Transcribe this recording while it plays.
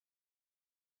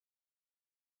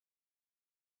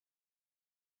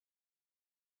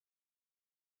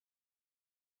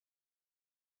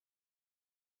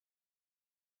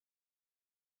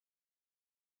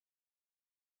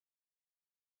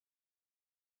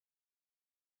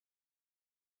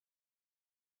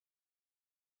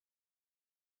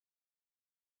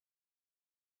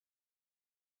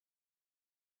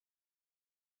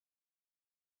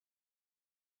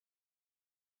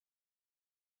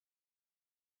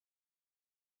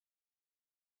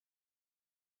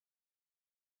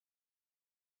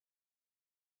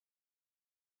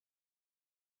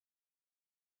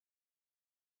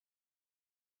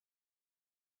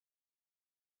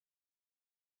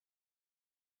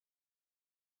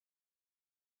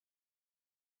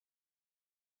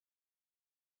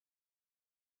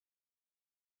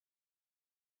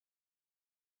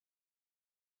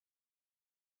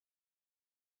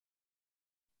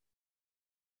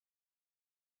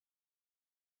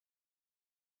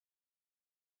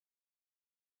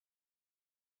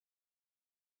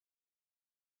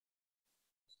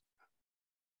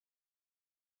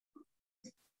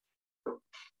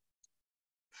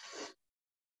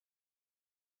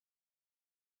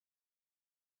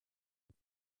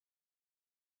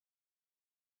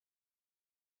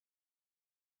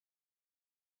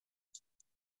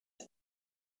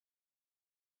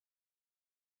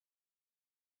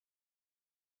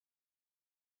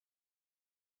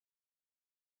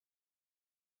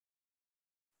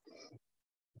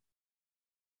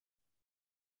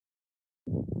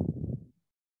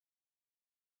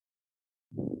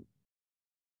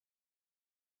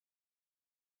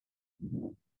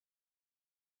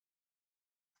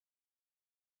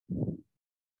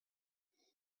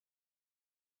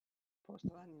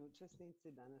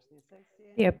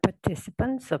Dear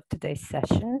participants of today's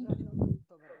session,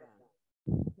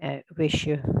 I wish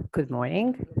you good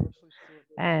morning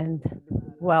and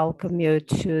welcome you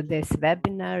to this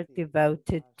webinar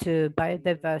devoted to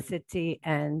biodiversity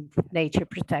and nature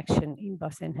protection in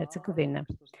Bosnia and Herzegovina.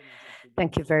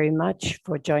 Thank you very much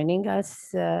for joining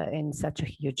us in such a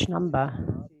huge number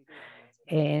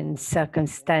in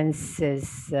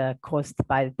circumstances caused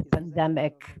by the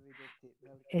pandemic.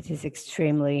 It is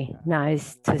extremely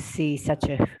nice to see such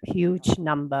a huge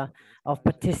number of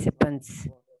participants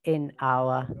in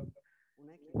our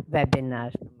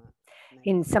webinar.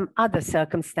 In some other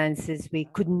circumstances, we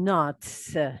could not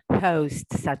host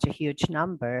such a huge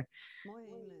number.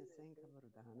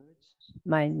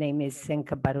 My name is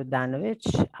Senka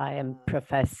Barudanovic. I am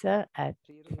professor at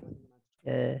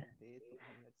the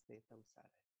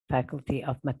Faculty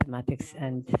of Mathematics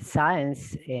and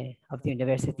Science of the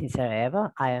University in Sarajevo.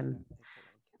 I am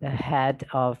the head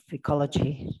of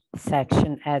ecology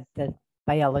section at the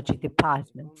biology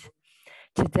department.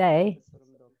 Today,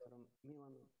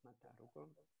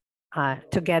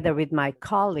 together with my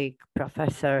colleague,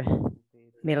 Professor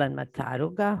Milan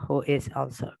Mataruga, who is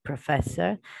also a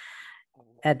professor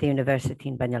at the University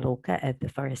in Banja Luka at the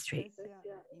forestry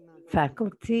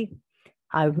faculty,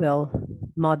 I will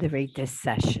moderate this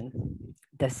session.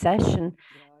 The session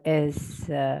aims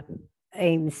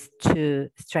to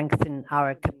strengthen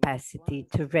our capacity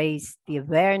to raise the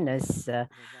awareness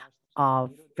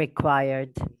of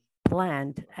required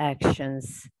planned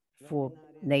actions for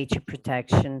nature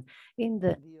protection in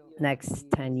the next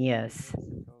 10 years.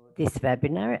 This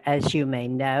webinar, as you may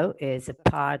know, is a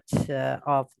part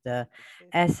of the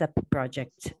ESAP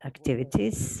project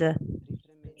activities,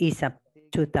 ESAP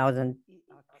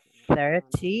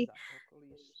 2030,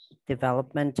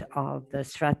 development of the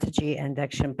strategy and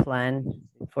action plan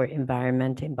for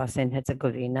environment in Bosnia and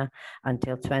Herzegovina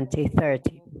until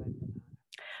 2030.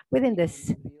 Within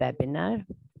this webinar,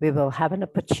 we will have an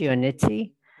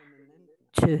opportunity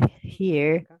to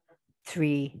hear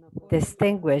three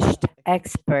distinguished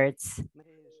experts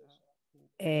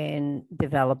in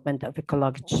development of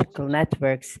ecological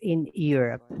networks in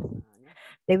Europe.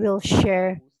 They will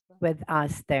share with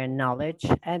us their knowledge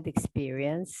and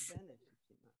experience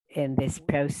in this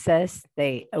process.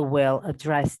 They will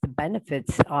address the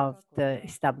benefits of the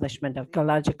establishment of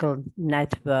ecological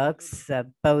networks,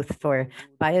 both for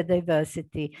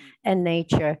biodiversity and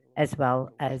nature, as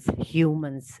well as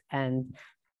humans and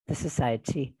the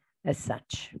society as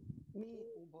such.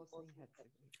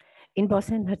 In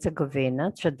Bosnia and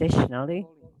Herzegovina, traditionally,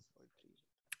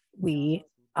 we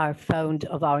are fond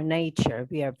of our nature.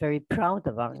 We are very proud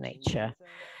of our nature.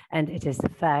 And it is the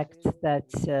fact that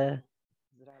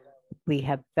we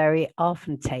have very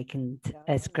often taken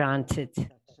as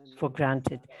for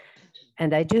granted.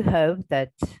 And I do hope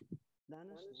that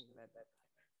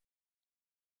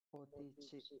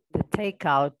the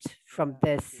takeout from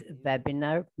this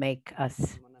webinar make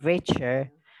us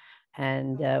richer,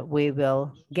 and we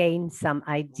will gain some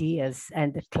ideas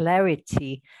and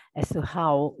clarity as to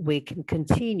how we can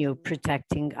continue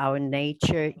protecting our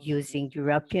nature using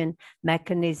European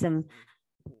mechanisms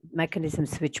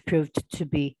which proved to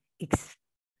be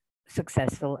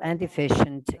successful and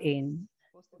efficient in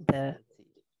the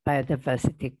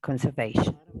biodiversity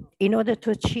conservation. In order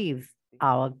to achieve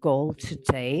our goal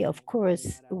today, of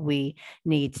course, we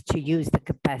need to use the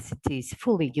capacities,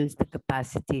 fully use the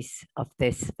capacities of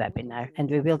this webinar, and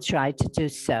we will try to do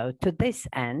so. To this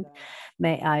end,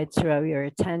 may I throw your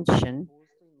attention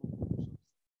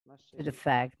to the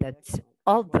fact that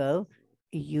although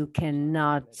you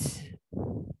cannot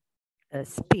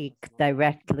speak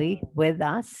directly with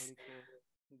us,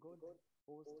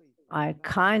 I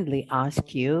kindly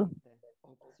ask you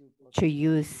to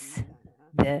use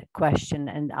the question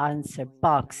and answer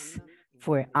box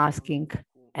for asking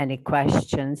any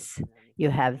questions. You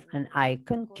have an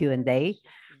icon, Q&A,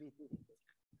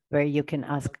 where you can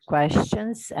ask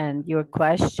questions, and your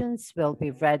questions will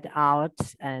be read out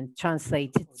and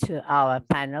translated to our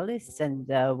panelists, and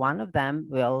one of them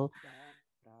will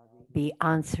be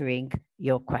answering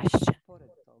your question.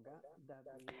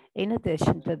 In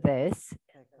addition to this,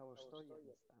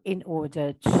 in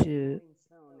order to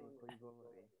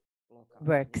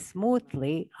work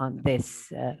smoothly on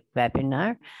this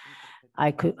webinar,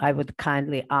 I would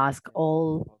kindly ask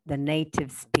all the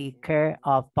native speaker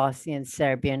of Bosnian,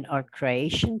 Serbian, or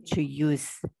Croatian to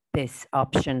use this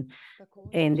option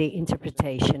in the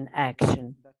interpretation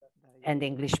action, and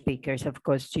English speakers, of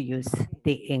course, to use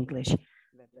the English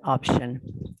option.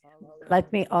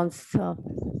 Let me also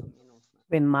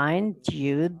remind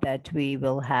you that we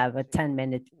will have a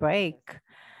 10-minute break,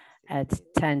 at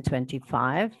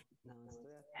 10:25,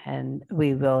 and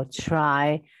we will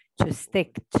try to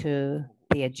stick to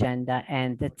the agenda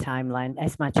and the timeline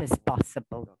as much as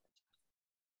possible.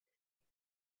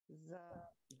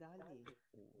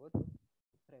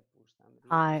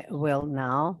 I will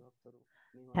now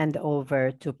hand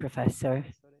over to Professor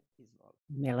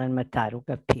Milan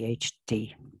Mataruga,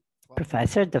 PhD.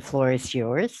 Professor, the floor is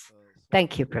yours.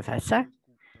 Thank you, Professor.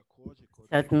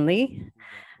 Certainly,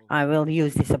 I will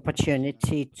use this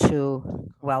opportunity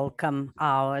to welcome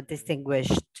our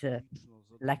distinguished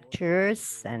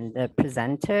lecturers and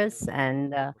presenters,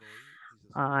 and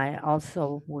I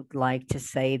also would like to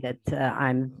say that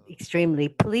I'm extremely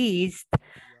pleased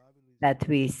that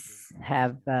we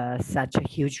have such a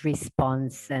huge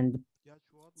response and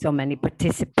so many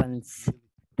participants,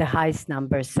 the highest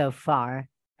number so far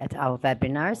at our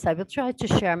webinars. I will try to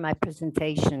share my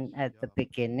presentation at the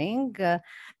beginning.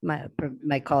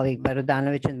 My colleague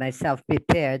Barudanovic and myself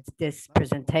prepared this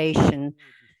presentation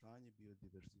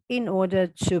in order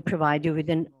to provide you with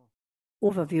an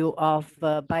overview of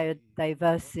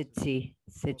biodiversity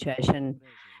situation,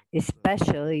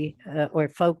 especially or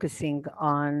focusing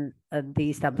on the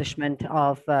establishment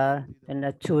of the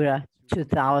Natura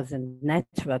 2000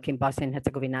 network in Bosnia and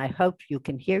Herzegovina. I hope you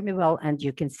can hear me well and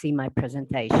you can see my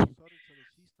presentation.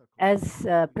 As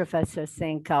Professor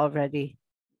Singh already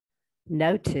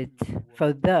noted,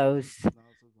 for those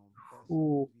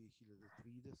who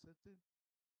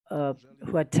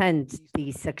attend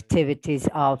these activities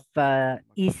of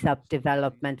ESAP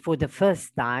development for the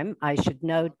first time, I should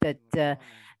note that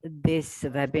this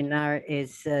webinar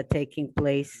is taking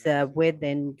place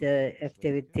within the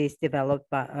activities developed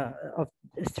by, of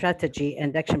strategy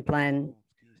and action plan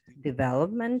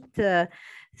development.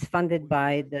 It's funded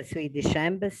by the Swedish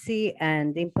Embassy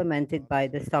and implemented by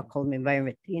the Stockholm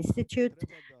Environment Institute.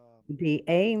 The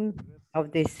aim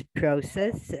of this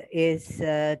process is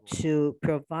to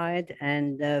provide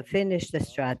and finish the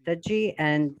strategy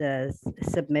and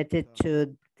submit it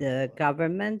to the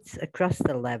governments across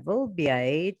the level,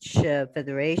 BiH,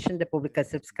 Federation, Republika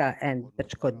Srpska, and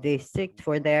Brčko district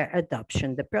for their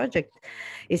adoption. The project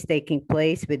is taking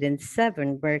place within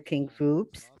 7 working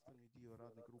groups.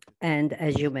 And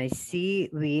as you may see,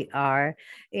 we are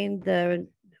in the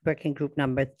working group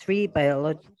number 3,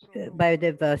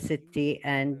 biodiversity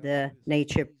and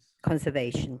nature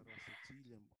conservation.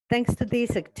 Thanks to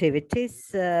these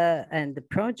activities and the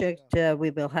project,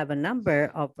 we will have a number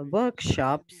of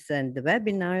workshops and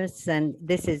webinars, and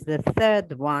this is the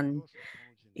 3rd one.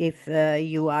 If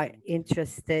you are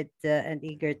interested and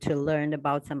eager to learn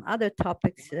about some other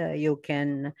topics, you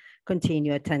can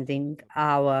continue attending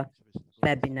our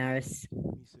webinars.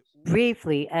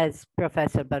 Briefly, as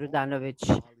Professor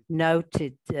Barudanovic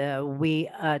noted, we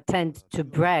tend to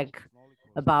brag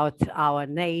about our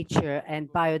nature and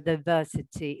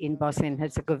biodiversity in Bosnia and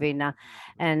Herzegovina,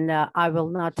 and I will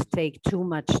not take too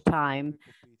much time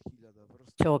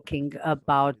talking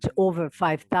about over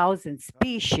 5,000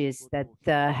 species that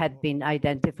had been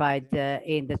identified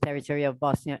in the territory of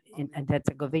Bosnia and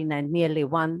Herzegovina, and nearly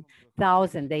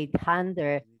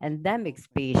 1,800 endemic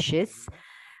species.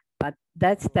 But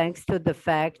that's thanks to the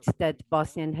fact that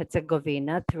Bosnia and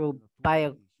Herzegovina, through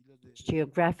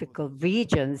biogeographical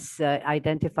regions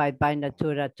identified by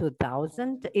Natura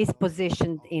 2000, is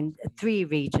positioned in 3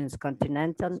 regions: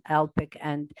 continental, Alpic,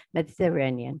 and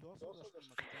Mediterranean.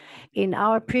 In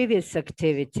our previous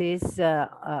activities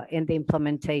in the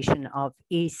implementation of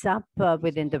ESAP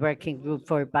within the working group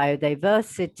for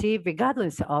biodiversity,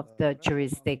 regardless of the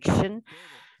jurisdiction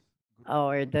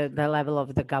or the level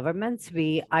of the governments,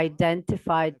 we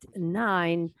identified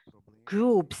 9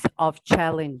 groups of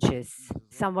challenges.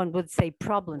 Someone would say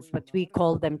problems, but we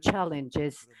call them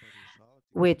challenges,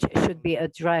 which should be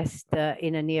addressed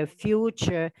in a near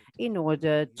future in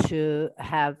order to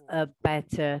have a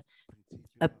better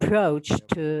approach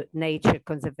to nature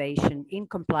conservation in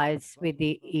compliance with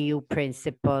the EU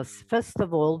principles. First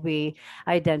of all, we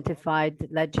identified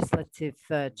legislative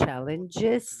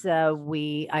challenges.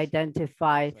 We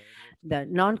identify the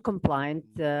non-compliant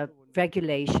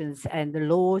regulations and the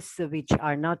laws which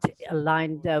are not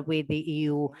aligned with the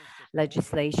EU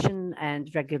legislation and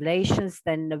regulations.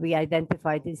 Then we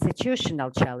identified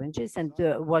institutional challenges, and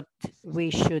what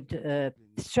we should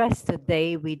stress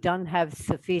today, we don't have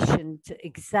sufficient,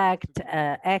 exact,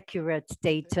 accurate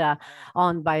data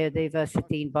on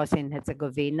biodiversity in Bosnia and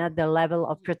Herzegovina. The level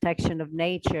of protection of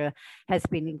nature has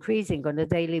been increasing on a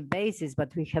daily basis,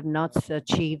 but we have not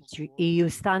achieved EU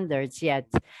standards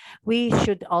yet. We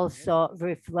should also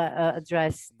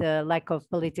address the lack of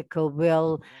political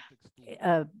will,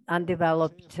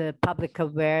 undeveloped public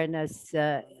awareness,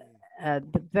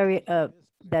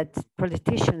 that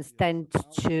politicians tend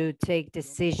to take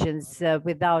decisions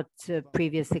without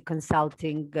previously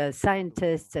consulting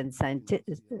scientists and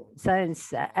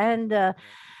science, and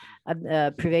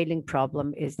a prevailing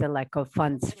problem is the lack of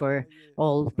funds for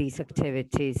all these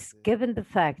activities. Given the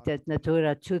fact that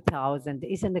Natura 2000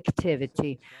 is an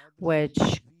activity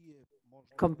which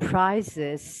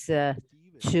comprises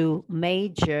two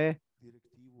major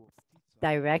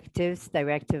directives,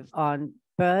 directive on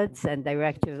birds and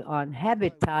directive on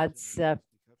habitats,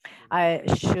 I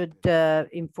should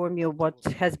inform you what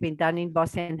has been done in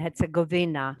Bosnia and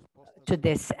Herzegovina to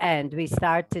this end. We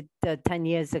started 10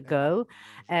 years ago,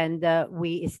 and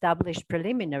we established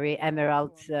preliminary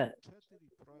emerald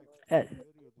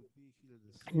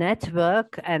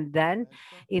network, and then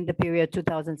in the period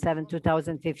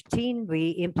 2007-2015 we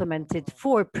implemented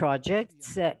 4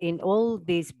 projects. In all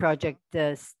these project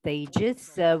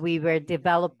stages we were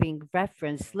developing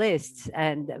reference lists,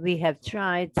 and we have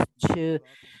tried to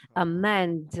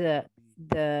amend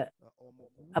the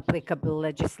applicable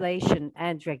legislation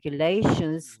and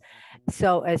regulations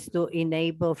so as to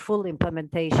enable full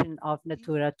implementation of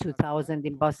Natura 2000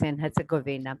 in Bosnia and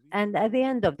Herzegovina. And at the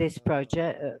end of this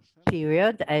project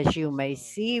period, as you may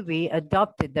see, we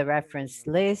adopted the reference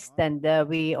list, and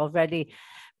we already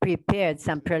prepared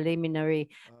some preliminary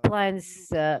plans,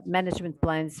 management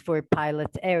plans for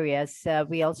pilot areas.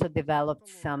 We also developed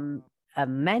some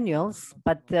manuals,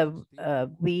 but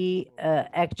we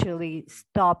actually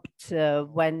stopped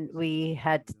when we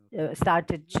had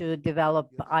started to develop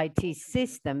IT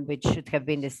system, which should have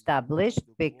been established,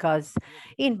 because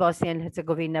in Bosnia and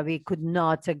Herzegovina we could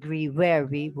not agree where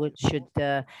we should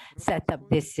set up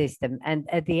this system. And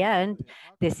at the end,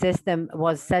 the system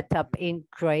was set up in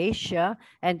Croatia,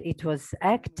 and it was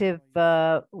active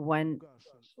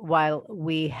while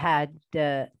we had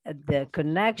the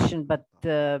connection, but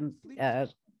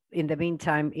in the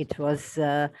meantime it was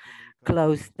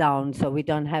closed down, so we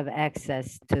don't have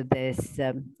access to this.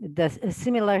 The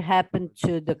similar happened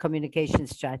to the communication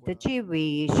strategy.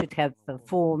 We should have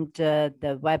formed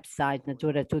the website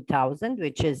Natura 2000,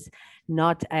 which is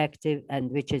not active and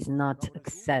which is not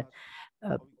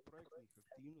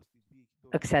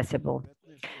accessible.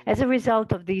 As a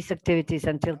result of these activities,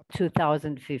 until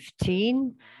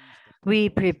 2015, we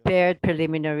prepared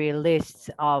preliminary lists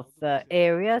of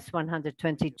areas,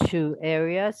 122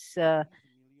 areas.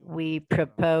 We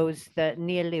proposed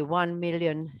nearly 1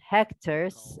 million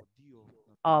hectares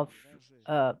for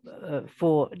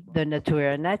the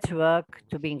Natura network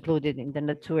to be included in the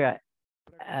Natura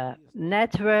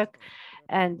network,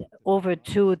 and over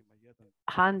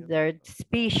 200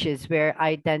 species were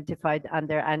identified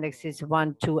under Annexes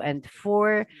 1, 2, and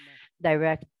 4,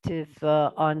 Directive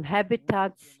on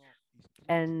Habitats.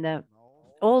 And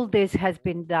all this has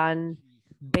been done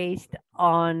based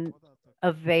on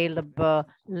available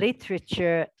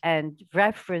literature and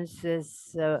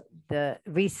references the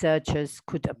researchers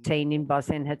could obtain in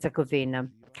Bosnia and Herzegovina.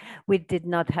 We did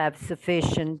not have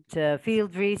sufficient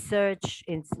field research.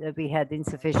 We had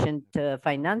insufficient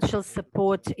financial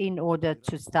support in order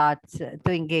to start to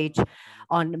engage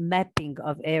on mapping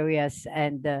of areas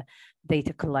and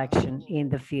data collection in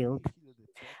the field.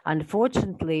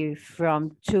 Unfortunately,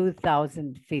 from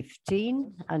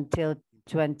 2015 until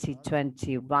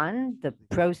 2021, the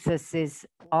processes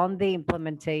on the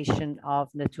implementation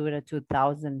of Natura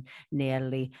 2000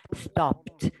 nearly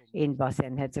stopped in Bosnia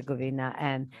and Herzegovina.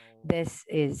 And this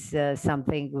is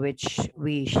something which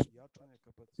we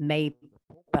may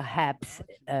perhaps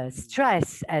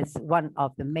stress as one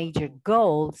of the major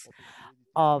goals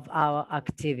of our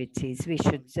activities. We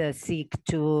should seek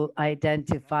to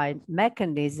identify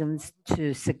mechanisms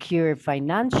to secure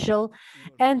financial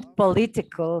and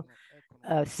political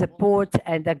support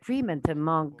and agreement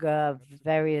among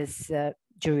various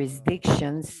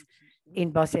jurisdictions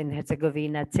in Bosnia and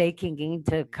Herzegovina, taking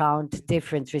into account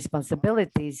different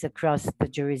responsibilities across the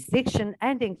jurisdiction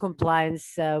and in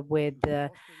compliance with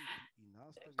the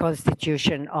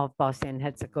Constitution of Bosnia and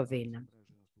Herzegovina.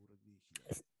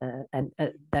 And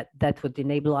that would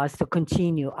enable us to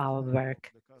continue our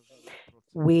work.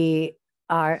 We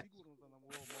are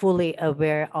fully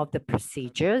aware of the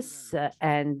procedures,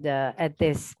 and at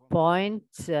this point,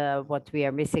 what we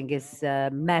are missing is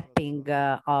mapping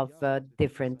of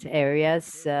different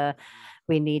areas.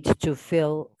 We need to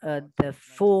fill the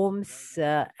forms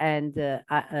and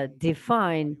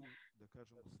define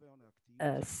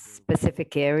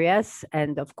specific areas,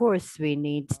 and of course we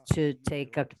need to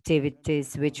take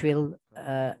activities which will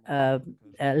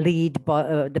lead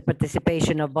the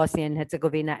participation of Bosnia and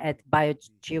Herzegovina at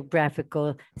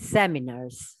biogeographical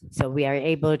seminars. So we are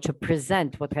able to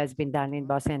present what has been done in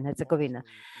Bosnia and Herzegovina.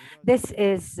 This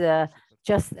is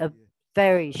just a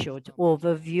very short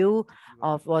overview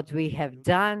of what we have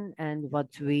done and what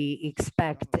we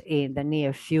expect in the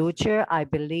near future. I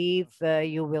believe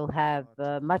you will have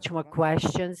much more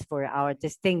questions for our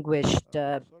distinguished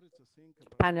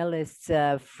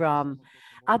panelists from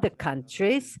other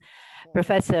countries.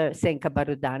 Professor Senka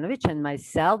Barudanovic and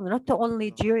myself, not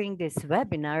only during this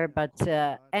webinar, but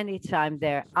anytime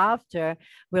thereafter,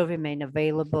 will remain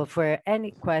available for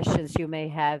any questions you may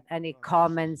have, any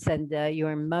comments, and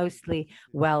you're mostly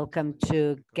welcome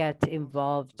to get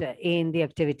involved in the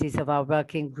activities of our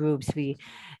working groups. We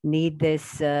need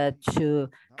this to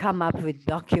come up with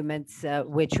documents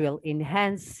which will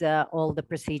enhance all the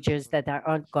procedures that are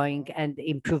ongoing and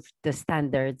improve the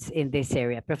standards in this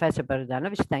area. Professor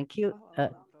Barudanovic, thank you.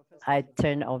 I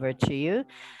turn over to you.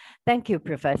 Thank you,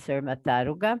 Professor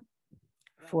Mataruga,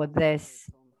 for this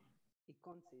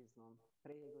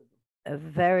a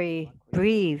very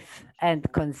brief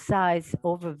and concise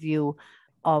overview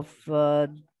of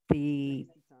the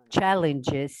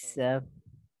challenges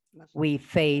we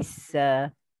face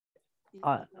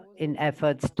in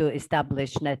efforts to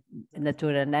establish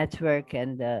Natura network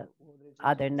and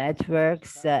other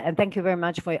networks. And thank you very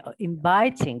much for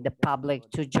inviting the public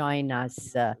to join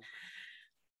us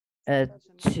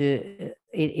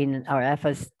in our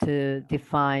efforts to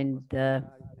define the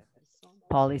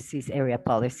policies, area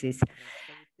policies.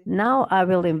 Now I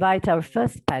will invite our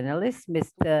first panelist,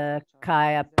 Mr.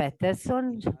 Kaja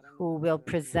Peterson, who will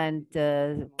present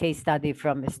a case study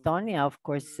from Estonia. Of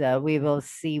course, we will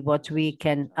see what we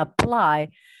can apply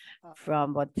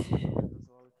from what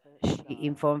she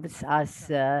informs us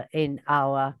in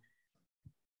our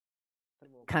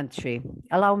country.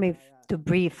 Allow me to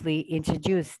briefly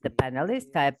introduce the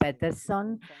panelist. Kaja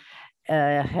Peterson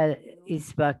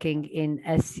is working in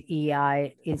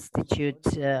SEI Institute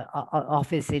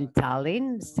office in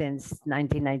Tallinn since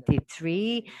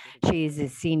 1993. She is a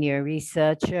senior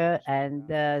researcher and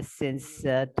since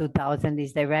 2000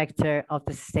 is director of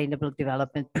the Sustainable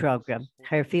Development Program.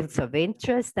 Her fields of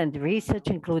interest and research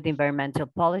include environmental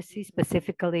policy,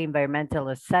 specifically environmental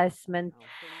assessment,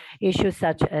 issues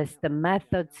such as the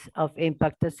methods of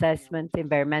impact assessment,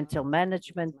 environmental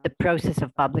management, the process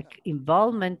of public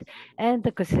involvement, and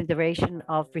the consideration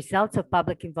of results of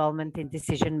public involvement in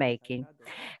decision-making.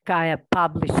 Kaja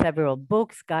published several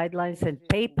books, guidelines, and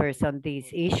papers on these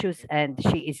issues, and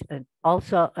she is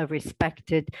also a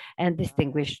respected and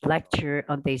distinguished lecturer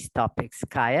on these topics.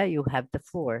 Kaja, you have the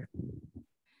floor.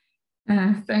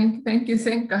 Thank you,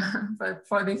 Senka,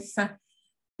 for this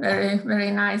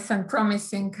very nice and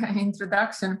promising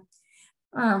introduction.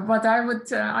 What I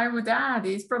would add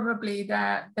is probably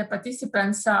that the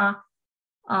participants are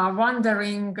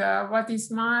wondering what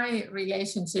is my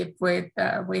relationship with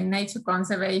nature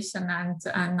conservation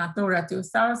and Natura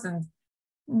 2000.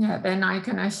 Yeah, then I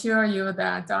can assure you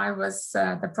that I was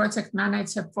the project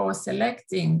manager for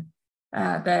selecting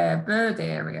the bird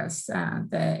areas,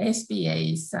 the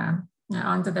SPAs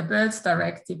under the Birds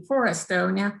Directive for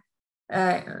Estonia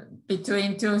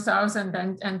between 2000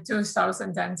 and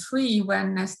 2003,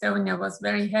 when Estonia was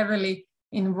very heavily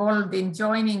involved in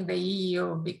joining the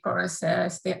EU, because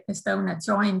Estonia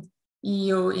joined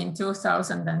EU in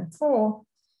 2004.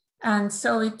 And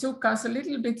so it took us a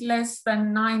little bit less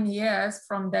than 9 years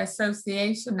from the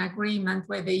association agreement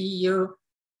with the EU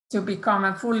to become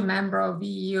a full member of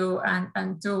EU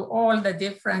and do all the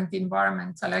different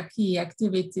environmental key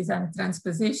activities and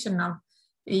transposition of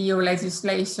EU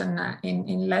legislation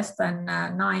in less than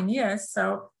 9 years.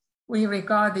 So we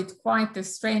regard it quite a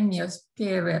strenuous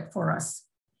period for us.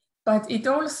 But it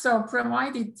also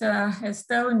provided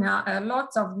Estonia a lot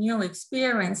of new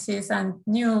experiences and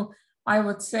new, I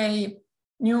would say,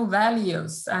 new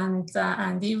values, and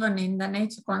even in the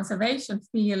nature conservation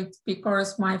field,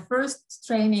 because my first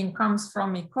training comes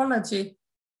from ecology,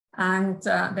 and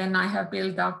then I have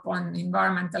built up on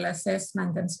environmental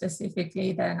assessment and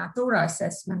specifically the Natura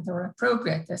assessment or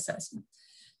appropriate assessment.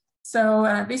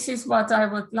 So this is what I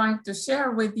would like to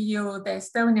share with you, the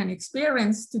Estonian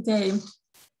experience today,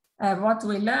 what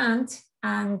we learned,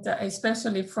 and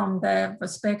especially from the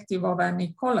perspective of an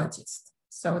ecologist.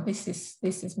 So this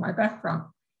is my background.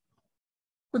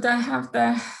 Could I have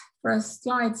the first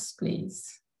slides,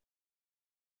 please?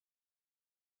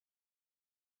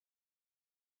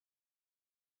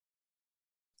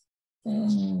 The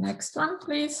next one,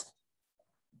 please.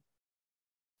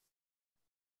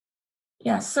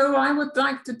 Yeah, so I would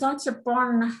like to touch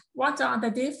upon what are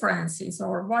the differences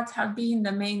or what have been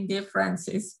the main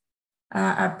differences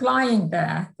applying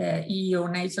the EU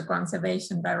Nature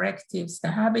Conservation Directives,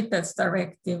 the Habitats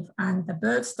Directive and the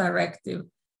Birds Directive,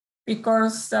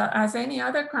 because as any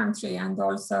other country and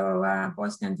also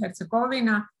Bosnia and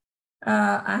Herzegovina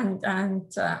and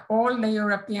all the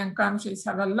European countries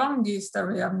have a long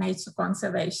history of nature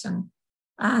conservation.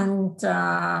 And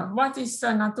what is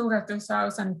Natura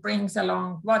 2000 brings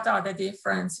along? What are the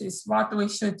differences? What we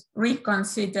should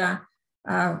reconsider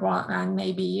and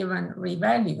maybe even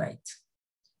reevaluate?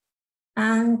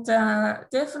 And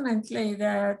definitely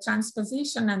the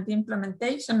transposition and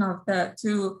implementation of the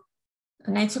two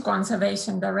nature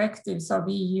conservation directives of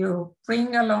EU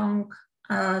bring along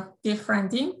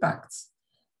different impacts,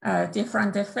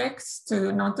 different effects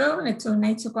to not only to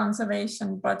nature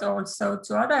conservation, but also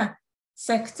to other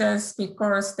sectors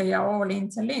because they are all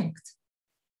interlinked.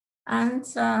 And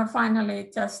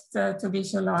finally, just to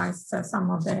visualize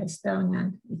some of the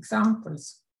Estonian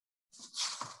examples.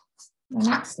 The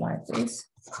next slide, please.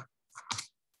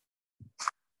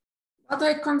 What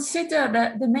I consider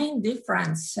the main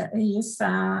difference is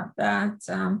that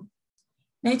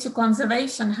nature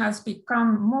conservation has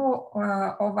become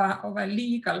more of a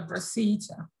legal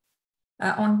procedure.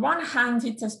 On one hand,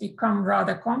 it has become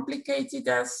rather complicated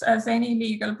as any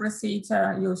legal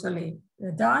procedure usually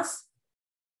does.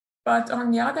 But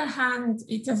on the other hand,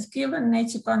 it has given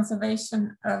nature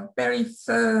conservation a very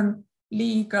firm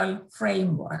legal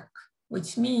framework,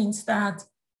 which means that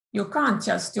you can't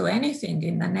just do anything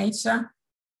in the nature,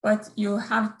 but you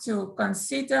have to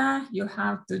consider, you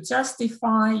have to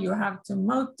justify, you have to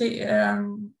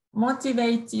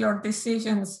motivate your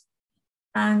decisions.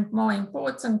 And more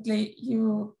importantly,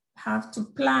 you have to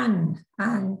plan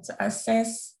and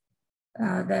assess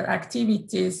the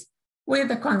activities with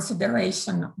the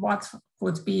consideration of what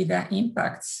would be the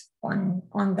impacts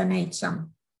on the nature.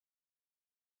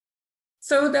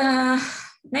 So the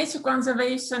nature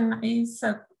conservation is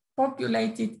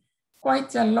populated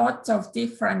quite a lot of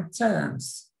different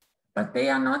terms, but they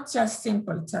are not just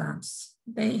simple terms.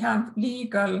 They have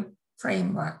legal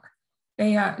framework.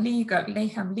 They have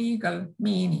legal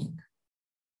meaning.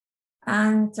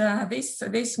 And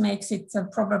this makes it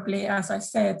probably, as I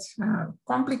said,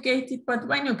 complicated, but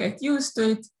when you get used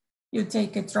to it, you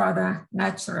take it rather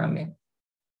naturally.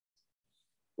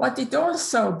 What it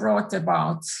also brought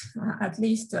about, at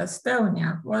least to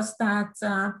Estonia, was that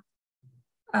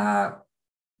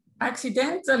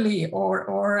accidentally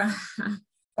or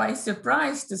by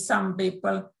surprise to some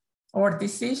people or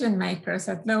decision makers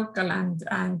at local and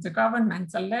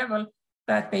governmental level,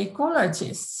 that the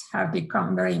ecologists have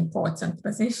become very important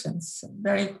positions,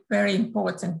 very, very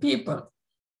important people,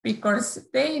 because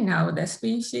they know the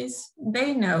species,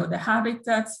 they know the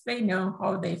habitats, they know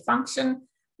how they function,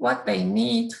 what they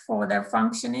need for their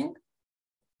functioning.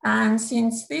 And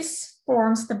since this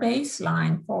forms the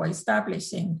baseline for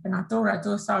establishing the Natura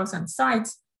 2000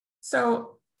 sites,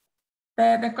 so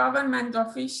the government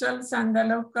officials and the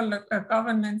local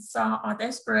governments are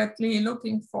desperately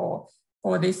looking for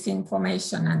this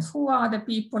information. And who are the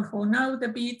people who know the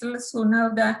beetles, who know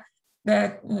the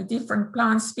different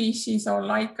plant species or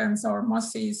lichens or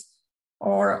mosses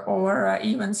or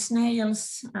even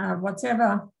snails,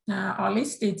 whatever are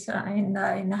listed in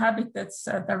the Habitats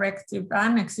Directive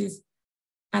annexes,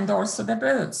 and also the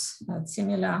birds,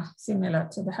 similar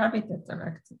to the Habitat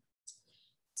Directive.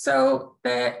 So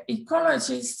the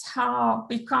ecologists are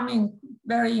becoming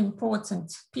very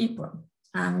important people,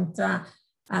 and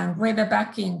with the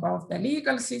backing of the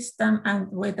legal system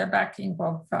and with the backing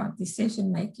of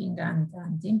decision-making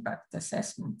and impact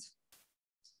assessment.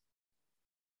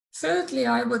 Thirdly,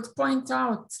 I would point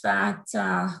out that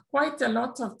quite a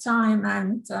lot of time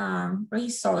and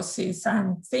resources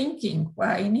and thinking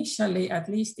were initially, at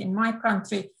least in my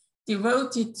country,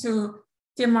 devoted to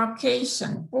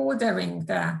demarcation, bordering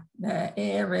the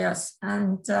areas.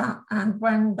 And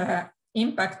when the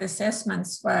impact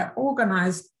assessments were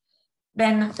organized,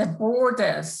 then the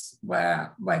borders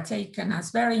were taken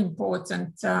as very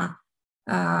important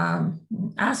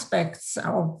aspects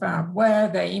of where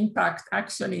the impact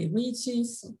actually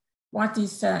reaches, what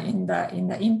is in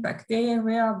the impact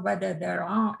area, whether there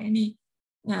are any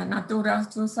Natura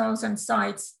 2000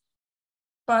 sites.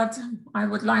 But I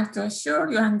would like to assure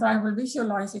you, and I will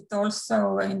visualize it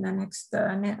also in the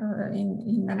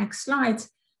next slide,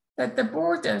 that the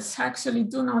borders actually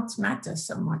do not matter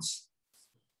so much.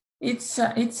 It's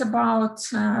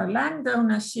about land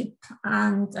ownership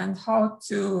and how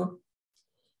to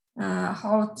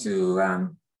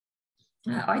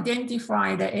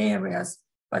identify the areas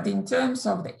But in terms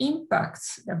of the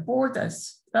impacts, the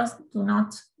borders do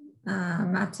not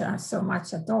matter so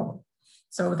much at all.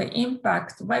 So the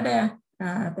impact, whether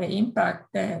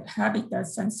the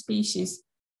habitats and species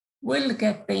will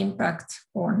get the impact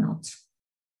or not.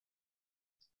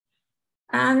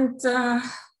 And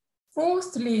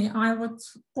fourthly, I would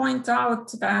point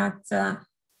out that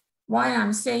why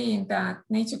I'm saying that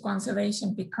nature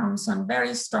conservation becomes on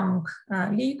very strong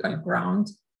legal ground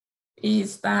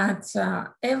is that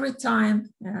every time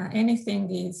anything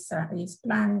is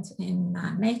planned in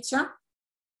nature,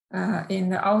 in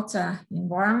the outer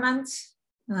environment,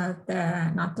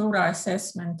 the Natura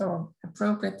assessment or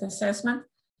appropriate assessment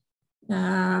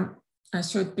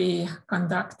should be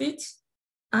conducted.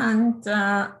 And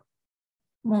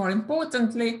more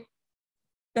importantly,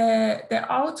 the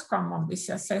outcome of this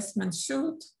assessment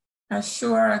should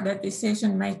assure the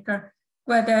decision maker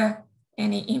whether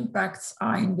any impacts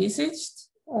are envisaged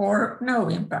or no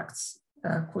impacts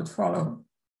could follow.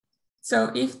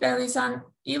 So if there is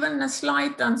even a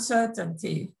slight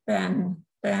uncertainty, then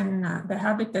the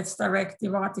Habitats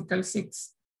Directive Article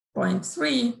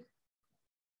 6.3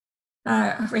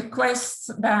 requests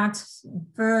that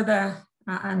further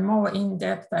and more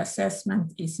in-depth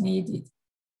assessment is needed,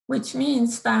 which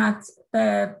means that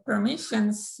the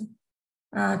permissions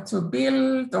to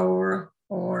build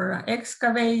or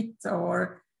excavate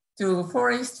or do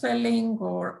forest felling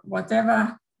or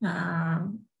whatever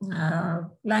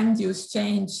land use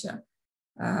change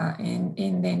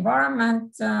in the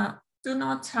environment do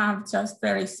not have just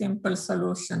very simple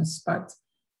solutions, but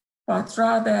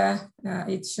rather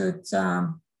it should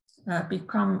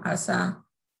become as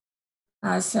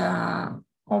a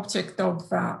object of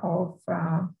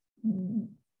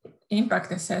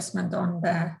impact assessment on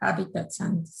the habitats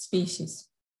and species.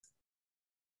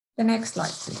 The next slide,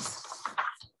 please.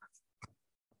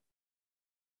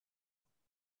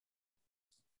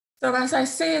 So as I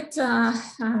said,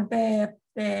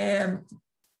 the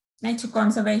nature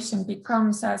conservation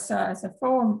becomes as a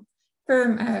firm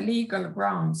legal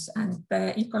grounds, and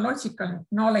the ecological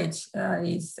knowledge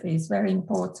is very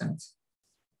important.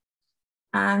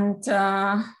 And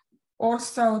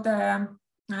also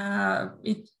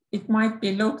it might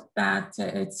be looked at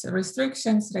its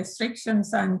restrictions,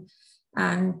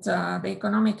 and the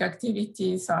economic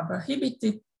activities are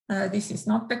prohibited. This is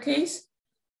not the case.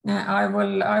 I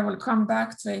will come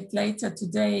back to it later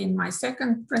today in my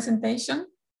second presentation.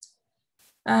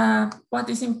 What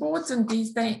is important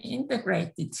is the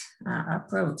integrated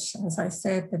approach. As I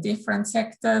said, the different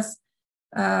sectors,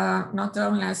 not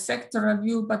only as sectoral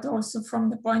view, but also from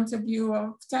the point of view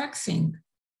of taxing.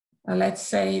 Let's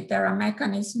say there are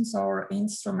mechanisms or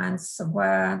instruments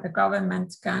where the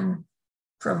government can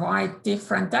provide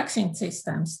different taxing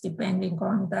systems depending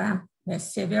on the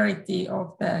severity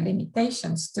of the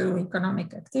limitations to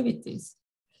economic activities.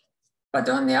 But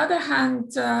on the other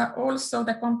hand, also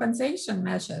the compensation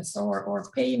measures or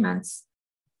payments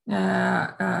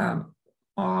are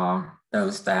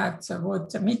those that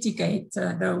would mitigate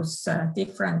those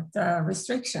different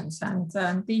restrictions.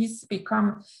 And these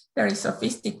become very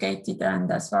sophisticated and,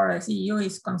 as far as EU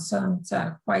is concerned,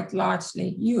 quite largely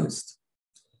used.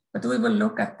 But we will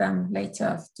look at them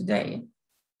later today.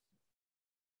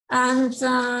 And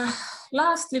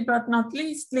lastly, but not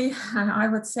leastly, I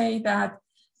would say that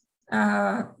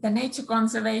the nature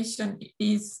conservation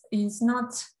is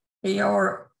not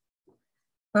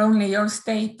only your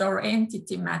state or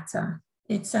entity matter,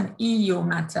 it's an EU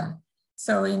matter.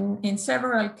 So in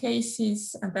several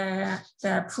cases, the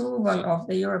approval of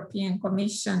the European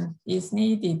Commission is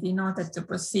needed in order to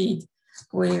proceed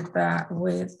with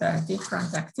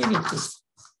different activities.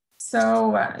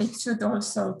 So it should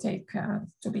also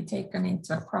to be taken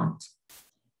into account.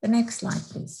 The next slide,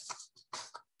 please.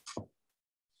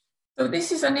 So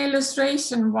this is an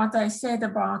illustration what I said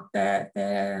about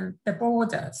the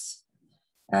borders.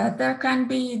 There can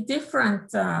be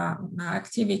different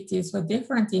activities with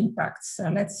different impacts.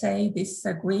 Let's say this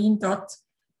green dot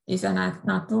is a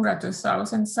Natura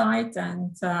 2000 site,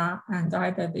 and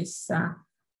either this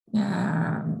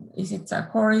is it a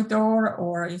corridor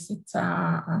or is it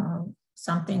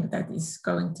something that is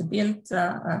going to build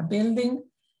a building?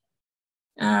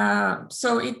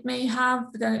 So it may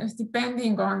have,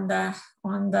 depending on the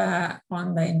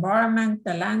environment,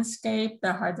 the landscape,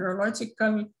 the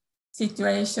hydrological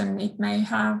situation, it may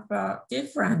have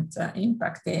different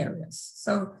impact areas.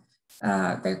 So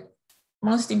the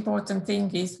most important thing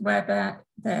is whether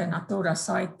the Natura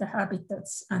site, the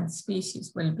habitats and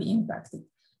species will be impacted.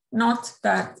 Not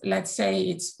that, let's say,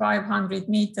 it's 500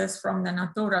 meters from the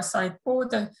Natura site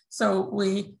border, so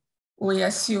we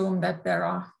assume that there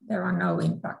are no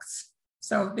impacts.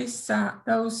 So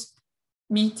those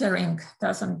metering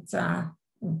doesn't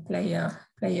play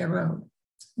a role.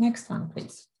 Next one,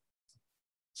 please.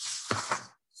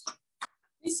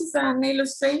 This is an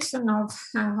illustration of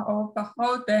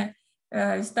how the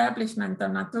establishment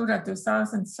of Natura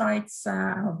 2000 sites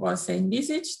was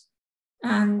envisaged.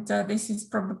 And this is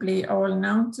probably all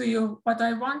known to you. What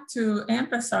I want to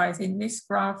emphasize in this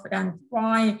graph and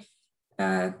why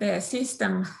the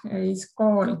system is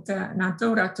called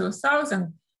Natura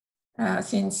 2000,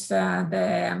 since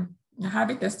the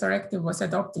Habitats Directive was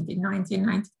adopted in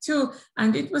 1992,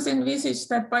 and it was envisaged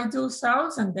that by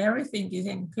 2000 everything is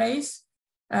in place,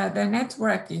 the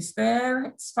network is there,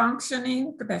 it's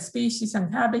functioning, the species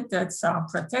and habitats are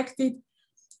protected,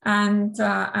 and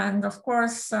of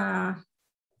course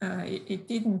it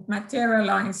didn't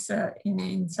materialize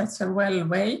in such a well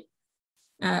way.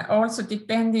 Also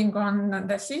depending on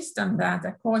the system that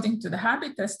according to the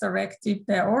Habitats Directive,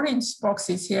 the orange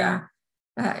boxes here,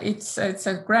 it's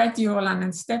a gradual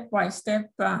and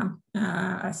step-by-step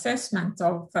assessment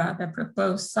of the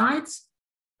proposed sites,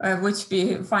 which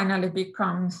finally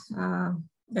become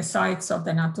the sites of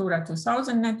the Natura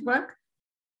 2000 network.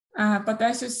 But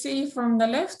as you see from the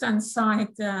left-hand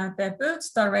side, the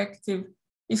Birds Directive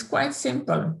is quite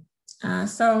simple.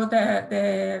 So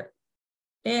the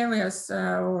areas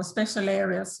or special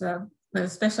areas,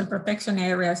 special protection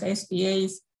areas,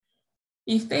 SPAs,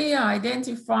 if they are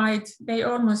identified, they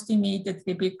almost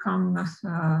immediately become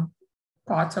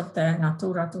part of the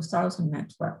Natura 2000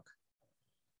 network.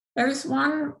 There is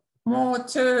one more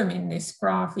term in this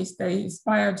graph, is these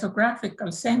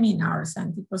biogeographical seminars,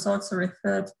 and it was also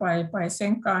referred by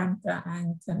Senka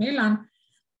and Milan.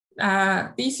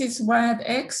 This is where the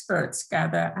experts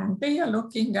gather, and they are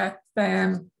looking at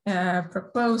the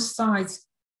proposed sites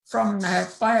from a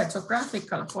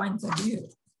biogeographical point of view.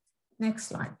 Next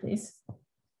slide, please.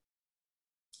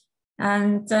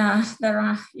 And there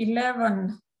are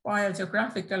 11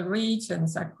 biogeographical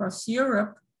regions across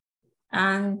Europe,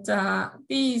 and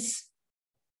these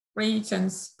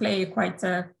regions play quite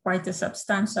a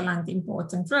substantial and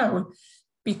important role,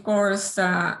 because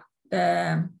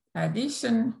the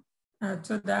addition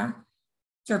to the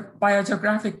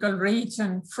biogeographical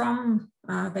region from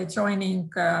the joining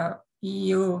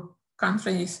EU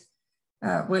countries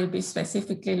will be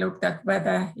specifically looked at,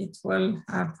 whether it will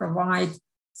provide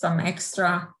some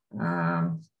extra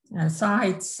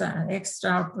sites,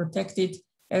 extra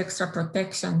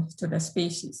protection to the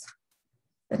species.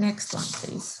 The next one,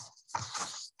 please.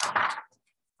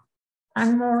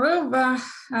 And moreover,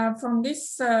 from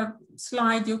this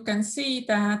slide, you can see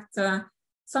that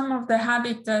some of the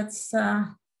habitats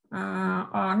are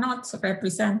not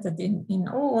represented in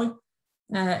all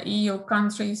EU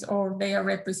countries, or they are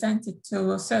represented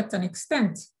to a certain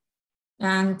extent.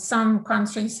 And some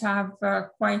countries have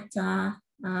quite a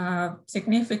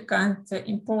significant,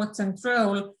 important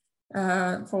role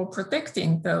for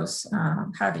protecting those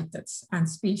habitats and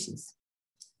species.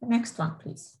 The next one,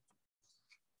 please.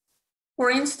 For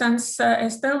instance,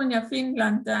 Estonia,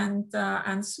 Finland,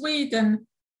 and Sweden,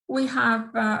 we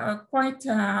have quite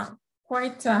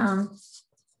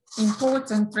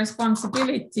important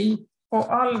responsibility for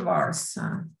alvars,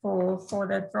 for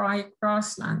the dry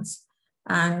grasslands,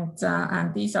 and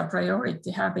these are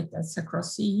priority habitats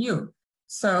across EU.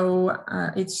 So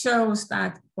it shows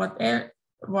that what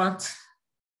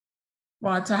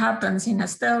happens in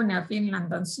Estonia,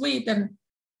 Finland, and Sweden,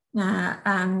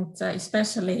 and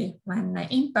especially when the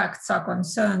impacts are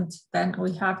concerned, then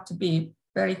we have to be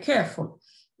very careful.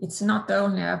 It's not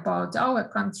only about our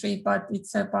country, but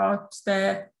it's about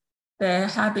the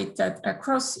habitat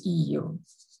across EU.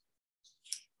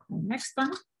 Next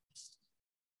one.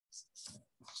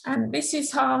 And this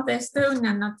is how the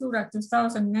Estonian Natura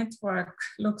 2000 network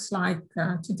looks like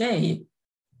today.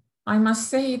 I must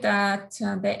say that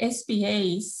the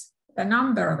SPAs, the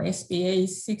number of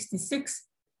SPAs, 66,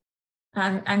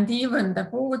 and even the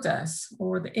borders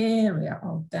or the area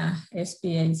of the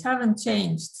SPAs haven't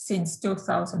changed since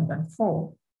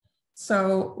 2004.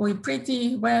 So we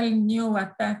pretty well knew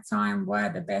at that time where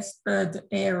the best bird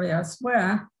areas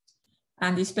were,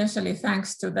 and especially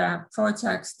thanks to the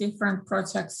projects, different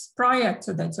projects prior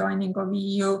to the joining of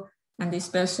EU, and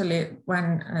especially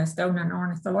when Estonian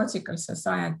Ornithological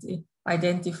Society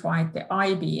identified the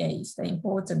IBAs, the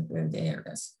important bird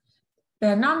areas.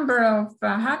 The number of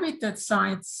habitat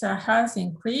sites has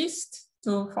increased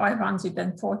to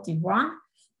 541.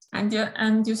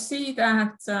 And you see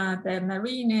that the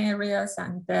marine areas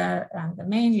and the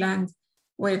mainland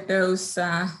with those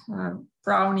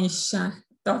brownish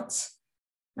dots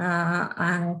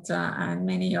and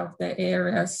many of the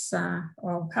areas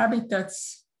of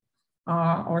habitats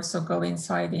are also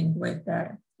coinciding with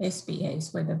the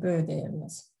SPAs, with the bird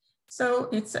areas. So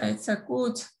it's a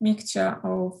good mixture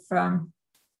of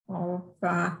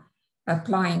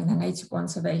applying the nature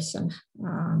conservation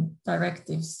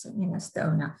directives in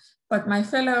Estonia. But my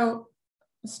fellow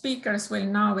speakers will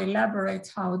now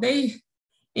elaborate how they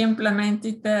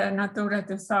implemented the Natura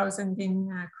 2000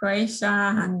 in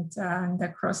Croatia and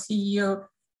across EU.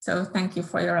 So thank you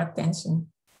for your attention.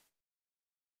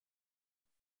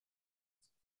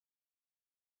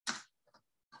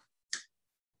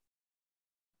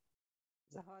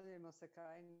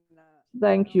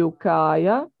 Thank you,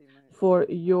 Kaya, for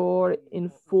your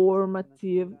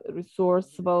informative,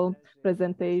 resourceful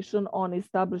presentation on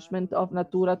establishment of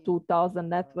Natura 2000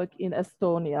 network in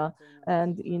Estonia,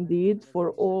 and indeed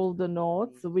for all the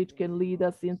notes which can lead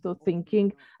us into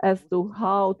thinking as to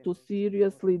how to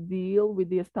seriously deal with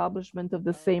the establishment of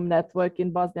the same network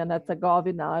in Bosnia and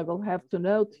Herzegovina. I will have to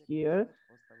note here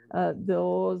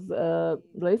those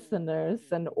listeners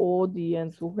and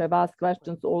audience who have asked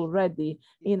questions already.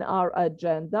 In our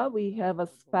agenda, we have a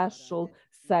special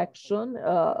section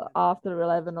after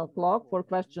 11 o'clock for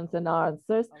questions and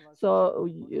answers. So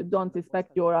you don't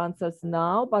expect your answers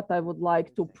now, but I would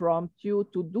like to prompt you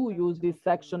to use this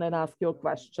section and ask your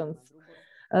questions.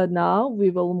 Now we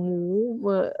will move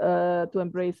to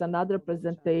embrace another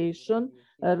presentation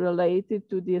related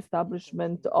to the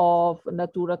establishment of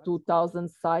Natura 2000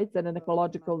 sites and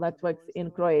ecological networks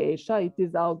in Croatia. It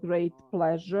is our great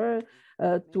pleasure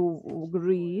to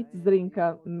greet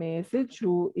Zrinka Mesic,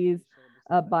 who is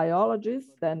a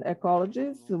biologist and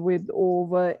ecologist with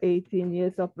over 18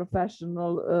 years of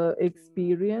professional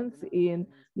experience in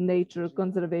nature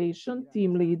conservation,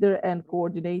 team leader and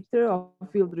coordinator of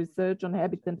field research on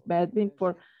habitat management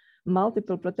for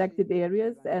multiple protected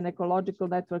areas and ecological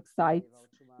network sites,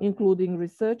 including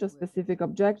research of specific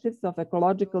objectives of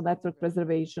ecological network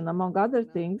preservation. Among other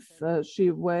things,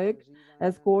 she worked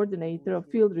as coordinator of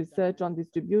field research on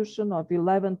distribution of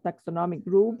 11 taxonomic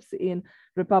groups in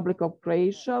Republic of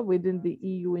Croatia within the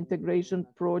EU integration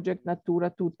project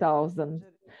Natura 2000.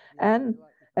 And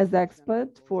as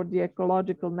expert for the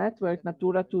ecological network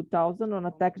Natura 2000 on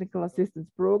a technical assistance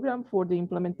program for the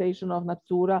implementation of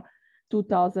Natura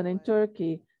 2000 in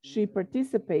Turkey. She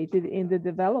participated in the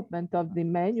development of the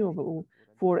manual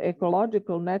for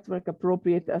ecological network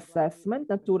appropriate assessment,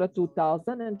 Natura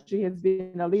 2000, and she has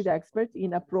been a lead expert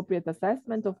in appropriate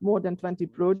assessment of more than 20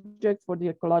 projects for the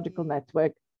ecological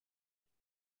network.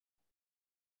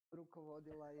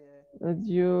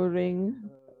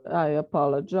 I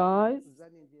apologize,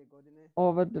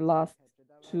 over the last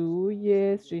 2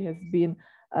 years, she has been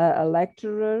a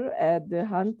lecturer at the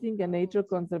Hunting and Nature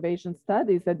Conservation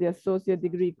Studies at the Associate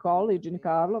Degree College in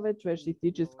Karlovac, where she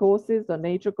teaches courses on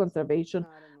nature conservation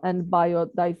and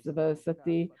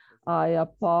biodiversity. I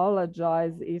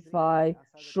apologize if I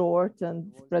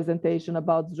shortened presentation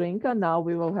about Zrinka. Now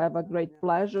we will have a great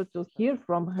pleasure to hear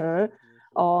from her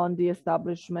on the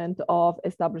establishment of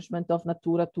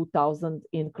Natura 2000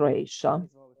 in Croatia.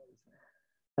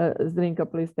 Zrinka,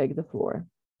 please take the floor.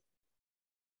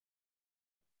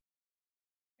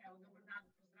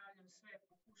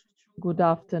 Good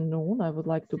afternoon. I would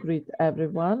like to greet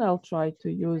everyone. I'll try to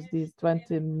use these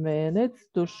 20 minutes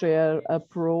to share a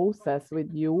process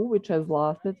with you, which has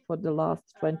lasted for the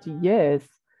last 20 years.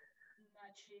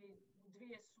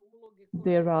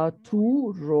 There are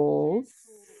two roles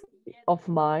of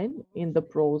mine in the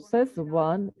process.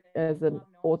 One as an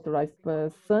authorized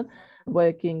person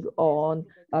working on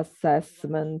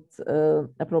assessment,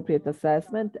 appropriate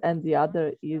assessment, and the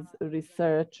other is a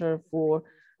researcher for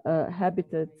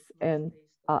habitats and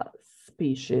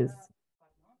species.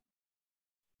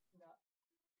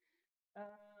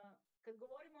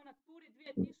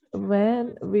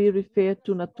 When we refer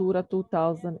to Natura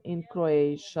 2000 in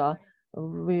Croatia,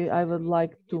 I would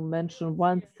like to mention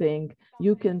one thing.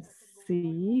 You can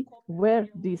see where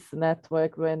this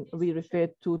network, when we refer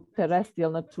to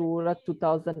terrestrial Natura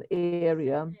 2000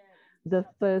 area, the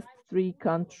first 3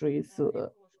 countries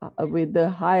with the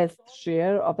highest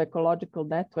share of ecological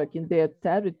network in their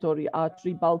territory are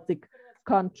 3 Baltic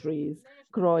countries.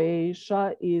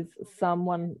 Croatia is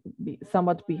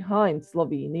somewhat behind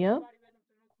Slovenia.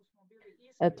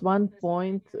 At one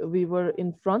point, we were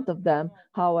in front of them.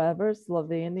 However,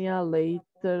 Slovenia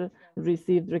later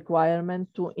received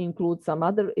requirement to include some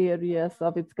other areas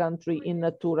of its country in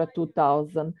Natura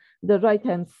 2000. The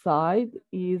right-hand side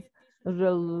is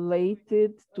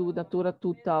related to Natura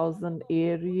 2000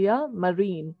 area,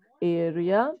 marine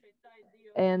area,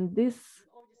 and this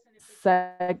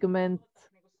segment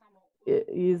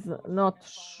is not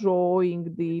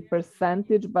showing the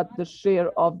percentage, but the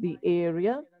share of the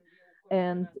area.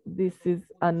 And this is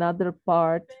another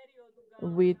part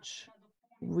which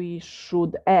we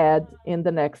should add in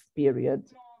the next period.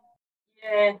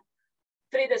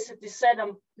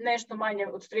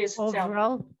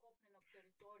 Overall,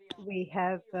 we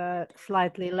have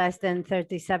slightly less than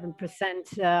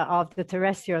 37% of the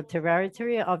terrestrial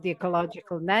territory of the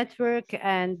ecological network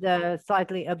and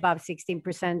slightly above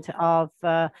 16% of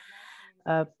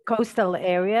coastal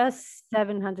areas,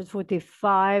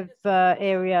 745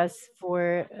 areas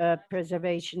for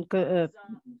preservation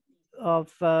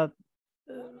of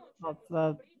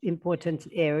important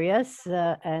areas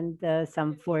and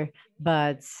some for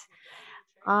birds.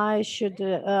 I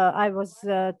was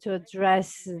to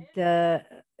address the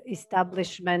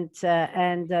establishment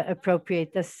and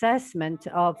appropriate assessment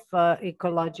of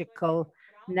ecological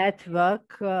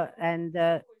network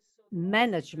and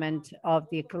management of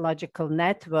the ecological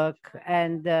network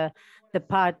and the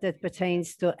part that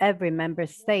pertains to every member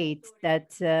state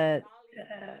that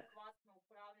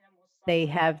they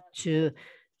have to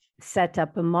set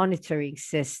up a monitoring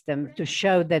system to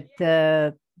show that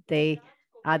they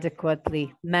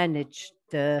adequately manage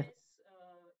the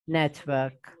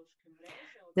network.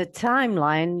 The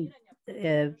timeline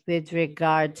with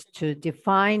regard to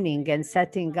defining and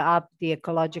setting up the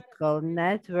ecological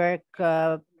network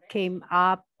came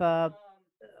up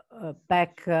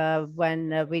back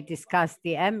when we discussed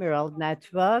the Emerald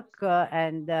Network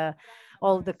and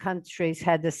all the countries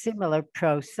had a similar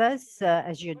process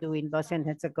as you do in Bosnia and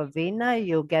Herzegovina.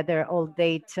 You gather all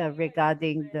data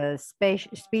regarding the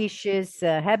species,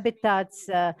 habitats,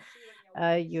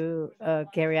 you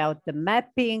carry out the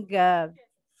mapping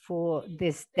for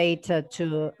this data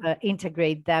to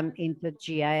integrate them into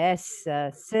GIS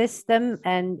system.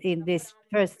 And in this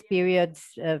first period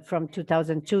from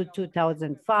 2002 to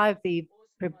 2005, we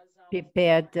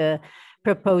prepared the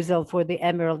proposal for the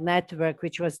Emerald Network,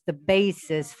 which was the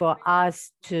basis for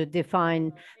us to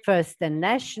define first the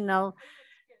national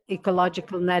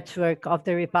ecological network of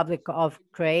the Republic of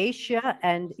Croatia.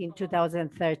 And in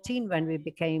 2013, when we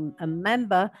became a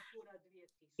member,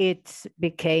 it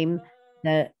became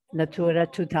the Natura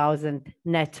 2000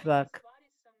 network.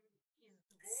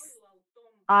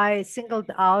 I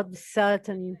singled out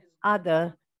certain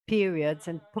other periods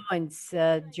and points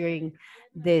during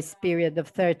this period of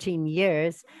 13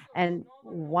 years. And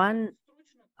one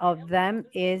of them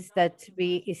is that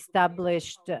we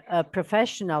established a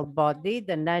professional body,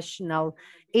 the National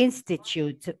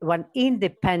Institute, one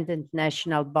independent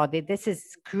national body. This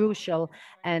is crucial,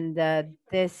 and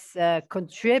this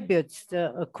contributes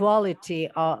to a quality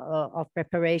of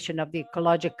preparation of the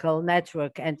ecological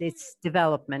network and its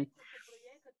development.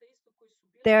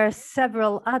 There are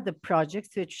several other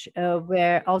projects which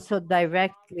were also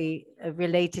directly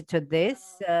related to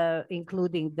this,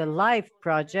 including the LIFE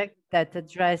project that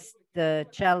addressed the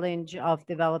challenge of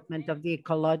development of the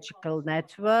ecological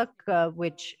network,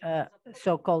 which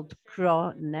so-called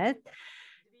CRONET,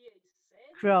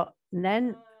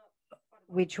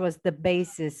 which was the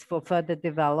basis for further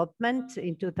development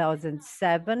in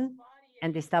 2007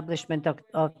 and establishment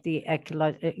of the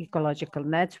ecological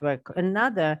network.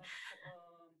 Another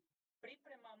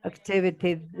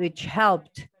activity which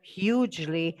helped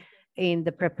hugely in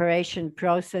the preparation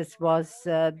process was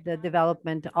the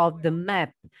development of the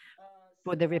map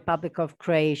for the Republic of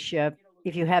Croatia.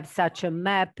 If you have such a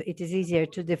map, it is easier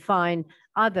to define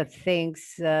other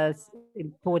things,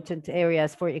 important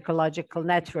areas for ecological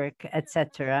network,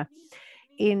 etc.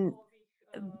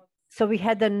 So we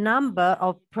had a number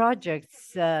of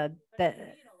projects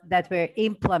that were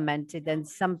implemented and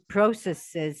some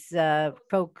processes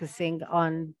focusing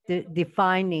on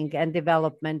defining and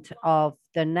development of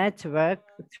the network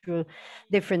through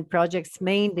different projects,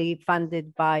 mainly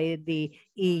funded by the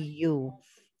EU.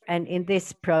 And in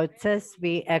this process,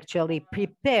 we actually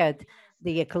prepared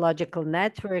the ecological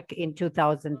network. In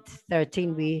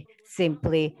 2013, we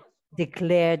simply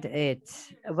declared it.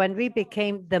 When we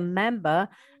became the member,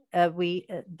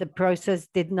 the process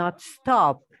did not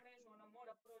stop.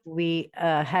 We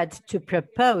had to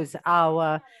propose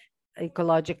our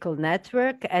ecological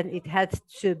network, and it had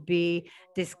to be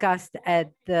discussed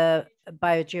at the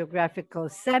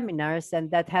biogeographical seminars, and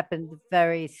that happened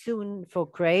very soon for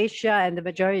Croatia, and the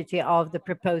majority of the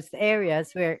proposed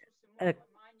areas were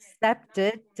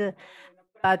accepted,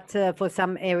 but for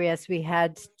some areas we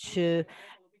had to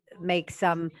make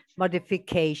some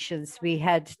modifications. We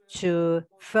had to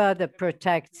further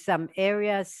protect some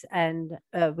areas, and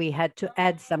we had to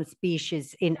add some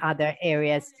species in other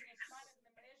areas.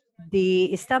 The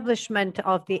establishment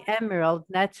of the Emerald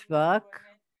Network,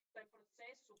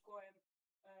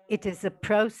 it is a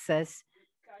process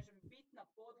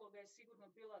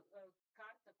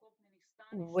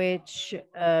which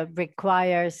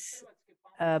requires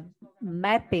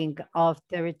mapping of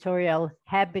territorial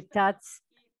habitats,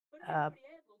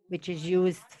 which is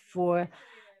used for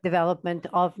development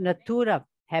of Natura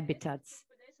habitats.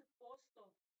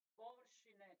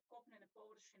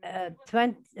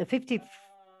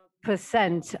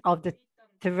 50% of the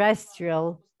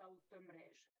terrestrial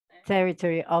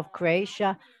territory of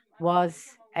Croatia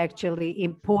was actually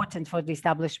important for the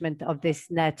establishment of this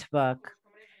network.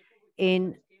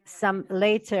 In some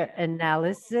later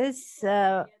analysis,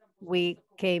 we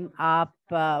came up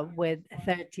with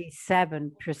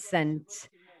 37%,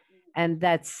 and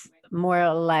that's more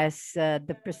or less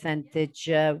the percentage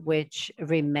which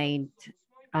remained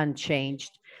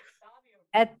unchanged.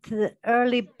 At the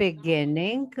early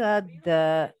beginning,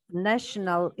 the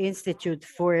National Institute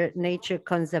for Nature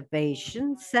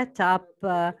Conservation set up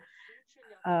a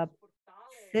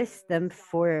system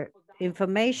for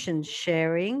information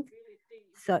sharing.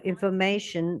 So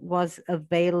information was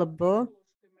available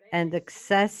and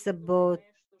accessible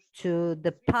to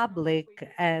the public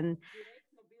and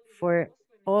for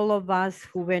all of us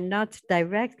who were not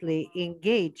directly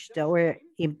engaged or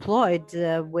employed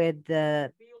with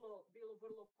the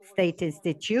state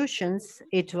institutions,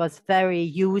 it was very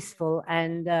useful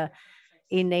and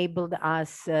enabled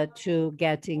us to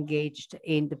get engaged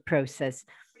in the process.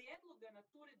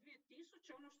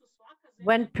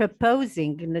 When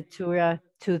proposing Natura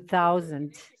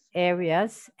 2000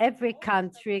 areas, every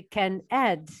country can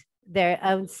add their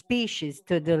own species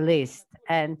to the list,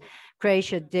 and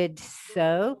Croatia did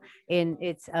so in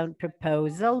its own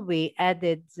proposal. We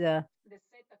added,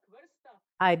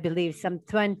 I believe, some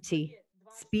 20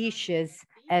 species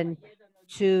and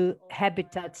 2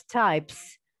 habitat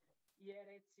types.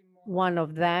 One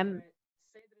of them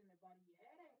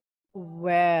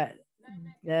were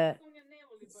the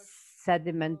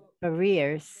sediment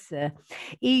barriers.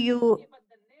 EU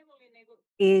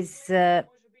is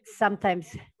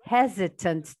sometimes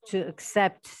hesitant to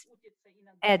accept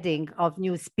adding of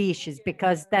new species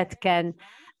because that can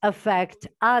affect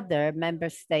other member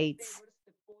states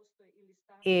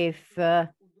if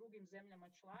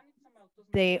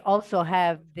they also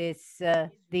have these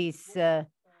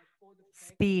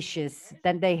species,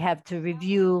 then they have to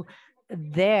review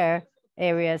their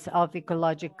areas of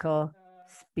ecological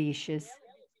species.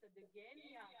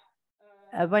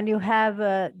 When you have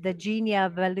the Genia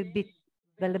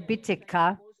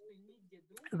velebitica,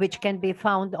 which can be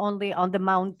found only on the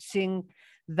mountain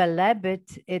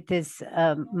Velebit, it is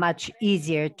much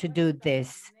easier to do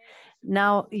this.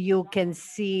 Now you can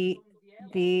see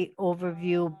the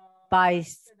overview by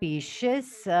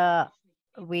species.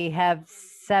 We have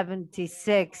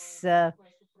 76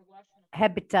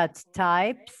 habitat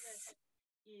types,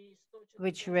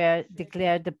 which were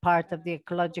declared a part of the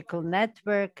ecological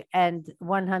network, and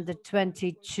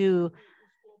 122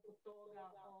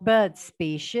 bird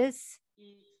species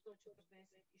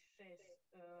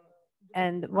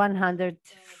and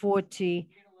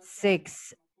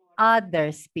 146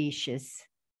 other species.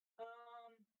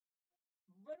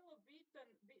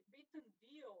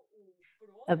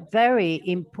 A very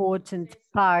important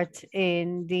part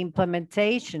in the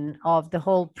implementation of the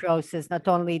whole process, not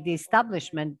only the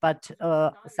establishment, but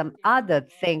some other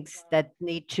things that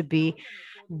need to be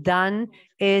done,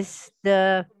 is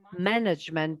the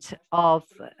management of,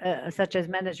 such as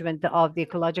management of the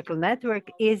ecological network,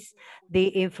 is the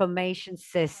information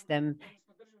system.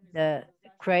 The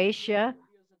Croatia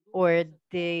or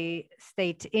the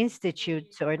State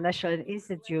Institute or National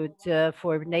Institute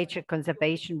for Nature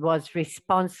Conservation was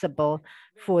responsible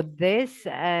for this,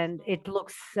 and it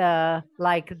looks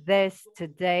like this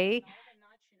today.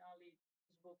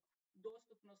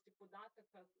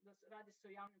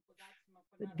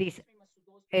 This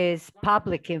is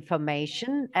public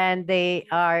information and they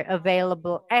are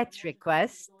available at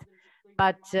request,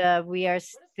 but we are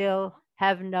still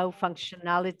have no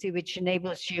functionality which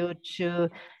enables you to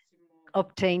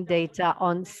obtain data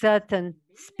on certain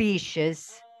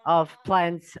species of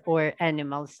plants or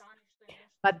animals.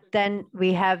 But then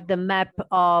we have the map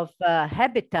of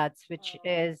habitats, which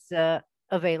is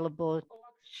available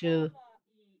to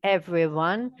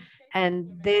everyone.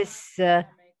 And this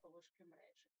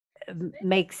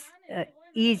makes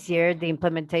easier the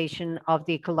implementation of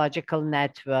the ecological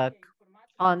network.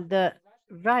 On the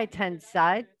right-hand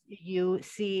side, you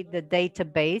see the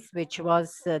database, which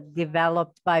was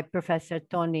developed by Professor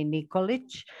Toni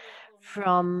Nikolic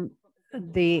from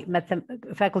the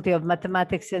Faculty of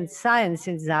Mathematics and Science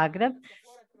in Zagreb.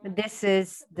 This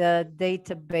is the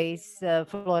database,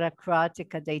 Flora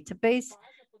Croatica database.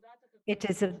 It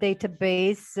is a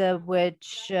database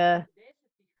which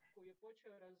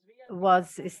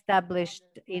was established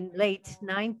in late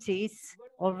 90s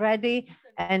already,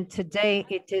 and today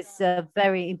it is a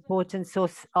very important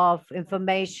source of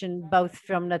information, both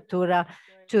from Natura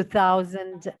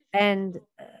 2000 and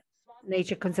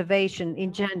nature conservation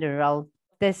in general.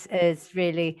 This is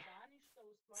really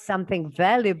something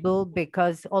valuable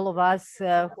because all of us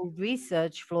who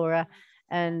research flora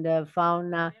and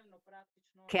fauna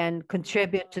can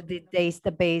contribute to the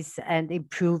database and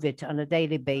improve it on a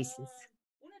daily basis.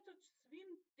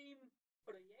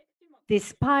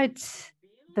 Despite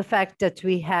the fact that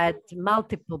we had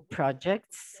multiple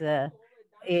projects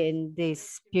in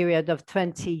this period of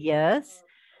 20 years,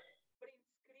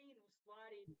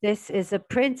 this is a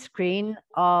print screen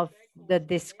of the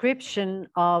description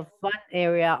of one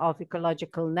area of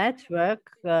ecological network.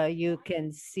 You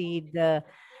can see the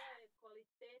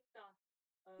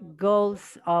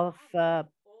goals of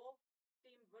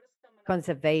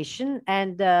conservation,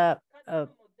 and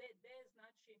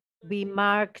we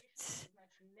marked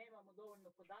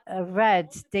red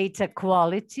data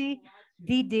quality.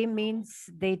 DD means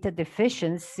data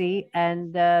deficiency,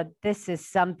 and this is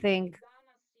something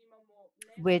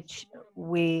which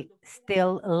we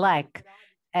still lack.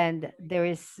 And there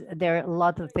are a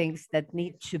lot of things that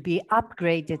need to be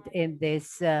upgraded in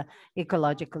this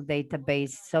ecological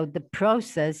database. So the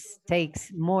process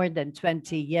takes more than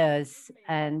 20 years,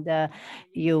 and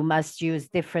you must use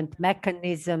different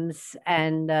mechanisms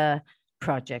and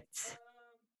projects.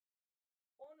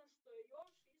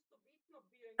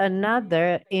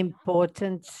 Another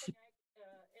important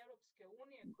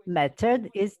method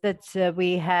is that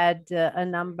we had a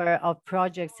number of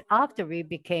projects after we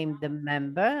became the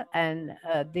member, and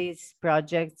these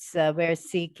projects were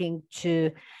seeking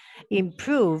to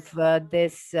improve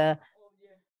this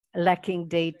lacking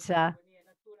data.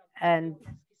 And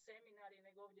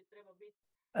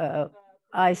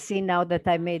I see now that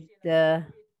I made an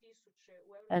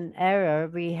error.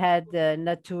 We had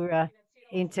Natura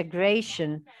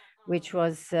integration, which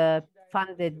was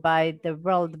funded by the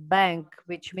World Bank,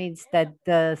 which means that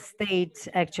the state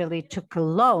actually took a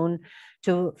loan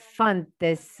to fund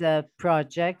this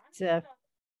project,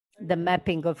 the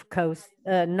mapping of coast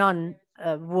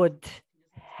non-wood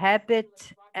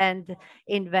habit and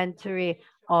inventory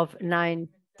of 9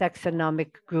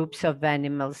 taxonomic groups of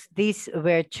animals. These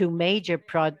were two major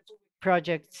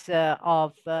projects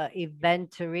of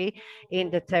inventory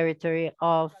in the territory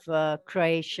of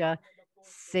Croatia,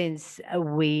 since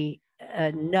we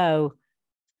know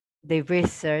the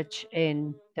research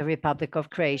in the Republic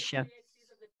of Croatia.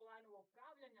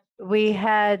 We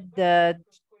had the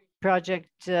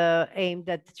project aimed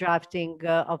at drafting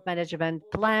of management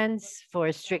plans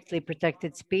for strictly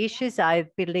protected species. I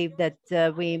believe that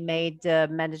we made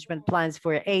management plans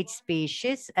for 8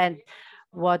 species, and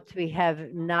what we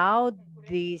have now,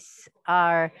 these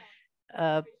are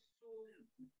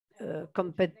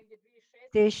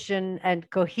competition and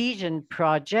cohesion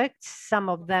projects. Some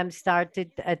of them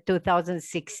started at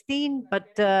 2016,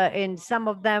 but in some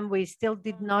of them we still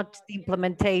did not the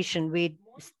implementation. We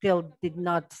still did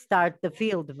not start the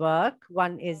field work.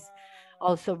 One is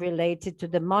also related to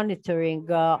the monitoring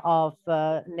of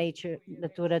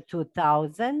Natura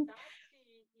 2000.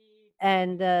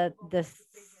 And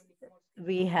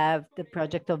we have the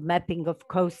project of mapping of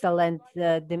coastal and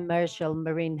demersal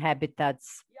marine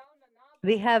habitats.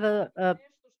 We have a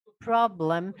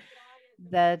problem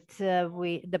that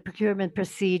the procurement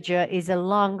procedure is a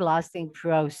long-lasting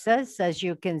process. As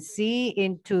you can see,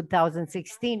 in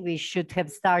 2016, we should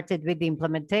have started with the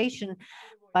implementation,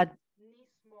 but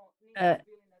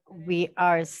we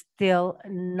still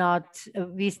not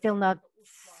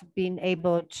been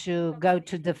able to go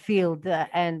to the field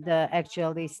and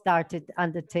actually started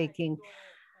undertaking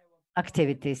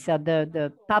activities. So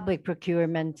the public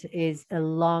procurement is a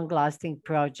long-lasting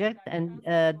project, and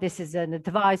this is an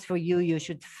advice for you. You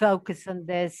should focus on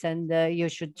this, and you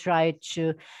should try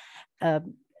to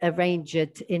arrange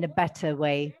it in a better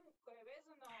way.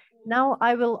 Now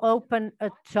I will open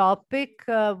a topic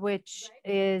which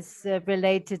is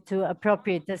related to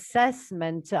appropriate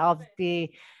assessment of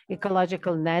the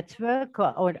ecological network,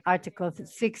 or Article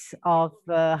 6 of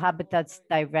Habitats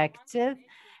Directive.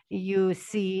 You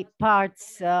see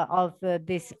parts of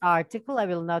this article. I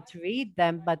will not read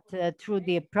them, but through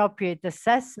the appropriate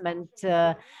assessment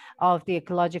of the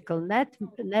ecological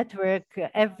network,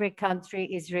 every country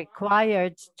is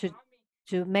required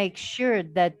to make sure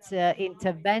that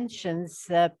interventions,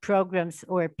 programs,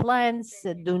 or plans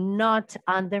do not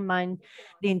undermine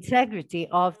the integrity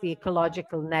of the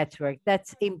ecological network.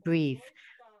 That's in brief.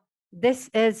 This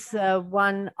is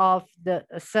one of the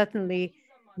certainly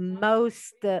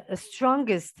most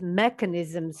strongest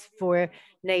mechanisms for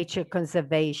nature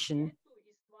conservation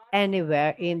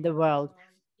anywhere in the world.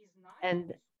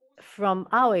 And from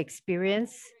our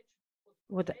experience,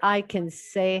 what I can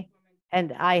say,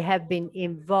 and I have been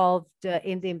involved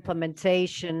in the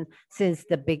implementation since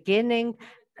the beginning.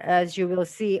 As you will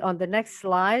see on the next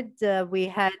slide, we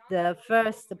had the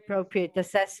first appropriate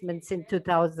assessments in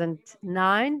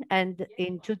 2009, and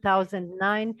in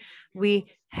 2009, we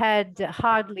had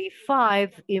hardly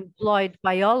 5 employed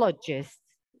biologists.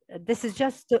 This is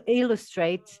just to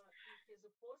illustrate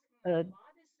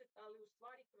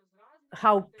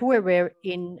how poor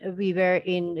we were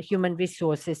in human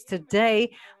resources. Today,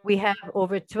 we have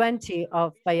over 20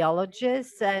 of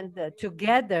biologists, and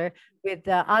together with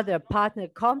the other partner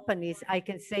companies, I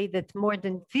can say that more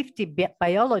than 50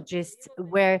 biologists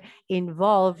were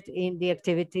involved in the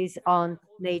activities on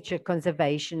nature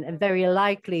conservation. And very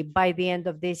likely by the end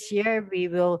of this year, we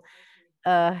will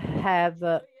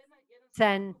have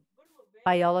 10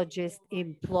 biologists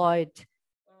employed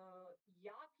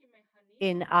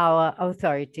in our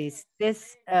authorities.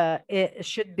 This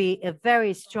should be a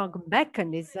very strong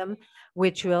mechanism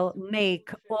which will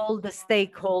make all the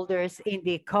stakeholders in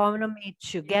the economy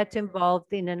to get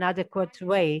involved in an adequate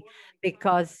way,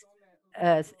 because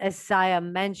as Saya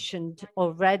mentioned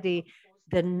already,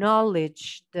 the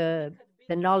knowledge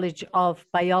of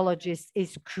biologists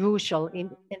is crucial,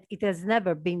 and it has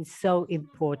never been so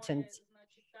important.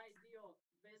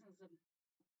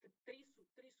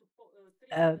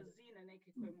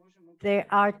 There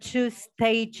are 2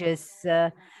 stages,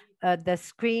 the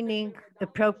screening,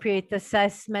 appropriate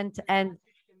assessment, and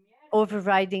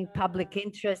overriding public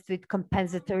interest with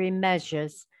compensatory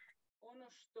measures.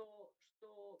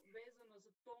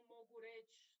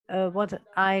 What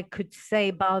I could say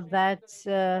about that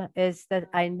is that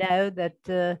I know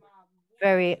that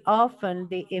very often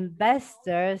the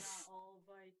investors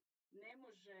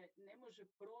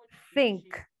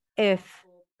think if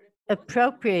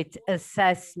appropriate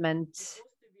assessment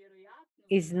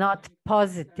is not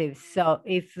positive. So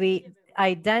if we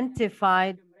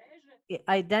identify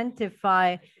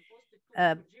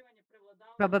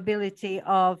probability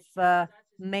of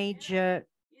major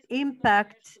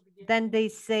impact, then they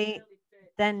say,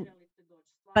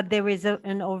 but there is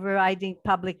an overriding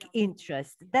public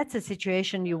interest. That's a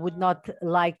situation you would not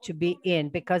like to be in,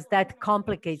 because that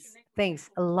complicates things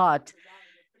a lot.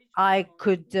 I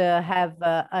could have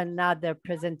another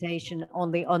presentation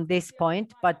only on this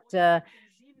point, but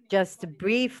just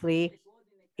briefly,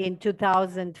 in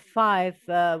 2005,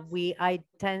 we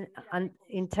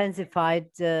intensified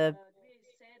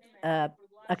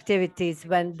activities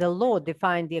when the law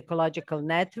defined the ecological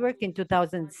network. In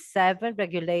 2007,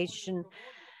 regulation,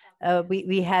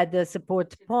 we had a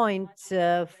support point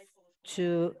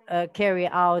to carry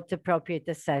out appropriate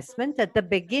assessment. At the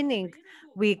beginning,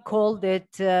 we called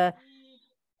it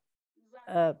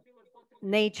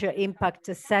nature impact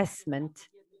assessment.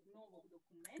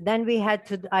 Then we had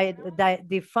to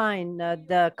define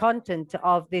the content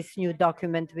of this new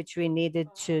document, which we needed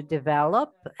to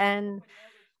develop. And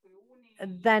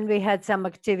then we had some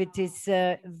activities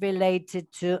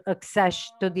related to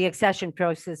the accession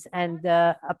process and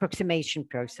the approximation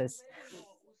process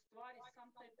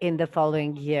in the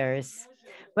following years.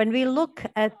 When we look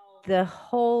at the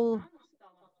whole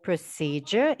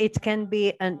procedure, it can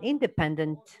be an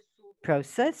independent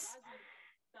process.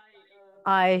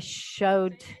 I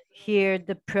showed here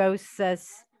the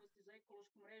process,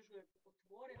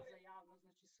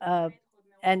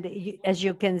 and as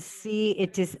you can see,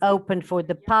 it is open for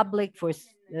the public for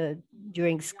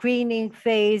during screening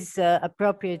phase,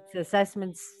 appropriate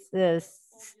assessments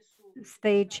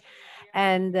stage,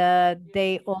 and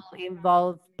they all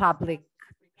involve public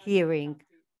hearing.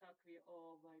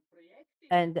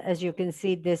 And as you can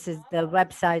see, this is the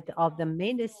website of the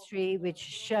ministry, which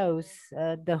shows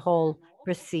the whole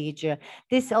procedure.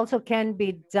 This also can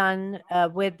be done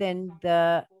within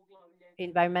the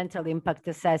environmental impact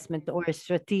assessment or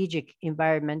strategic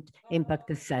environment impact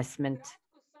assessment.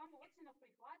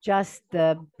 Just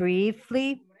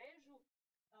briefly,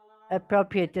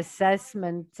 appropriate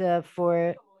assessment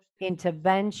for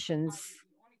interventions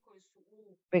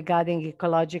regarding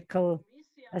ecological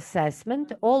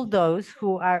assessment. All those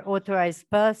who are authorized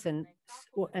persons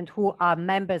and who are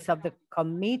members of the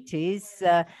committees,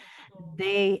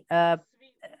 they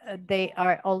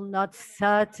are all not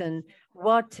certain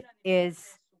what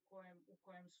is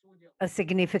a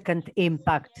significant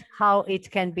impact, how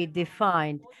it can be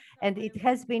defined. And it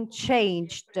has been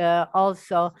changed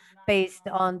also based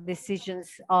on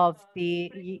decisions of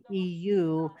the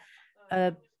EU.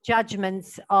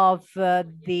 judgments of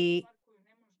the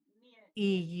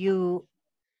EU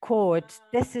court.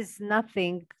 This is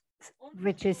nothing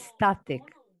which is static.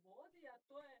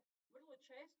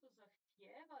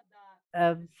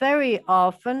 Very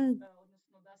often,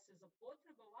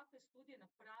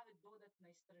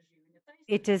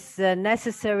 it is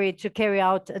necessary to carry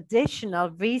out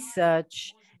additional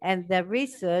research, and the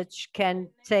research can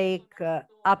take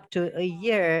up to a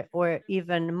year or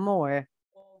even more.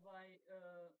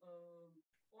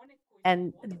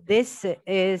 And this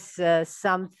is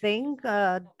something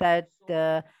that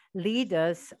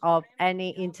leaders of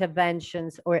any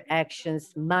interventions or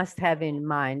actions must have in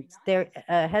mind. There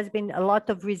has been a lot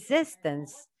of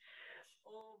resistance.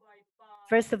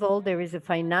 First of all, there is a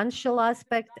financial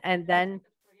aspect, and then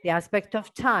the aspect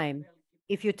of time.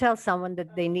 If you tell someone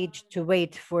that they need to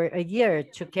wait for a year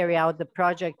to carry out the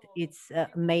project, it's a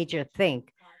major thing.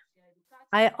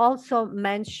 I also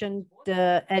mentioned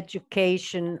the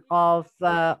education of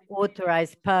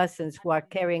authorized persons who are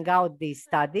carrying out these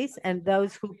studies and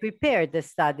those who prepare the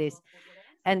studies,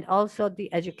 and also the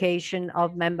education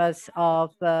of members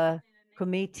of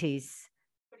committees,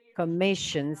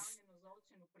 commissions.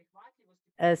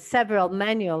 Several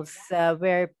manuals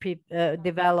were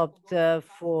developed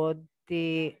for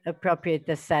the appropriate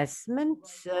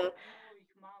assessments,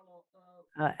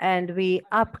 and we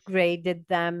upgraded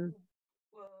them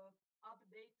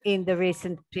in the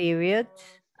recent period,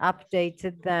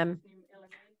 updated them,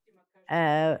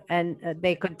 and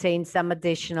they contain some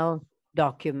additional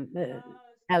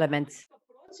elements.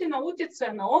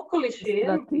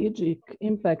 Strategic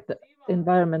impact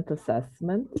environment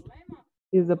assessment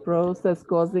is a process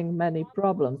causing many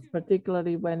problems,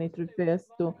 particularly when it refers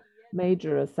to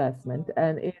major assessment,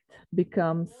 and it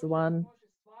becomes one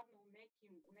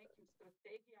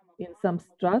in some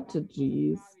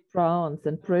strategies, plans,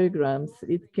 and programs.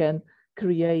 It can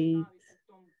create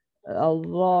a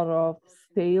lot of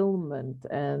stalemate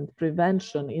and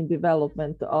prevention in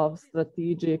development of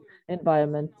strategic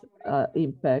environment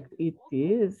impact. It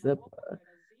is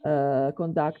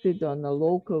conducted on a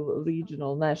local,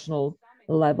 regional, national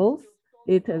levels.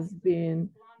 It has been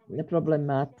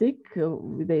problematic.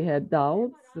 They had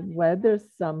doubts whether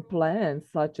some plans,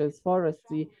 such as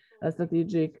forestry,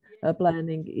 strategic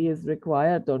planning is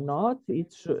required or not.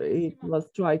 It was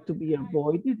tried to be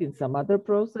avoided in some other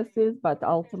processes, but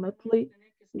ultimately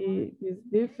it is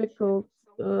difficult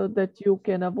that you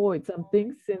can avoid some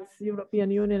things, since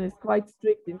European Union is quite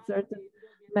strict in certain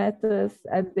matters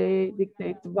and they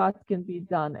dictate what can be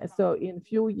done. So in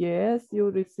few years, you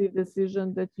receive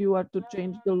decision that you are to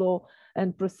change the law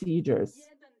and procedures.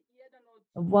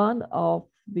 One of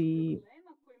the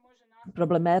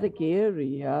problematic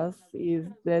areas is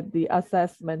that the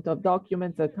assessment of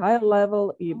documents at higher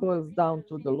level, it boils down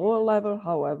to the lower level.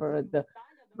 However, at the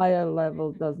higher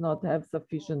level does not have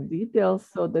sufficient details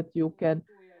so that you can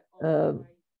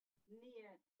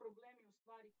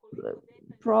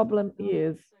problem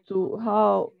is to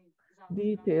how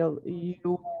many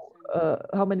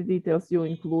details you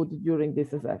include during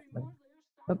this assessment.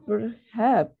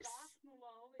 Perhaps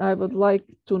I would like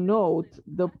to note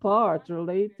the part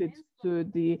related to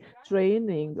the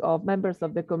training of members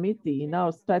of the committee. In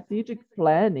our strategic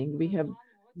planning, we have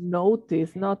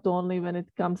noticed, not only when it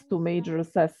comes to major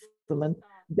assessment,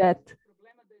 that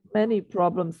many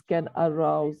problems can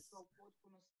arise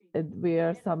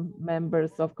where some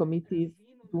members of committees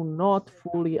do not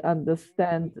fully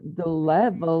understand the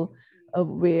level of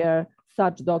where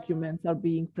such documents are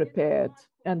being prepared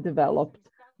and developed.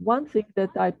 One thing that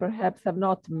I perhaps have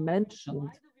not mentioned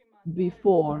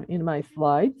before in my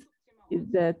slides is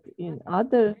that in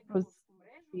other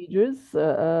procedures,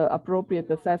 appropriate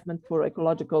assessment for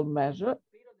ecological measure,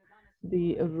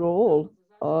 the role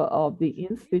of the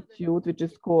institute, which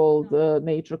is called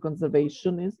Nature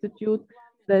Conservation Institute,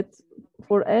 that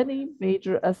for any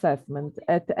major assessment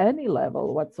at any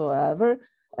level whatsoever,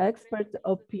 expert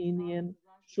opinion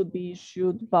should be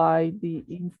issued by the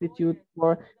Institute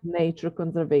for Nature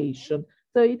Conservation.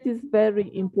 So it is very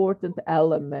important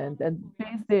element, and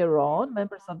based thereon,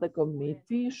 members of the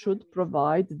committee should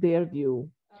provide their view.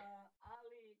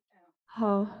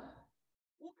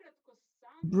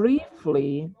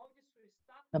 Briefly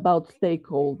about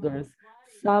stakeholders,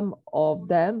 some of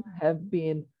them have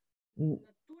been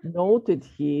noted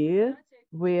here,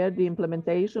 where the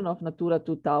implementation of Natura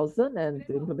 2000 and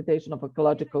the implementation of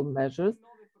ecological measures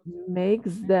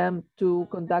makes them to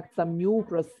conduct some new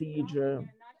procedure,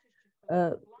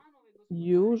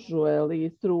 usually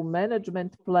through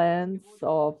management plans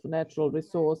of natural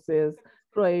resources,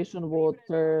 Croatian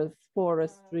waters,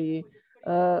 forestry,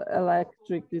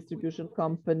 electric distribution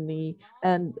company,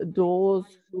 and those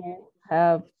who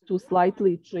have to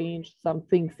slightly change some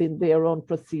things in their own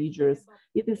procedures.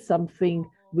 It is something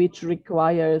which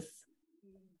requires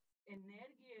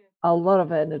a lot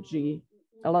of energy,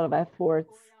 a lot of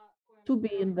efforts to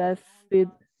be invested,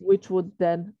 which would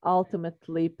then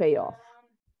ultimately pay off.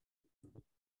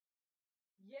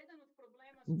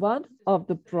 One of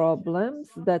the problems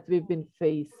that we've been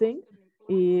facing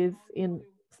is in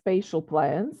spatial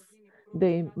plans.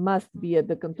 They must be at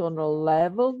the cantonal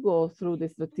level, go through the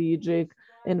strategic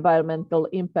environmental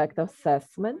impact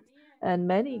assessment, and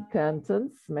many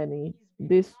cantons, many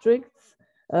districts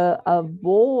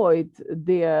avoid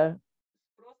their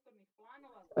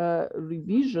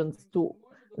revisions to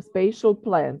spatial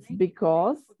plans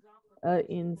because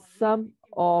in some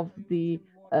of the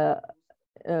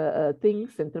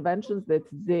things, interventions that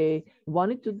they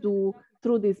wanted to do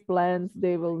through these plans,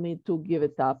 they will need to give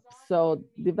it up. So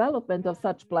development of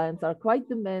such plans are quite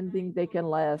demanding. They can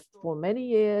last for many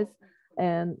years.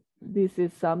 And this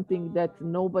is something that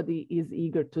nobody is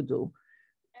eager to do.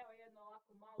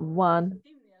 One,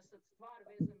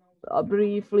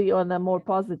 briefly on a more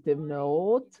positive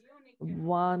note,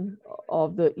 one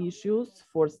of the issues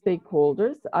for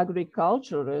stakeholders,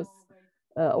 agriculturists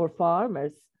or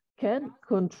farmers, can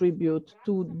contribute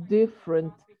to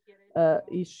different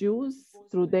issues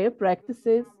through their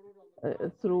practices,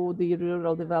 through the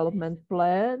Rural Development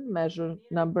Plan, measure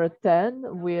number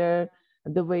 10, where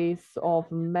the ways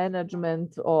of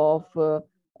management of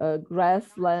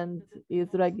grassland is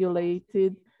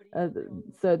regulated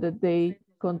so that they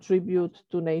contribute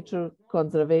to nature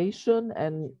conservation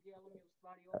and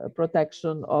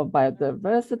protection of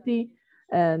biodiversity.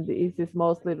 And this is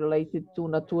mostly related to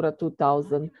Natura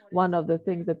 2000. One of the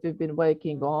things that we've been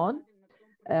working on,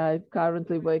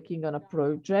 currently working on a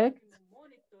project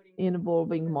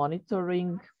involving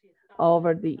monitoring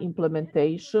over the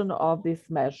implementation of this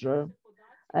measure.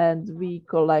 And we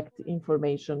collect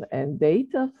information and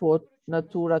data for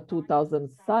Natura 2000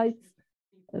 sites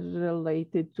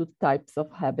related to types of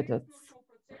habitats.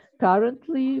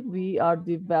 Currently, we are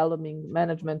developing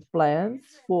management plans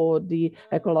for the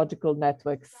ecological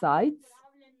network sites.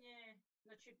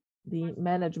 The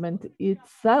management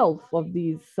itself of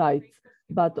these sites,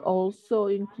 but also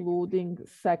including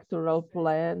sectoral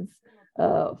plans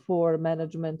for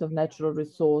management of natural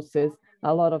resources.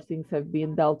 A lot of things have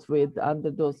been dealt with under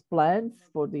those plans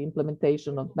for the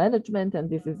implementation of management, and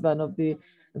this is one of the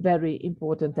very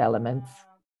important elements.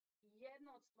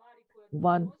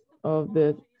 One of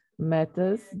the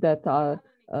matters that are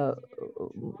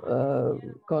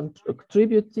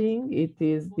contributing, it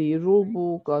is the rule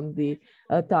book on the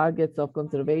targets of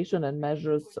conservation and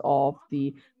measures of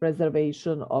the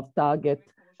preservation of target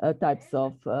types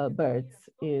of birds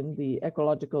in the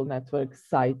ecological network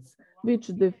sites, which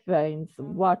defines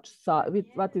what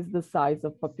is the size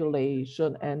of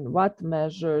population and what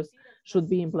measures should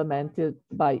be implemented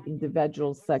by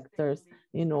individual sectors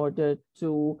in order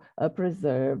to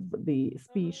preserve the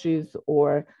species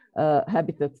or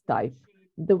habitat type.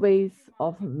 The ways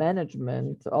of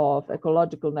management of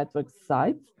ecological network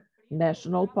sites,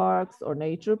 national parks or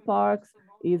nature parks,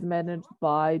 is managed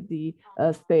by the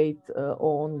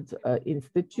state-owned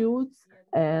institutes,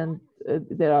 and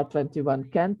there are 21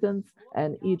 cantons,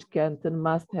 and each canton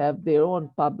must have their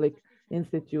own public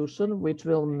institution which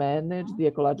will manage the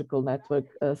ecological network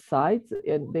sites,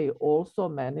 and they also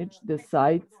manage the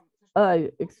sites,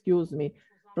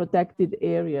 protected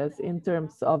areas in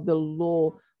terms of the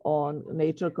law on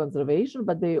nature conservation,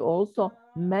 but they also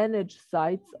manage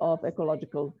sites of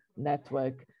ecological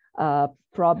network.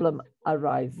 Problem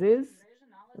arises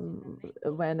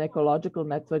when ecological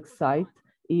network site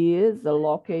is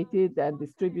located and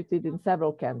distributed in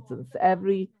several cantons.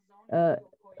 Every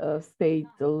state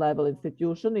level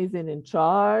institution is in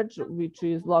charge, which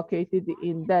is located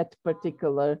in that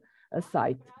particular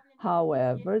site.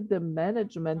 However, the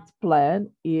management plan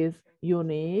is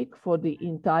unique for the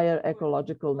entire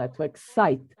ecological network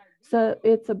site. So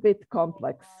it's a bit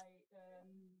complex.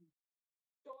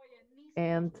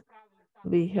 And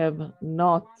we have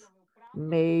not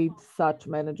made such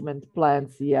management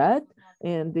plans yet.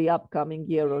 In the upcoming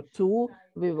year or two,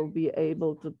 we will be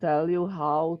able to tell you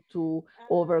how to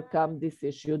overcome this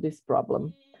issue, this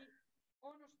problem.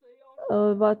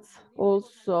 What's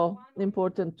also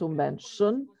important to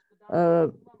mention,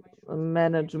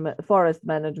 forest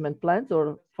management plans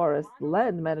or forest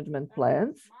land management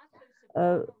plans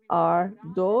are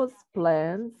those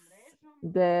plans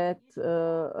that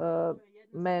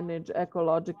manage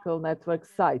ecological network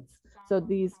sites. So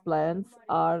these plans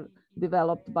are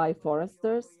developed by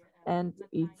foresters and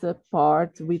it's a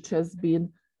part which has been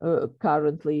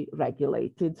currently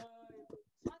regulated.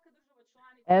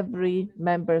 Every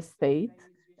member state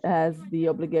has the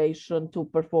obligation to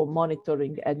perform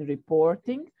monitoring and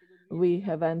reporting. We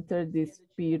have entered this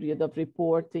period of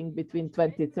reporting between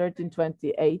 2013 and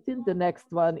 2018. The next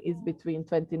one is between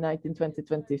 2019 and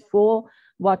 2024.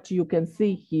 What you can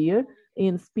see here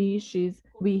in species,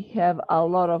 we have a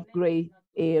lot of gray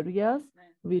areas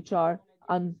which are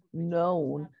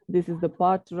unknown. This is the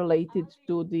part related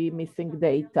to the missing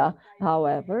data.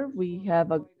 However, we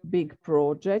have a big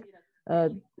project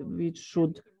which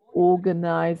should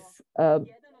organize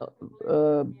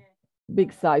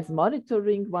big size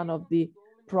monitoring. One of the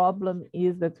problem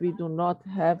is that we do not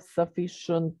have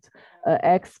sufficient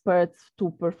experts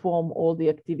to perform all the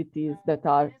activities that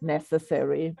are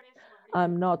necessary.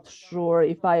 I'm not sure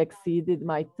if I exceeded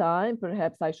my time.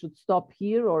 Perhaps I should stop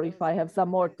here, or if I have some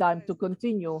more time to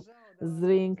continue.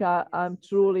 Zrinka, I'm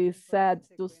truly sad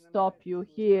to stop you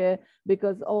here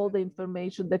because all the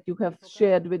information that you have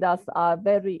shared with us are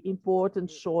very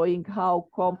important, showing how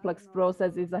complex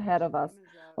process is ahead of us.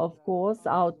 Of course,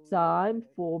 our time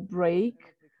for break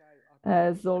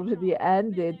has already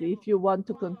ended. If you want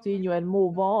to continue and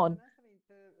move on,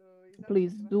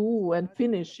 please do and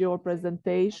finish your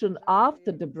presentation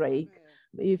after the break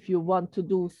if you want to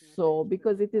do so,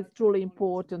 because it is truly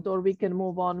important, or we can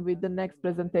move on with the next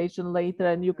presentation later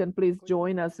and you can please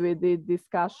join us with the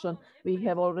discussion. We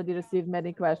have already received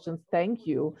many questions. Thank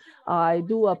you. I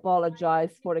do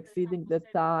apologize for exceeding the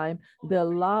time. The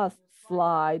last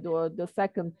slide, or the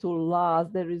second to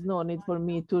last, there is no need for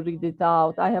me to read it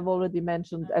out. I have already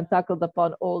mentioned and tackled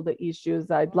upon all the issues.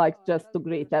 I'd like just to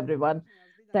greet everyone.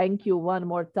 Thank you one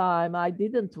more time. I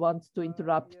didn't want to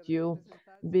interrupt you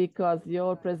because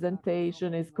your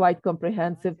presentation is quite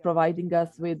comprehensive, providing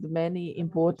us with many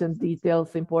important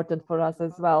details, important for us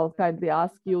as well. Kindly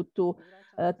ask you to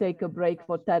take a break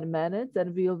for 10 minutes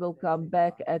and we will come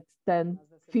back at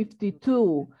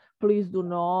 10:52. Please do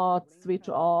not switch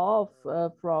off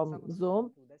from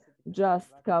Zoom.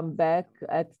 Just come back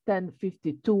at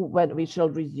 10:52 when we shall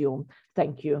resume.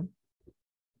 Thank you.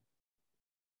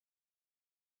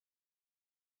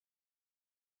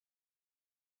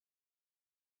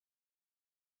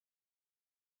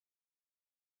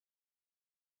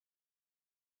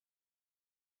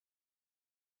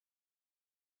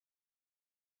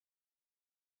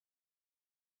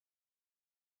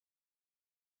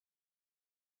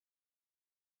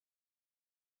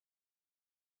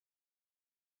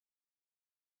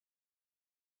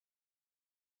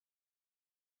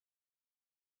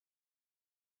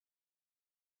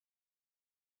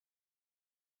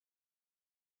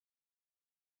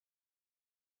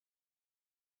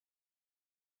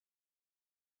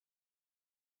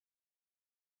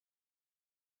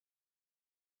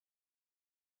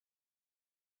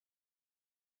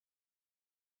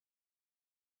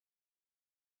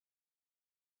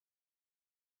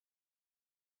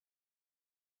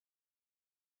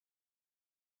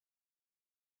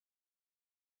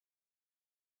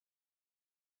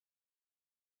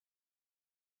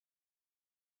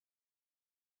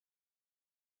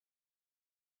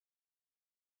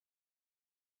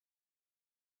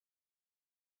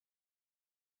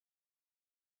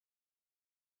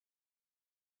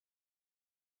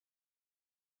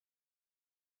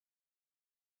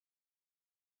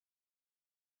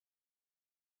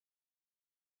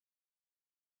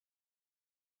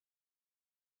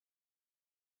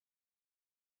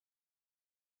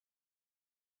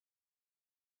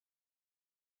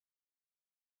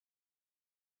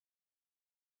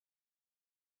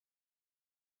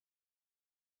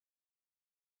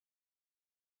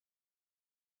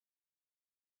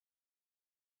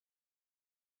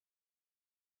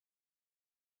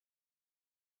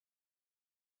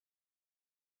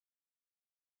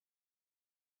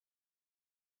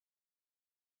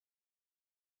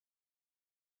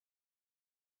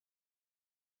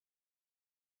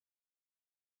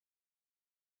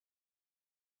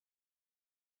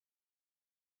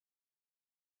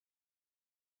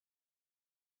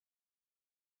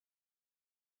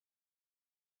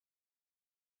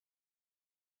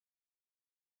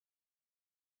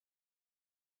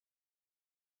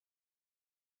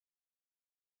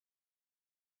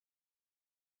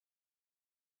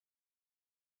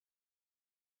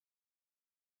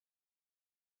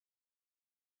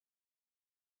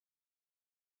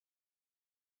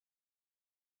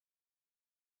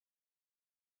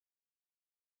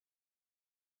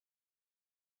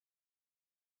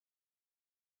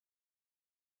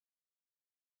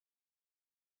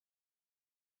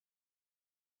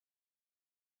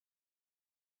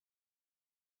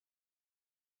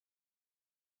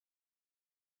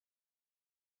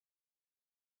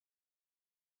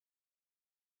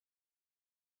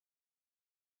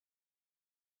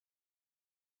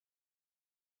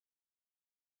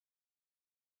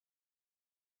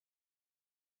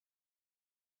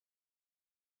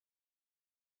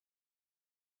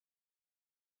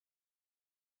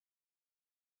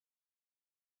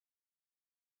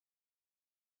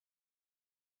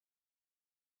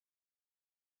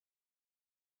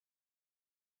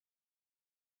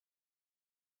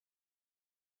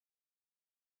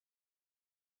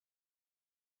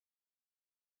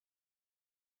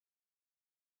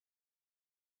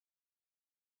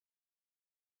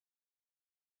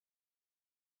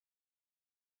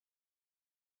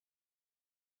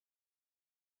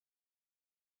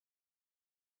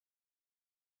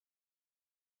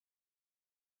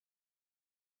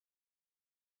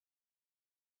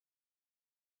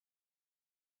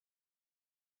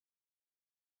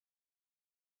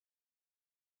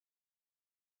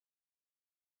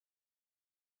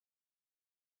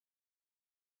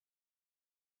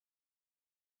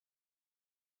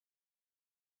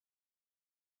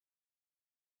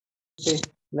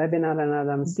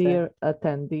 Dear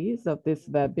attendees of this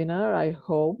webinar, I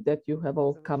hope that you have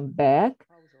all come back.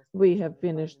 We have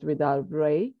finished with our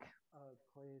break.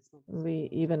 We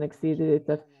even exceeded it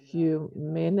a few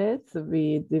minutes.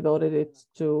 We devoted it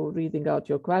to reading out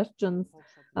your questions.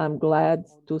 I'm glad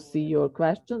to see your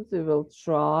questions. We will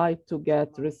try to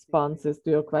get responses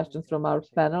to your questions from our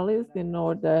panelists in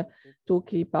order to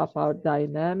keep up our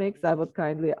dynamics. I would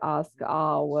kindly ask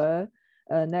our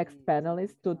next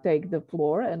panelist to take the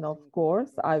floor. And of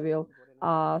course, I will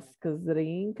ask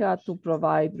Zrinka to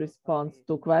provide response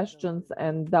to questions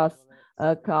and thus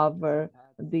cover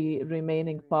the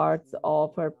remaining parts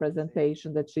of her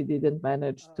presentation that she didn't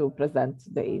manage to present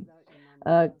today.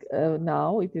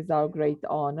 Now it is our great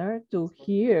honor to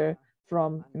hear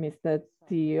from Mr.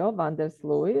 Theo van der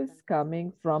Sluis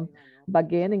coming from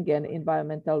Wageningen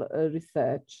Environmental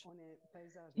Research.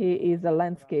 He is a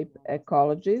landscape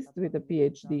ecologist with a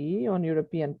PhD on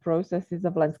European processes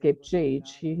of landscape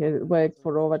change. He has worked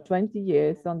for over 20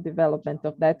 years on development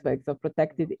of networks of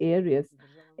protected areas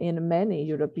in many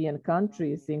European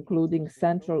countries, including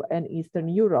Central and Eastern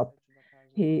Europe.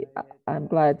 I'm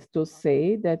glad to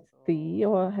say that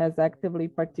Theo has actively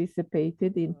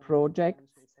participated in projects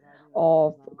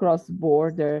of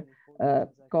cross-border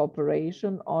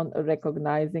cooperation on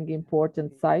recognizing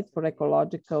important sites for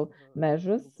ecological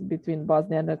measures between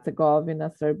Bosnia and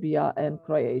Herzegovina, Serbia, and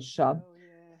Croatia.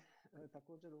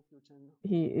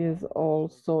 He is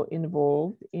also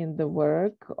involved in the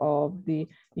work of the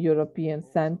European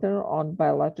Center on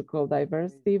Biological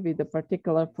Diversity with a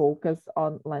particular focus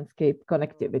on landscape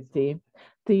connectivity.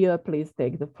 Theo, please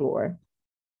take the floor.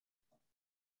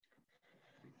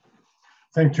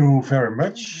 Thank you very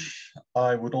much.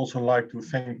 I would also like to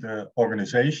thank the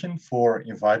organization for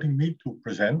inviting me to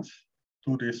present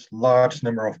to this large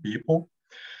number of people.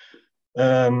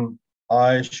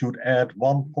 I should add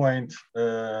one point.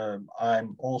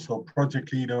 I'm also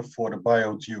project leader for the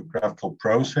biogeographical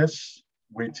process,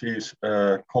 which is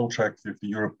a contract with the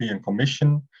European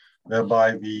Commission,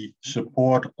 whereby we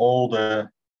support all the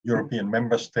European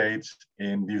member states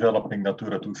in developing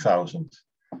Natura 2000.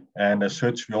 And as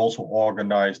such, we also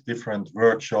organize different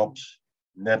workshops,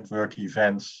 network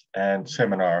events, and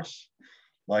seminars.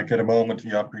 Like at the moment,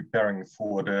 we are preparing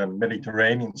for the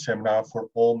Mediterranean seminar for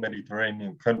all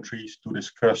Mediterranean countries to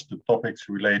discuss the topics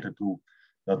related to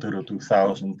Natura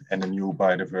 2000 and a new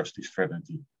biodiversity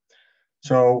strategy.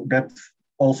 So that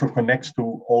also connects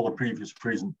to all the previous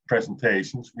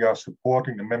presentations. We are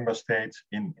supporting the member states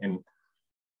in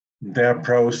their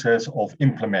process of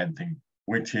implementing,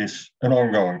 which is an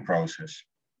ongoing process.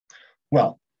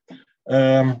 Well,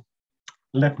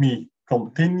 let me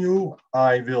continue.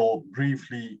 I will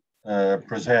briefly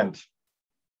present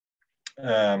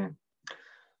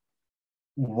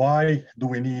why do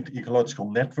we need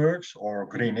ecological networks or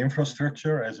green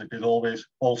infrastructure, as it is always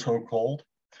also called.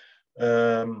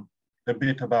 A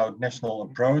bit about national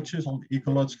approaches on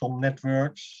ecological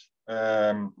networks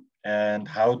and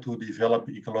how to develop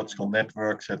ecological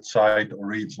networks at site or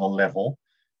regional level.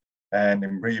 And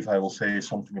in brief, I will say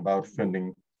something about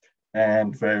funding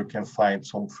and where you can find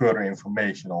some further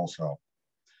information also.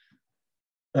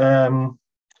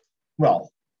 Well,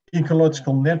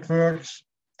 ecological networks.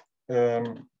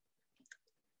 One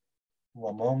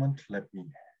moment, let me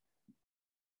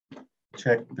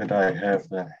check that I have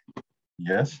the,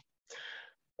 yes.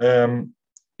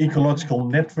 Ecological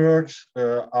networks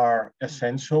are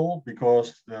essential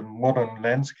because the modern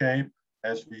landscape,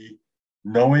 as we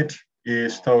know it,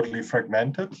 is totally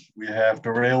fragmented. We have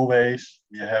the railways,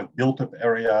 we have built-up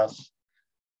areas,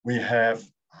 we have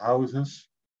houses.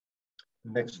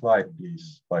 Next slide,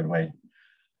 please, by the way.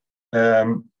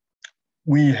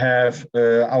 We have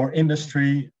our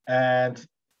industry, and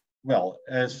well,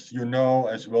 as you know,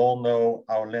 as we all know,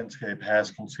 our landscape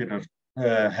has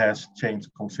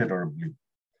changed considerably.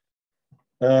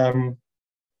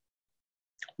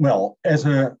 Well, as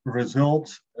a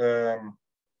result,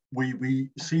 we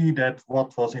see that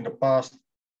what was in the past,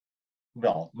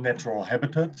 well, natural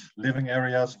habitat, living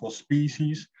areas for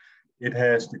species, it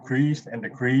has decreased and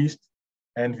decreased,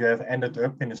 and we have ended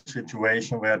up in a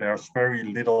situation where there's very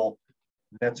little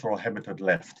natural habitat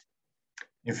left.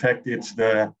 In fact, it's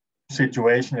the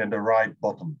situation at the right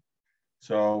bottom.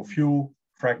 So few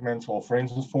fragments of, for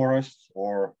instance, forests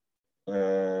or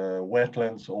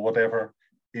wetlands or whatever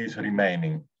is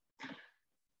remaining.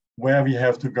 Where we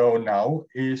have to go now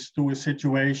is to a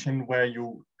situation where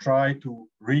you try to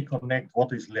reconnect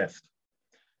what is left.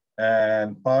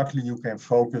 And partly you can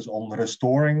focus on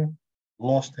restoring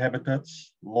lost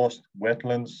habitats, lost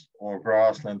wetlands or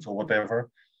grasslands or whatever.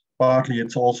 Partly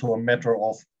it's also a matter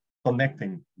of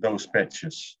connecting those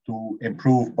patches to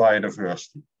improve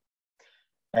biodiversity.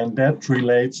 And that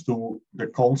relates to the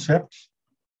concept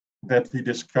that we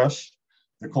discussed,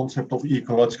 the concept of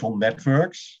ecological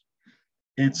networks.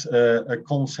 It's a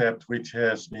concept which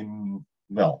has been,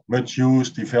 well, much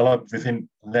used, developed within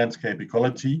landscape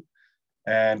ecology.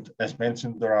 And as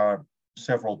mentioned, there are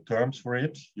several terms for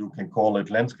it. You can call it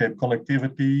landscape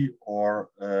connectivity or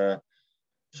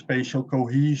spatial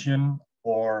cohesion,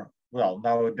 or, well,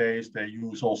 nowadays they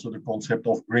use also the concept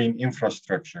of green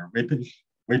infrastructure,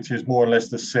 which is more or less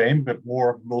the same, but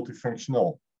more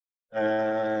multifunctional,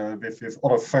 with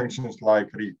other functions like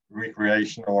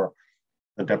recreation or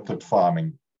adapted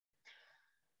farming.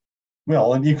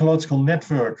 Well, an ecological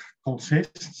network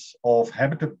consists of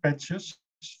habitat patches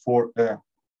for a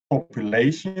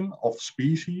population of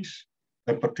species,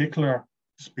 a particular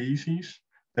species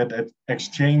that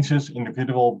exchanges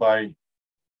individual by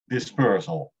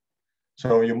dispersal.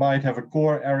 So you might have a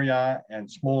core area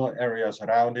and smaller areas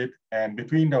around it, and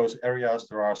between those areas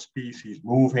there are species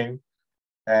moving,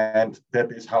 and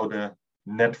that is how the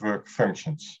network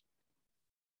functions.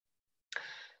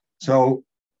 So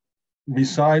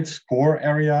besides core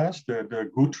areas, the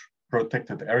good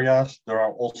protected areas, there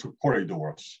are also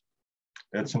corridors.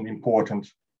 That's an important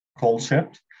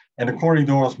concept, and the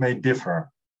corridors may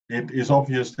differ. It is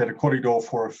obvious that a corridor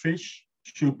for a fish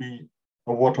should be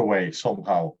a waterway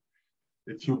somehow.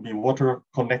 It should be water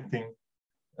connecting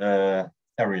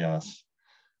areas.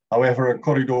 However, a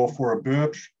corridor for a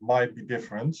bird might be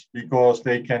different because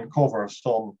they can cover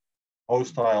some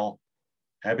hostile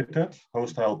habitat,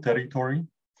 hostile territory.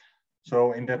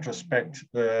 So in that respect,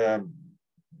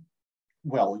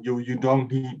 well, you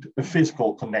don't need a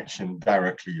physical connection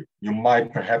directly. You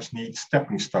might perhaps need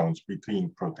stepping stones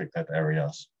between protected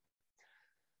areas.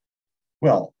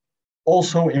 Well,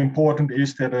 also important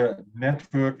is that a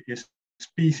network is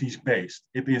species-based.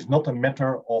 It is not a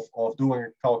matter of doing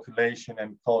a calculation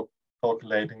and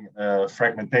calculating a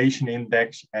fragmentation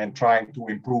index and trying to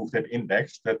improve that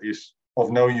index. That is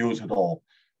of no use at all.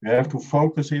 You have to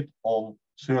focus it on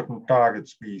certain target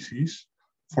species.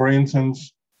 For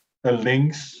instance, a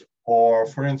lynx, or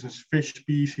for instance, fish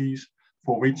species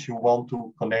for which you want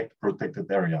to connect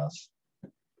protected areas.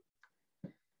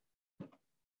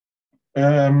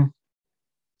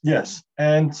 Yes,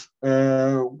 and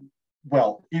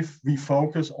well, if we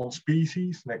focus on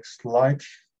species, next slide.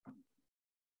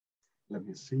 Let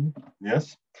me see,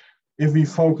 yes. If we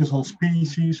focus on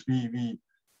species, we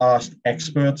asked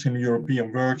experts in the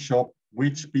European workshop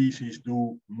which species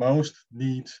do most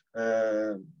need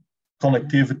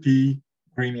connectivity,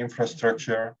 green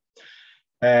infrastructure.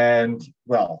 And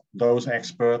well, those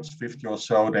experts, 50 or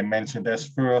so, they mentioned as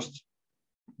first,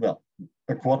 well,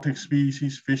 aquatic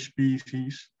species, fish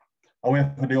species.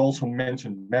 However, they also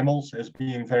mentioned mammals as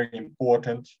being very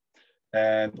important,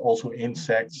 and also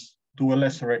insects, to a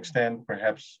lesser extent,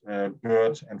 perhaps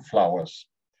birds and flowers.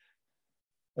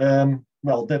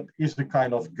 Well, that is the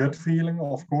kind of gut feeling,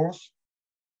 of course.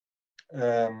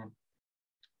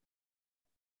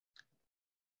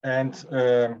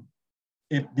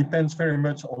 It depends very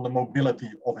much on the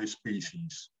mobility of a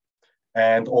species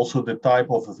and also the type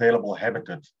of available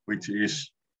habitat which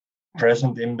is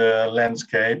present in the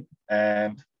landscape,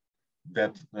 and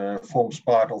that forms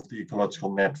part of the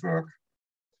ecological network.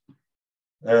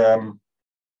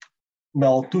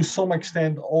 Well, to some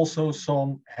extent, also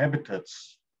some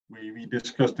habitats. We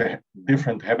discussed the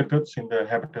different habitats in the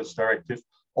Habitats Directive.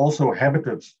 Also,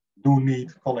 habitats do need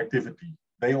connectivity.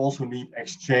 They also need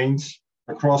exchange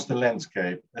across the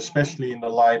landscape, especially in the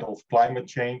light of climate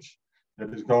change.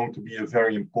 That is going to be a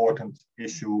very important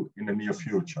issue in the near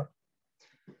future.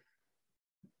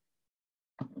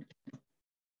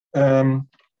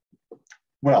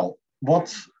 Well, what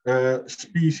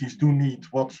species do need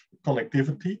what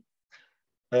connectivity?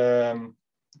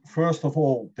 First of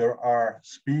all, there are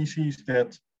species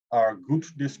that are good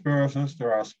dispersers.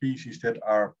 There are species that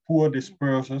are poor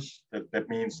dispersers. That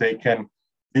means they can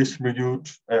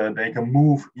distribute, they can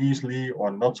move easily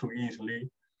or not so easily.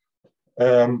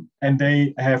 And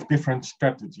they have different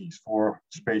strategies for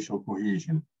spatial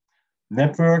cohesion.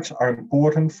 Networks are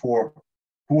important for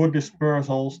poor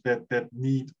dispersals that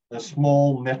need a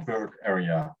small network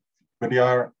area, but they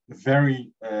are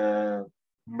very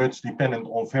much dependent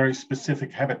on very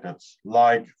specific habitats,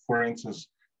 like, for instance,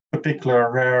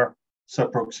 particular rare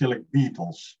saproxylic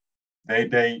beetles.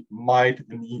 They might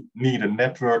need a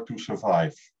network to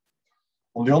survive.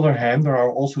 On the other hand, there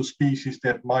are also species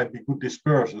that might be good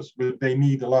dispersers, but they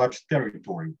need a large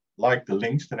territory, like the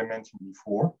lynx that I mentioned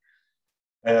before.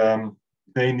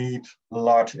 They need a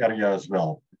large area as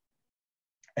well.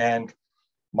 And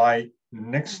my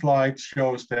Next slide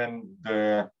shows then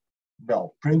the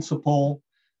principle.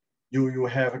 You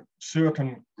have a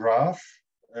certain graph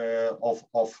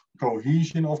of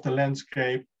cohesion of the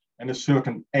landscape and a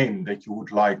certain aim that you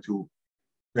would like to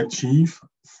achieve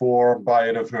for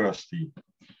biodiversity.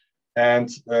 And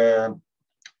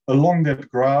along that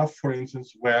graph, for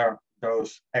instance, where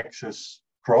those axes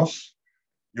cross,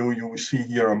 you see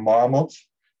here a marmot,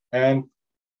 and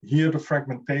here the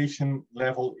fragmentation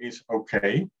level is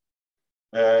okay.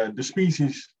 The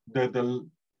species, the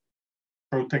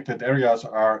protected areas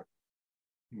are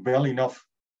well enough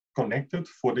connected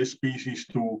for this species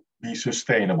to be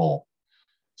sustainable.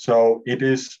 So it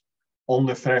is on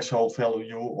the threshold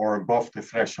value or above the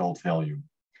threshold value.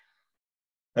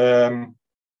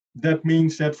 That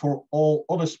means that for all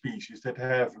other species that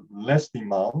have less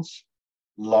demands,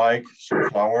 like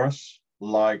flowers,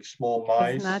 like small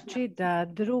mice. Znači da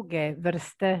druge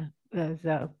vrste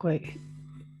za koje...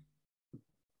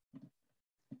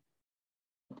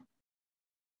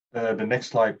 The next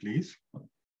slide, please.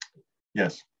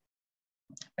 Yes.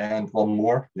 And one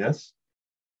more, yes.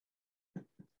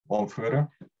 One further.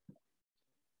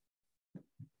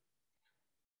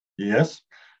 Yes.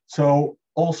 So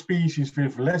all species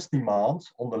with less demand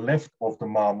on the left of the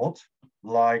marmot,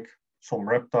 like some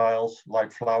reptiles,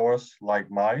 like flowers,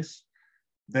 like mice,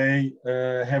 they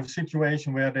have a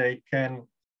situation where they can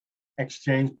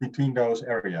exchange between those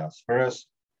areas. Whereas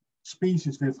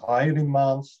species with higher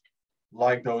demands,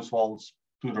 like those ones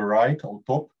to the right on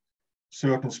top,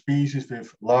 certain species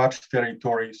with large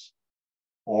territories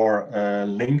or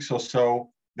links or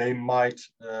so, they might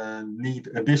need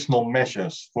additional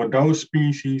measures. For those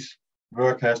species,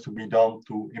 work has to be done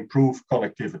to improve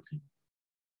connectivity.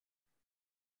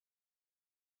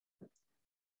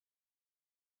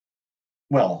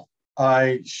 Well,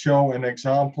 I show an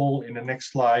example in the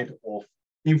next slide of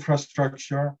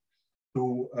infrastructure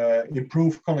to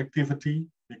improve connectivity,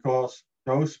 because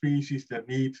those species that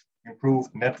need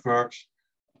improved networks,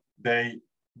 they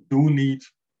do need,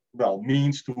 well,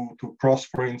 means to cross,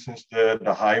 for instance,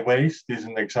 the highways. This is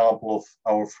an example of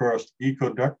our first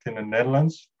ecoduct in the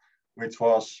Netherlands, which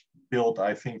was built,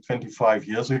 I think, 25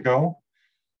 years ago.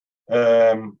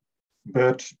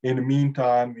 But in the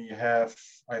meantime, we have,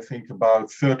 I think, about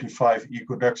 35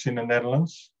 ecoducts in the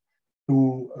Netherlands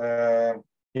to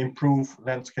improve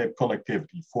landscape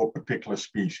connectivity for particular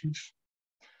species.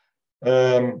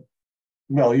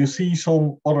 Well, you see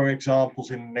some other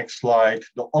examples in the next slide.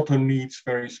 The otter needs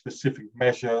very specific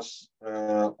measures,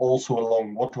 also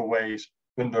along waterways,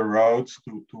 under roads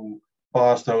to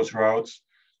pass those roads.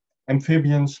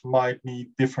 Amphibians might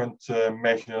need different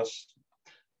measures.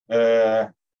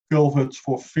 Culverts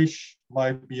for fish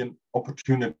might be an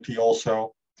opportunity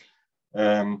also.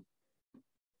 And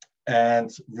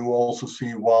you also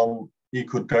see one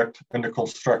ecoduct under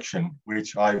construction,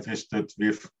 which I visited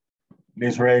with an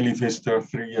Israeli visitor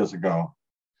 3 years ago.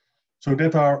 So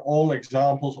that are all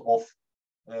examples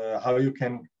of how you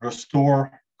can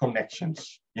restore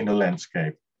connections in the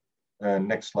landscape.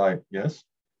 Next slide, yes.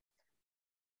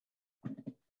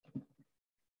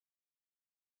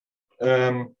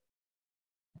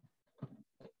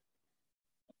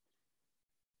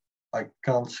 I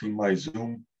can't see my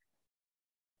Zoom.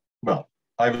 Well,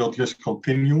 I will just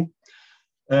continue.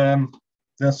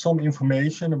 There's some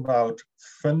information about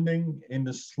funding in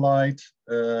the slide.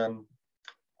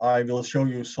 I will show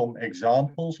you some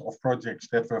examples of projects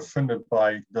that were funded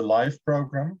by the LIFE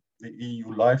program, the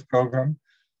EU LIFE program.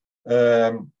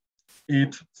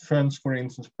 It funds, for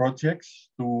instance, projects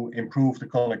to improve the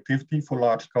connectivity for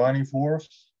large carnivores,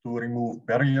 to remove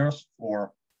barriers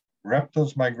for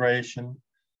raptors migration,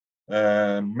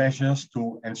 measures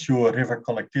to ensure river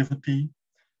connectivity,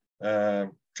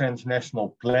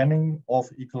 transnational planning of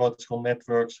ecological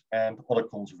networks, and other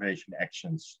conservation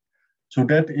actions. So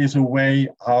that is a way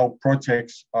how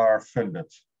projects are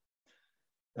funded.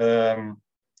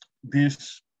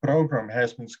 This program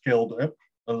has been scaled up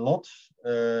a lot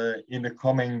in the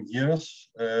coming years.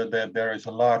 That there is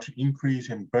a large increase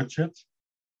in budget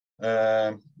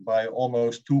by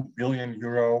almost €2 billion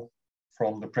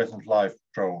from the present LIFE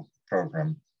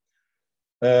program.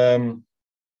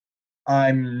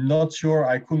 I'm not sure,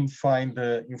 I couldn't find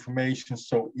the information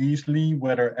so easily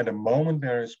whether at the moment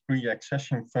there is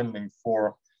pre-accession funding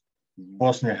for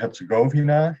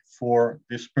Bosnia-Herzegovina for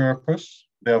this purpose.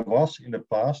 There was in the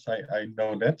past, I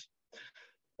know that.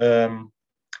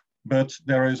 But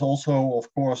there is also,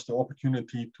 of course, the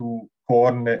opportunity to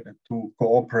coordinate, to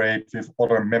cooperate with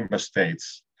other member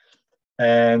states.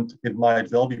 And it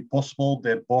might well be possible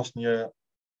that Bosnia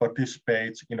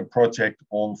participates in a project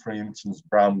on, for instance,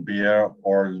 brown bear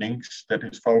or lynx that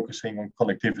is focusing on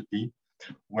connectivity.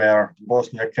 where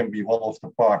Bosnia can be one of the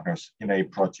partners in a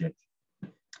project.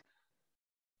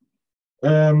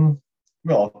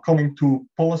 Well, coming to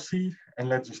policy and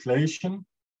legislation,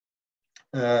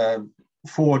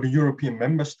 for the European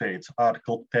member states,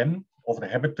 Article 10 of the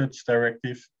Habitats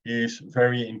Directive is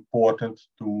very important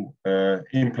to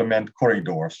implement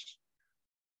corridors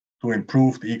to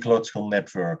improve the ecological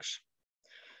networks.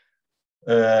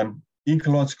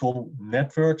 Ecological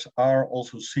networks are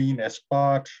also seen as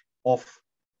part of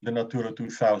the Natura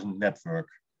 2000 network.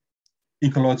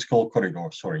 Ecological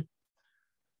corridors, sorry.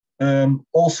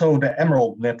 Also, the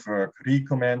Emerald Network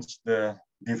recommends the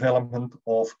development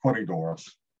of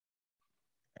corridors.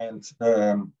 And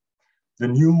the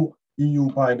new EU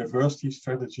Biodiversity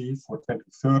Strategy for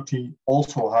 2030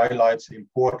 also highlights the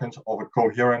importance of a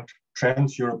coherent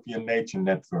trans-European nature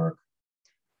network.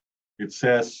 It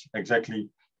says exactly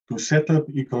to set up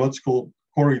ecological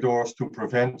corridors to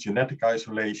prevent genetic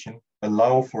isolation,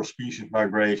 allow for species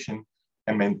migration,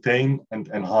 and maintain and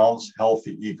enhance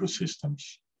healthy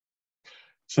ecosystems.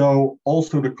 So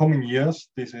also the coming years,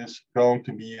 this is going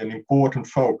to be an important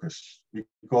focus,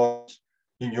 because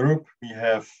in Europe we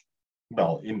have,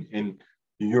 well, in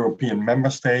the European member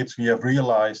states, we have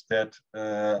realized that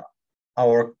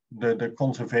the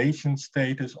conservation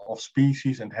status of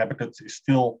species and habitats is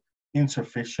still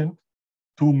insufficient.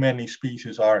 Too many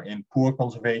species are in poor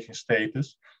conservation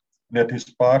status. That is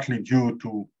partly due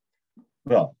to,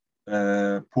 well,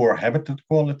 poor habitat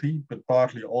quality, but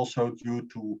partly also due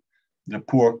to the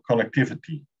poor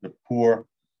connectivity, the poor,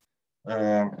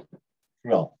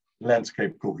 well,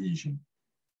 landscape cohesion.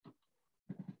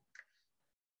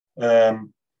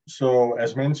 So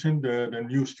as mentioned, the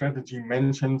new strategy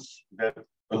mentions that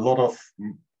a lot of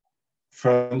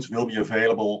funds will be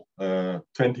available,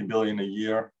 20 billion a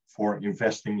year for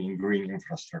investing in green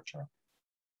infrastructure.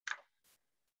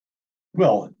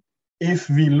 Well, if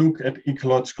we look at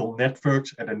ecological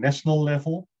networks at a national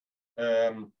level,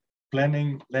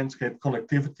 planning landscape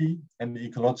connectivity and the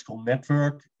ecological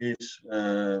network is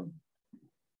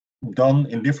done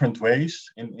in different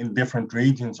ways in different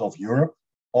regions of Europe.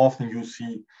 Often you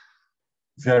see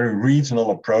very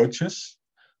regional approaches.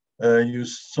 You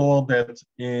saw that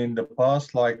in the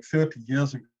past, like 30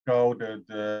 years ago,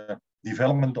 the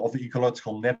development of the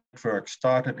ecological network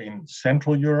started in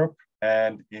Central Europe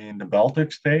and in the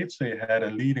Baltic states. They had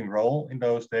a leading role in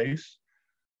those days.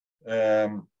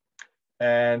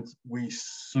 And we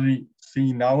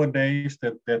see nowadays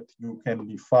that you can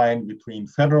define between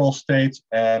federal states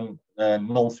and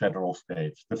non-federal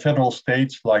states. The federal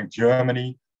states like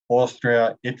Germany,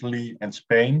 Austria, Italy, and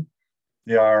Spain,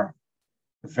 they are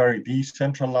very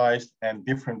decentralized and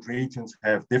different regions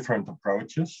have different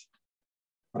approaches.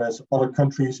 But as other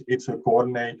countries, it's a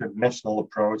coordinated national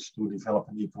approach to develop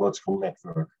an ecological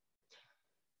network.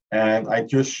 And I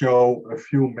just show a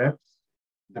few maps.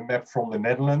 The map from the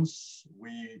Netherlands.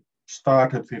 We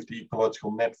started with the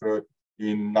ecological network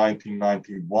in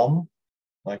 1991,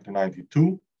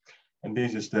 1992. And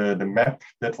this is the map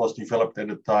that was developed at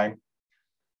the time.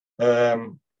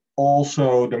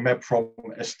 Also the map from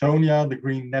Estonia, the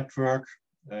green network.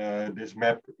 This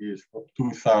map is from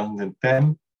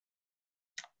 2010.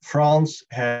 France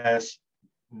has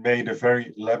made a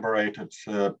very elaborated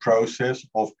process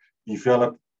of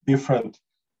develop different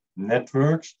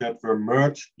networks that were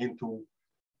merged into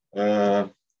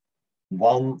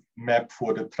one map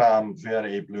for the tram vert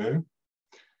et bleu.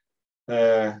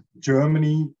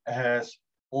 Germany has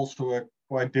also a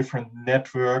quite different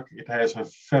network. It has a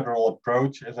federal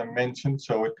approach, as I mentioned,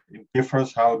 so it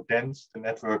differs how dense the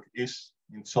network is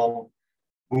in some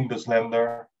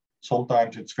Bundesländer.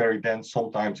 Sometimes it's very dense,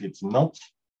 sometimes it's not.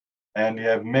 And you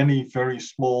have many very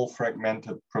small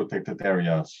fragmented protected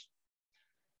areas.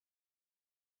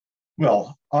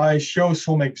 Well, I show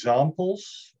some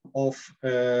examples of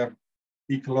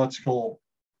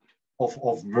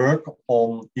work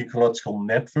on ecological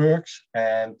networks,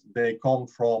 and they come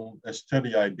from a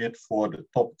study I did for the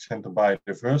Topic Center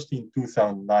Biodiversity in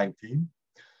 2019.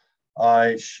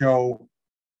 I show,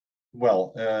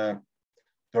 well,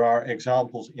 there are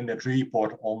examples in that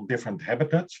report on different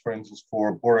habitats, for instance,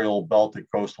 for boreal Baltic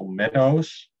coastal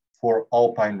meadows, for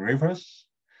alpine rivers,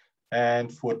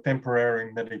 and for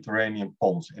temporary Mediterranean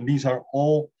ponds. And these are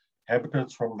all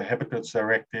habitats from the Habitats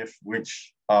Directive,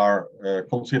 which are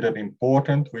considered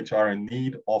important, which are in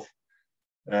need of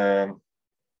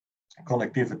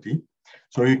connectivity.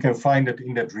 So you can find it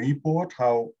in that report,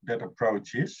 how that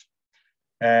approach is.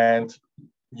 And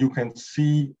you can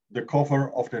see the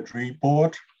cover of that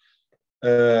report.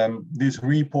 This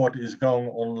report is going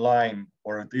online,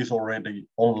 or it is already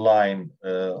online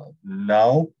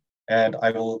now. And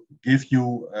I will give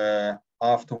you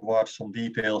afterwards some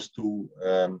details to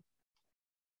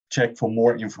check for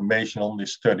more information on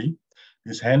this study.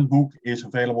 This handbook is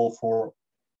available for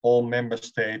all member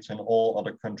states and all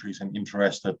other countries and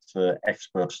interested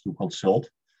experts to consult.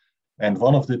 And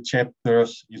one of the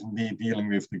chapters is indeed dealing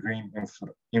with the green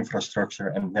infrastructure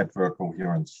and network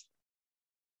coherence.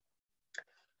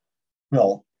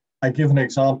 Well, I give an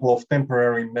example of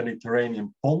temporary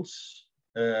Mediterranean ponds.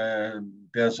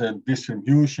 There's a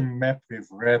distribution map with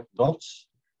red dots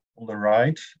on the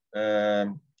right,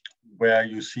 where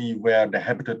you see where the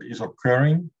habitat is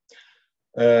occurring.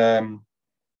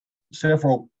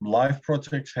 Several live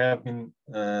projects have been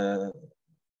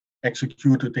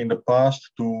executed in the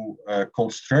past to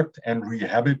construct and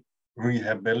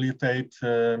rehabilitate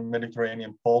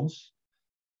Mediterranean ponds.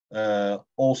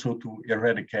 Also to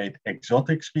eradicate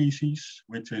exotic species,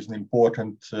 which is an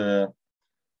important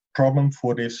problem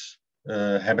for this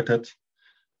habitat,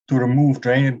 to remove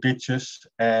drainage ditches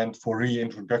and for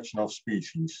reintroduction of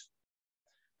species.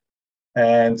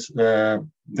 And there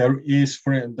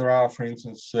are, for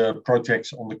instance,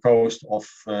 projects on the coast of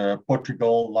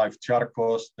Portugal, like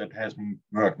Charcos, that has been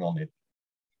working on it.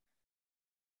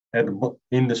 And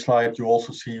in the slide, you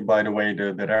also see, by the way,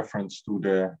 the reference to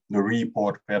the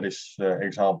report where this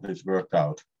example is worked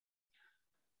out.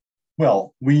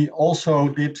 Well, we also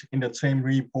did in that same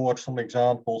report some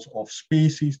examples of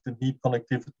species that need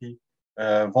connectivity.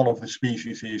 One of the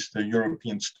species is the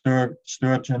European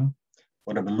sturgeon,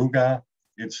 or the beluga.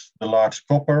 It's the large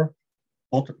copper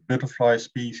butterfly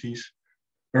species,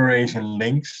 Eurasian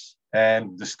lynx,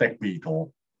 and the stag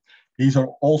beetle. These are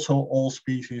also all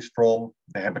species from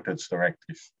the Habitats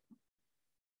Directive.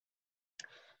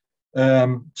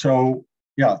 So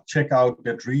yeah, check out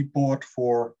that report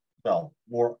for, well,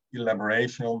 more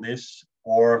elaboration on this,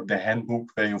 or the handbook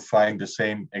where you find the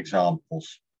same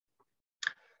examples.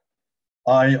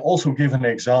 I also give an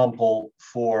example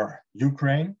for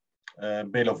Ukraine,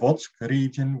 Belovodsk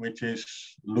region, which is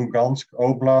Lugansk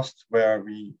Oblast, where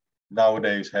we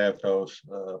nowadays have those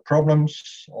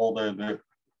problems, all the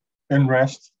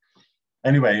unrest.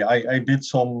 Anyway, I did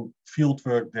some field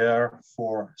work there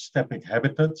for steppe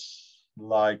habitats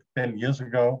like 10 years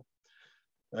ago.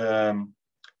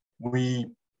 We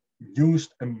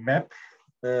used a map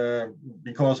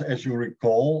because, as you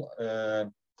recall,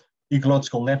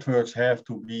 ecological networks have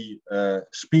to be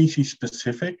species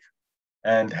specific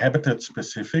and habitat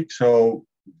specific. So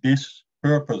this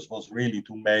purpose was really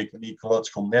to make an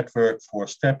ecological network for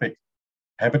steppe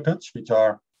habitats, which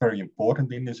are very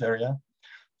important in this area.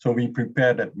 So we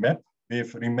prepared that map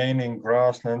with remaining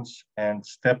grasslands and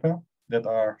steppe that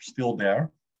are still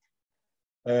there.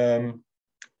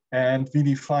 And we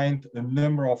defined a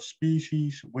number of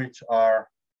species which are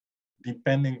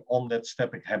depending on that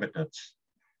steppe habitats.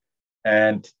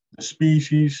 And the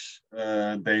species,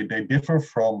 they differ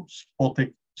from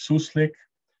spotted suslik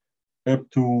up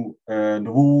to the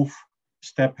wolf,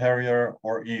 steppe harrier,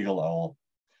 or eagle owl.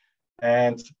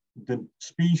 And the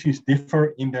species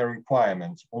differ in their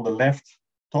requirements. On the left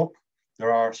top,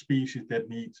 there are species that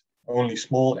need only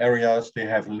small areas. They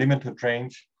have limited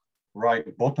range. Right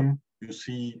bottom, you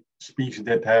see species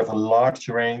that have a large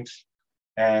range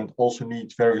and also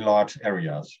need very large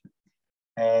areas.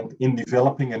 And in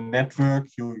developing a network,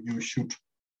 you should,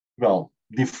 well,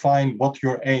 define what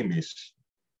your aim is.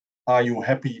 Are you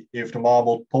happy if the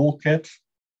marbled polecat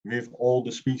with all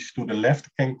the species to the left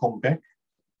can come back?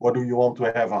 Or do you want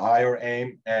to have a higher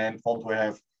aim and want to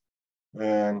have,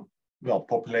 well,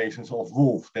 populations of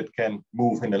wolves that can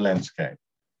move in the landscape?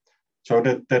 So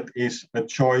that is a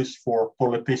choice for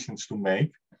politicians to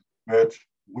make, but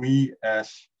we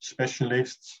as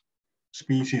specialists,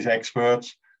 species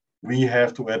experts, we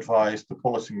have to advise the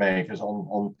policymakers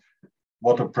on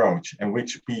what approach and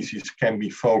which species can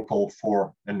be focal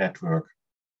for a network.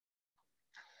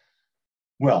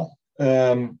 Well,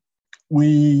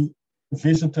 we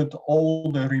visited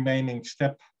all the remaining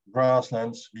steppe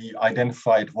grasslands. We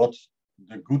identified what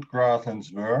the good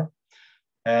grasslands were.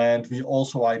 And we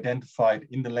also identified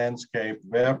in the landscape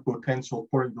where potential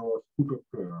corridors could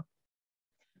occur.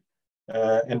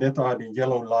 And that are the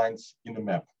yellow lines in the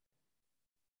map.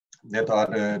 That are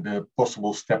the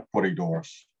possible steppe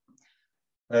corridors.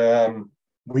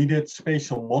 We did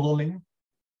spatial modeling.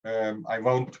 I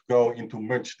won't go into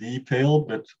much detail,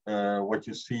 but what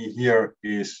you see here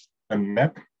is a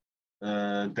map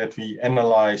that we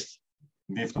analyzed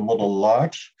with the model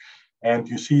large. And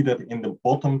you see that in the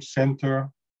bottom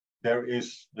center, there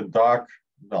is the dark,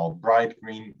 well, bright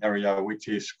green area, which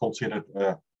is considered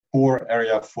a poor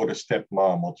area for the steppe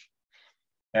marmot.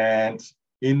 And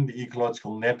in the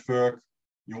ecological network,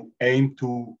 you aim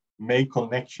to, make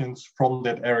connections from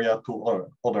that area to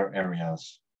other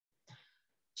areas.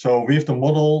 So with the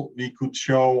model, we could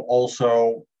show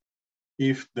also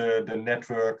if the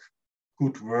network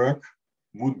could work,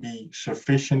 would be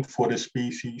sufficient for the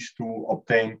species to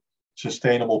obtain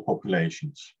sustainable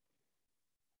populations.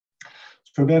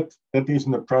 So that is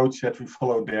an approach that we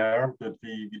follow there, but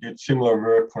we did similar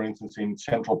work, for instance, in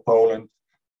central Poland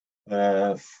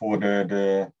for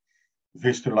the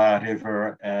Vistula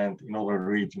River and in other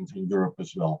regions in Europe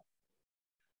as well.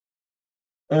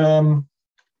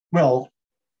 Well,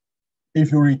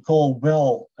 if you recall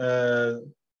well,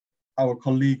 our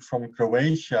colleague from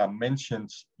Croatia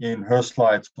mentioned in her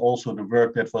slides also the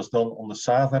work that was done on the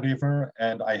Sava River,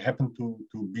 and I happened to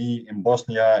be in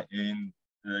Bosnia in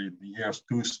the years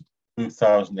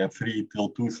 2003 till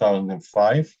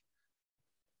 2005.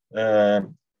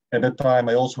 At that time,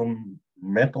 I also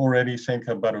met already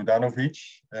Senka Barudanovic,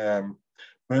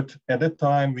 but at that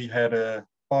time we had a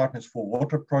Partners for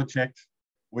Water project,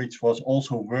 which was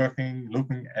also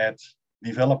looking at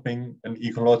developing an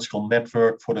ecological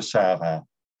network for the Sava.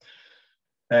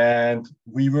 And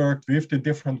we worked with the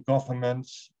different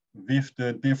governments, with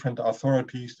the different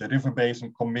authorities, the River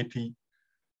Basin Committee,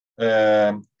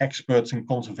 experts in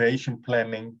conservation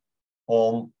planning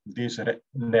on this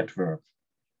network.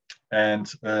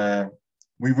 And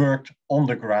we worked on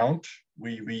the ground.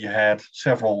 We had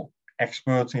several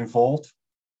experts involved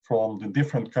from the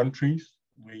different countries.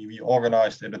 We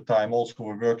organized at the time also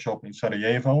a workshop in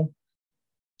Sarajevo,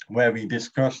 where we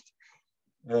discussed,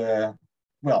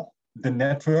 well, the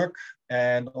network.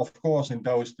 And of course, in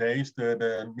those days,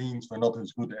 the means were not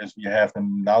as good as we have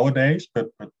them nowadays, but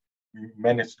we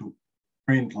managed to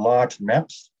print large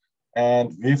maps.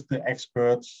 And with the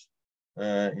experts,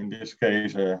 in this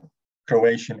case,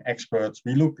 Croatian experts,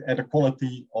 we looked at the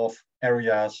quality of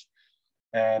areas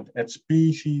and at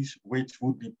species which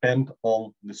would depend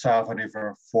on the Sava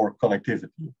River for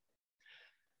connectivity.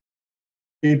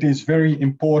 It is very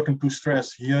important to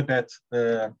stress here that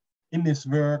in this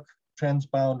work,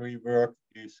 transboundary work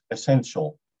is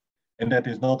essential. And that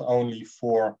is not only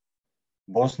for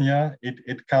Bosnia,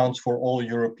 it counts for all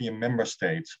European member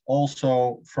states.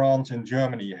 Also, France and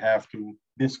Germany have to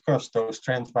discuss those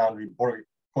transboundary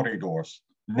corridors.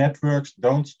 Networks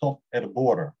don't stop at a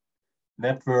border.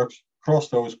 Networks cross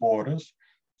those borders.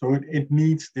 So it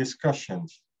needs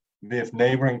discussions with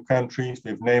neighboring countries,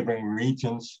 with neighboring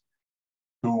regions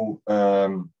to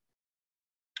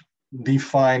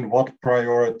define what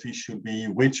priorities should be,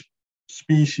 which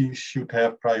species should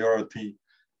have priority,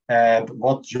 and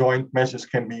what joint measures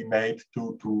can be made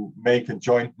to make a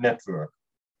joint network.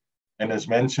 And as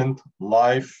mentioned,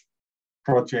 live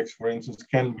projects, for instance,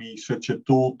 can be such a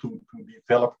tool to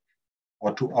develop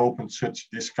or to open such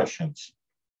discussions.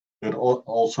 But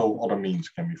also other means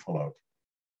can be followed.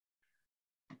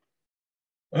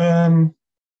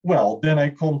 Well, then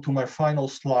I come to my final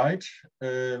slide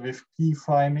with key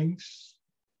findings.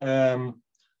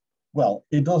 Well,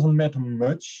 it doesn't matter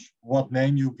much what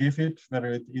name you give it,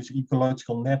 whether it is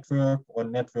ecological network or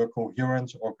network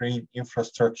coherence or green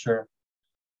infrastructure.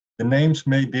 The names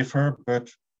may differ,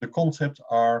 but the concepts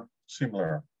are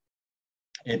similar.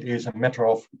 It is a matter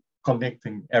of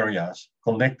connecting areas,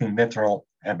 connecting natural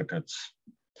habitats.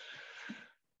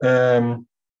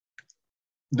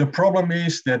 The problem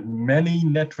is that many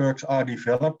networks are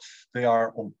developed, they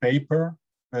are on paper,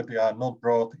 but they are not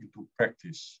brought into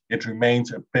practice. It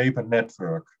remains a paper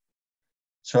network.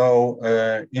 So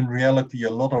in reality, a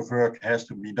lot of work has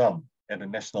to be done at a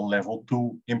national level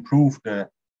to improve the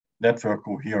network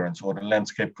coherence or the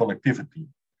landscape connectivity.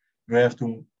 You have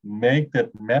to make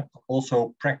that map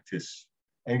also practice.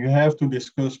 And you have to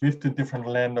discuss with the different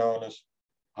landowners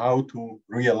how to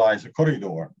realize a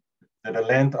corridor that the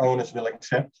landowners will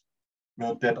accept,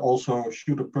 but that also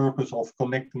should the purpose of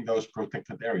connecting those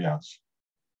protected areas.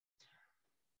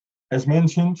 As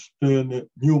mentioned, the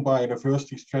new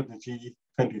biodiversity strategy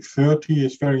 2030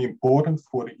 is very important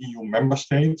for the EU member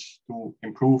states to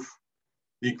improve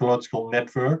ecological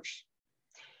networks.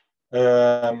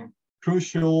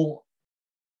 Crucial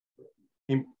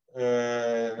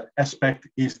aspect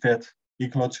is that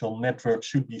ecological networks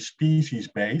should be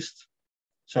species-based.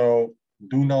 So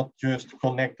do not just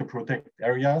connect the protected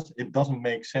areas. It doesn't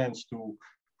make sense to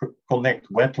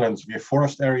connect wetlands with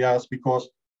forest areas because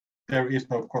there is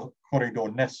no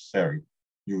corridor necessary,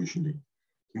 usually.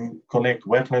 You connect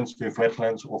wetlands with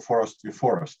wetlands or forests with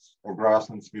forests or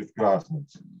grasslands with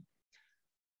grasslands.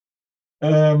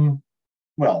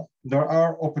 Well, there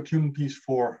are opportunities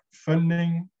for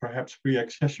funding, perhaps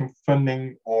pre-accession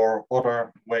funding or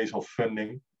other ways of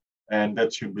funding, and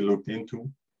that should be looked into.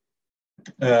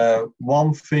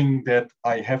 One thing that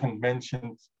I haven't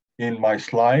mentioned in my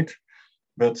slide,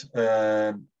 but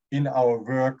in our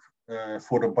work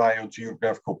for the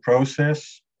biogeographical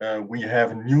process, we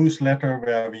have a newsletter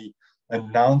where we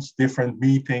announce different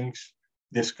meetings,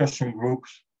 discussion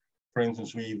groups. For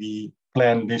instance, we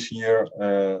plan this year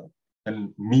a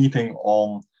meeting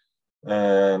on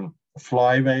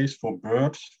flyways for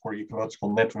birds, for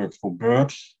ecological networks for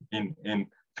birds in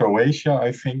Croatia,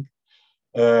 I think.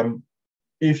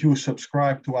 If you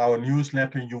subscribe to our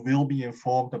newsletter, you will be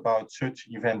informed about such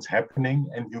events happening,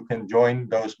 and you can join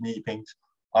those meetings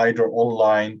either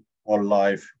online or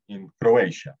live in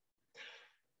Croatia.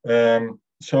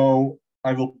 So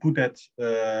I will put that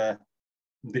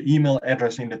the email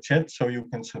address in the chat so you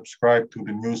can subscribe to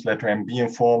the newsletter and be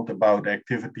informed about the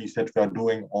activities that we are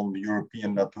doing on the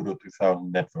European Natura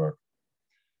 2000 network.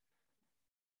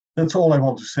 That's all I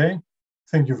want to say.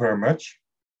 Thank you very much.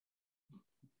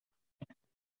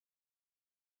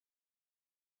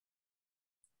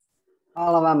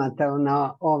 Hvala vama, Teo,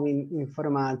 na ovim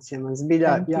informacijama.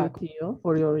 Zbilja, Thank you, Theo,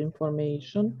 for your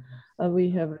information. We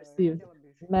have received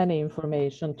many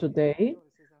information today.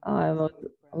 I would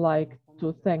like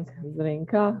to thank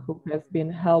Zrinka, who has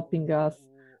been helping us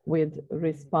with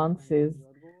responses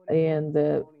in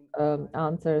the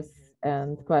answers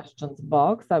and questions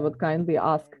box. I would kindly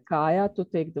ask Kaya to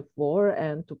take the floor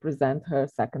and to present her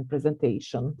second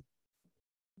presentation.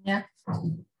 Yeah,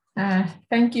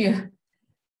 thank you.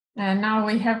 And now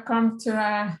we have come to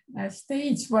a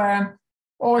stage where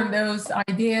all those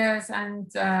ideas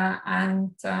and the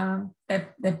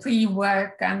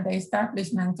pre-work and the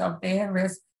establishment of the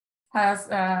areas has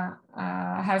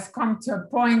come to a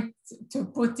point to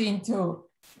put into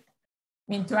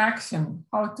action,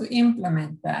 how to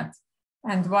implement that,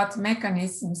 and what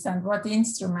mechanisms and what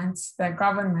instruments the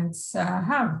governments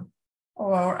have.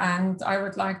 And I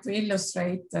would like to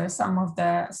illustrate some of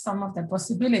the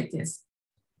possibilities.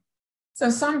 So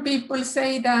some people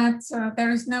say that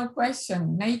there is no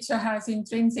question, nature has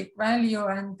intrinsic value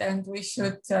and we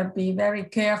should be very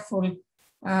careful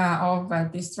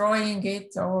of destroying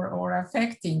it or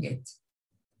affecting it.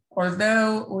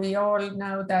 Although we all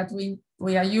know that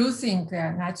we are using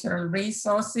natural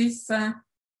resources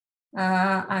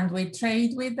and we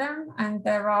trade with them, and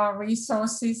there are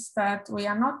resources that we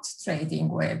are not trading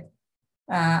with.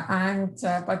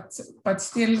 But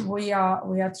still we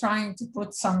are trying to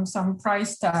put some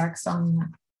price tags on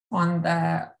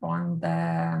the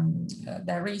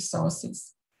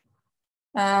resources.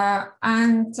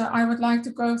 And I would like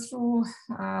to go through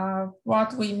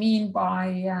what we mean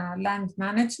by land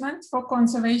management for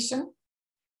conservation,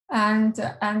 and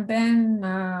then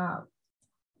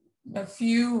a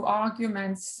few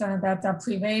arguments that are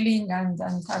prevailing and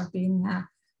have been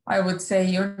I would say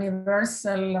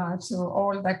universal to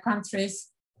all the countries,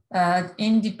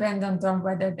 independent on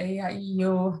whether they are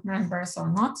EU members or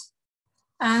not,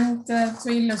 and to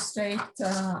illustrate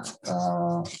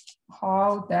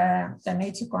how the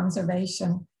nature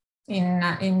conservation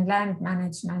in land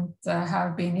management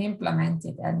have been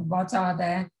implemented, and what are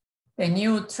the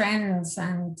new trends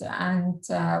and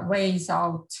ways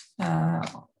out,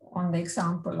 on the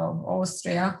example of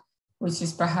Austria, which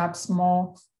is perhaps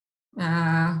more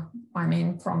I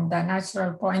mean, from the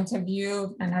natural point of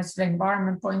view, the natural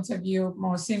environment point of view,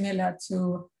 more similar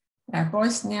to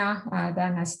Bosnia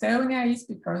than Estonia is,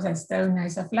 because Estonia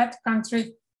is a flat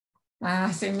country,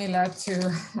 similar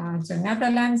to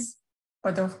Netherlands.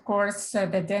 But of course,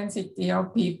 the density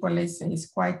of people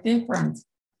is quite different.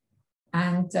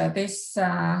 And this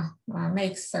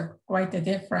makes quite a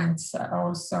difference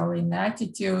also in the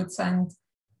attitudes and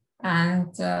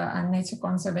nature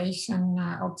conservation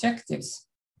objectives.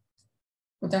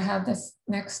 Could I have this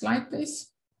next slide,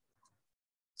 please?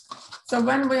 So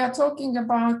when we are talking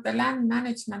about the land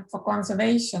management for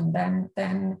conservation,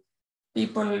 then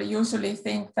people usually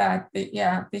think that,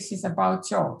 yeah, this is about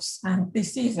jobs, and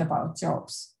this is about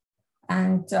jobs.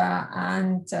 And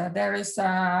there is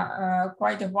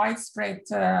quite a widespread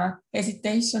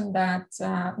hesitation that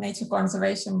nature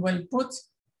conservation will put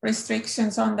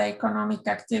restrictions on the economic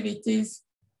activities,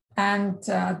 and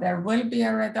there will be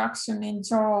a reduction in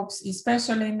jobs,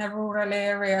 especially in the rural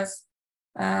areas.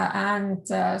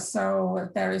 So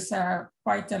there is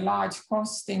quite a large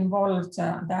cost involved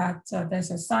that the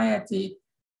society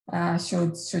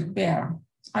should bear.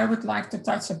 I would like to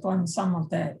touch upon some of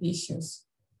the issues.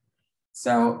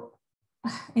 So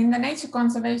in the nature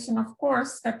conservation, of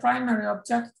course, the primary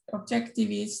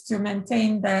objective is to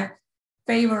maintain the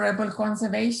favorable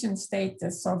conservation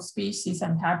status of species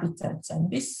and habitats.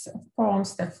 And this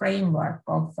forms the framework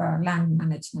of land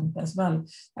management as well.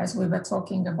 As we were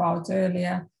talking about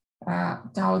earlier,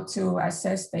 how to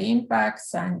assess the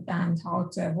impacts and how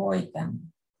to avoid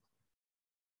them.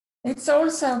 It's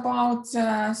also about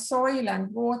soil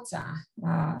and water,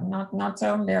 not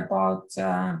only about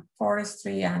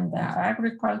forestry and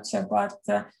agriculture, but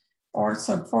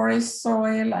also forest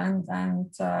soil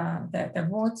and the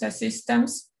water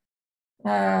systems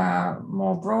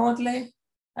more broadly.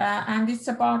 And it's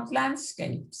about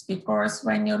landscapes, because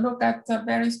when you look at a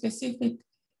very specific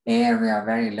area,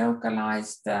 very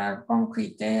localized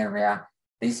concrete area,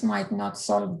 this might not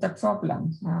solve the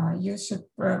problem. You should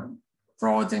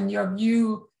broaden your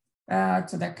view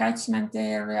to the catchment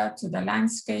area, to the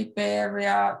landscape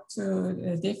area,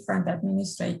 to different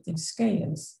administrative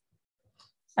scales.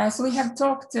 As we have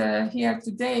talked here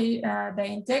today, the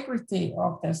integrity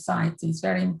of the site is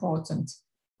very important.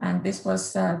 And this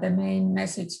was the main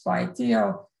message by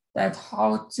Theo, that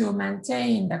how to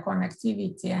maintain the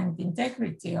connectivity and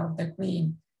integrity of the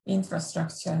green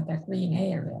infrastructure, the green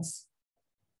areas.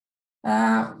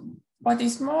 What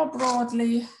is more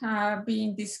broadly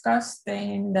being discussed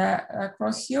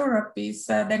across Europe is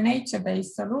the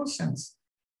nature-based solutions.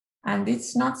 And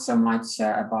it's not so much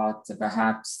about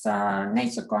perhaps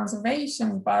nature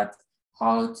conservation, but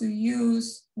how to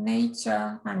use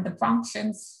nature and the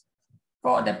functions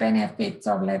for the benefit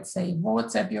of, let's say,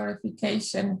 water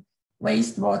purification,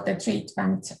 wastewater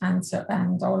treatment,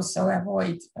 and also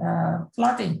avoid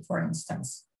flooding, for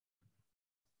instance.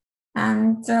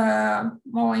 And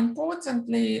more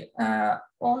importantly,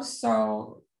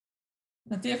 also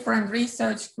the different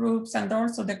research groups and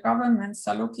also the governments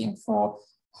are looking for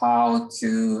how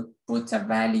to put a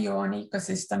value on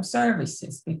ecosystem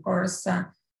services, because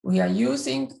we are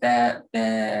using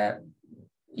the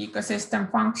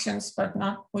ecosystem functions, but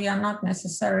we are not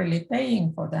necessarily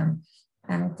paying for them,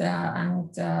 and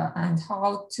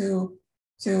how to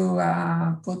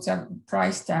put a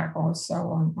price tag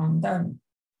also on them.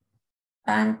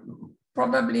 And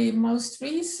probably most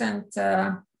recent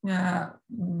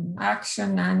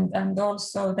action and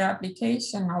also the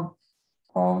application of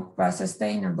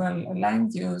sustainable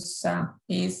land use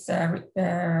is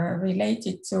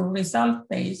related to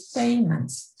result-based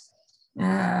payments.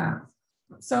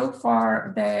 So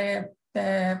far,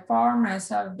 the farmers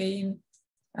have been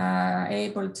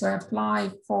able to apply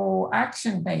for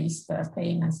action-based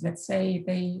payments. Let's say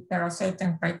there are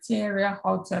certain criteria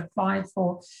how to apply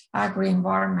for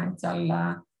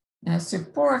agri-environmental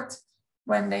support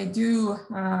when they do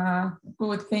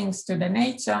good things to the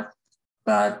nature.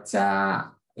 But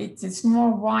it is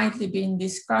more widely being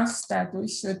discussed that we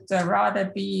should rather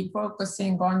be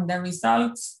focusing on the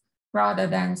results rather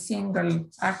than single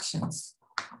actions.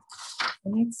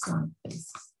 The next one,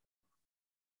 please.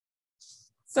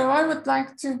 So I would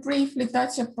like to briefly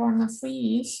touch upon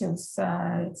 3 issues.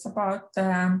 It's about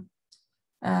the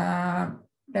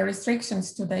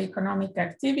restrictions to the economic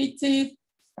activity,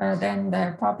 then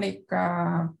the public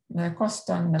the cost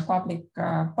on the public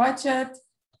budget,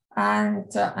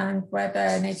 and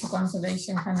whether nature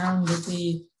conservation can only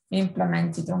be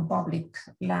implemented on public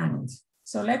land.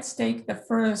 So let's take the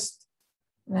first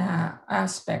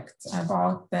aspect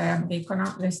about the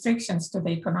economic restrictions to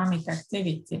the economic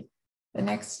activity. The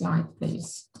next slide,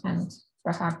 please. And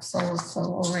perhaps also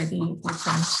already we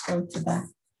can go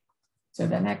to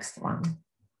the next one.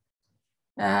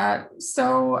 There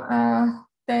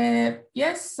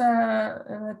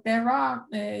are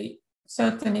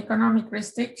certain economic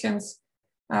restrictions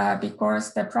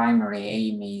because the primary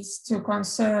aim is to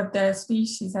conserve the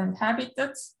species and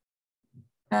habitats.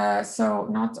 So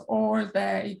not all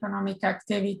the economic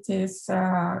activities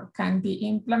can be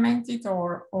implemented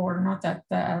or not at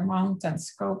the amount and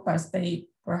scope as they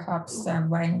perhaps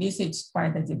were envisaged by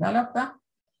the developer.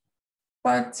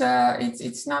 But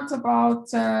it's not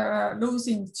about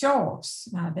losing jobs.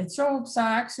 The jobs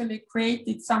are actually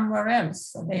created somewhere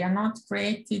else. They are not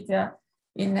created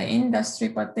in the industry,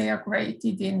 but they are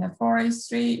created in the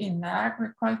forestry, in the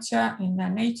agriculture, in the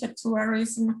nature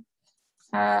tourism.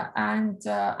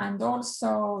 And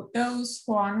also those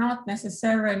who are not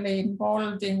necessarily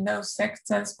involved in those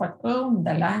sectors but own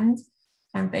the land,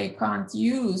 and they can't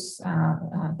use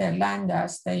their land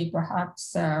as they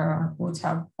perhaps would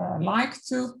have liked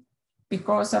to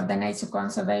because of the nature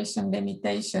conservation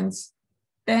limitations,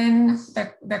 then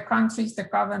the countries, the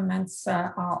governments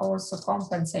are also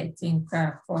compensating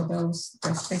for those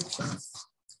restrictions.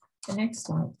 The next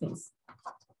slide, please.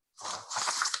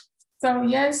 So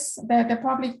yes, the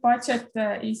public budget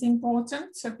is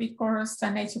important because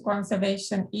nature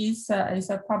conservation is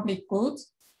a public good,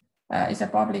 is a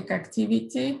public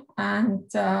activity, and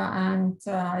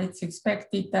it's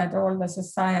expected that all the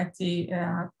society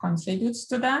contributes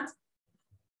to that.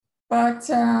 But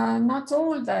not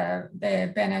all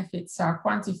the benefits are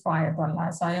quantifiable,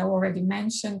 as I already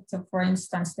mentioned, for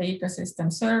instance, the ecosystem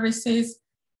services,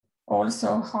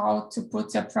 also how to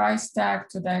put a price tag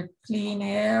to the clean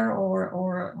air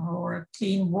or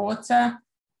clean water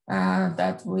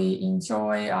that we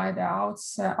enjoy either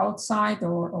outside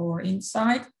or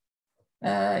inside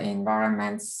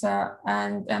environments,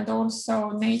 and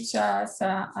also nature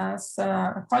as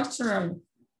a cultural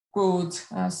good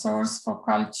source for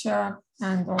culture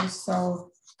and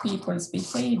also people's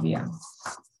behavior.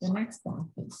 The next one,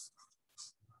 please.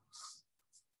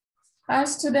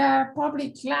 As to the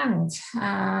public land,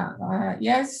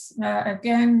 yes,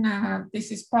 again,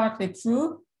 this is partly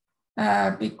true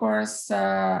because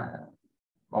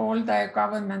all the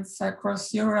governments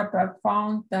across Europe have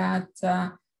found that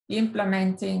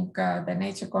implementing the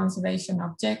nature conservation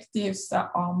objectives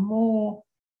are more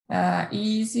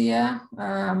easier,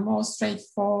 more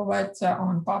straightforward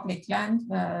on public land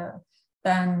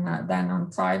than on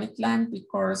private land,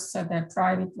 because the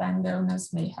private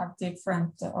landowners may have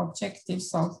different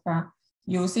objectives of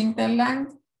using the land.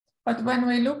 But when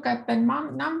we look at the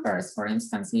numbers, for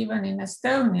instance, even in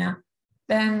Estonia,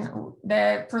 then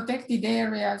the protected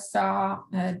areas are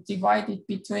divided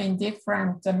between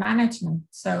different management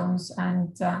zones,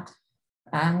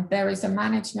 and there is a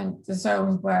management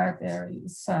zone where there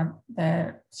is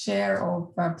the share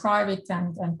of private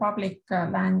and public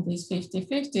land is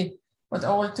 50-50, but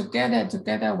all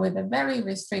together with the very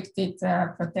restricted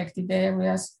protected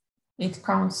areas, it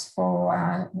counts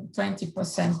for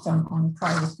 20% on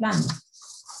private land.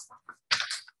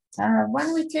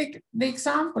 When we take the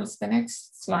examples, the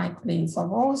next slide, please,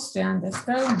 of Austria and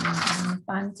Estonia, and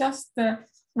I'm just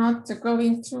not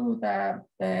going through the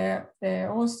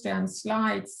Austrian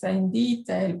slides in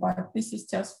detail, but this is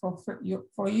just for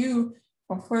you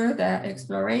for further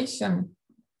exploration.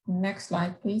 Next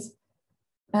slide, please.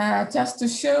 Just to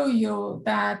show you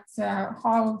that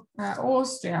how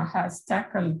Austria has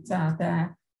tackled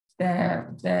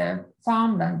the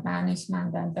farmland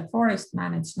management and the forest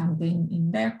management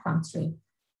in their country.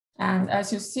 And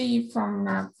as you see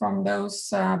from those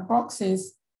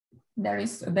boxes, there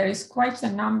is quite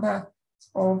a number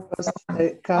of...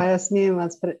 Kaja, smijem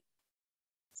vas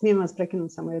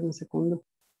prekinuti samo jednu sekundu.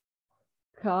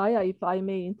 Kaja, if I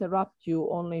may interrupt you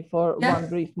only for one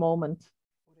brief moment.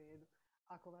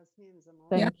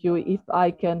 Thank you. If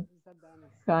I can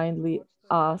kindly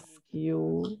ask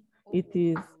you, it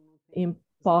is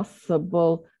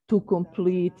impossible to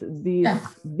complete this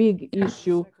big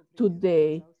issue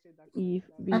today if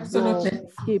we don't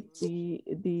skip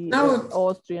the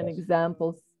Austrian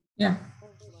examples. Yeah.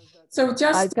 So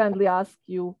just I kindly ask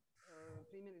you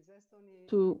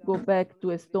to go back to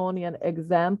Estonian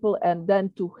example and then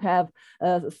to have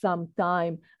some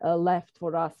time left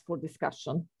for us for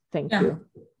discussion. Thank you.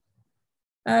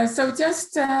 So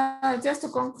just to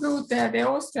conclude the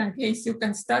Austrian case, you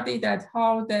can study that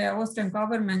how the Austrian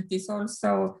government is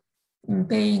also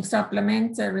paying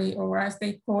supplementary, or as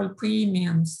they call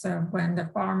premiums, when the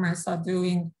farmers are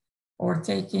doing or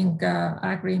taking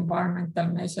agri-environmental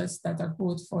measures that are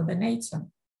good for the nature.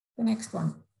 The next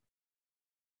one.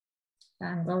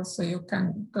 And also you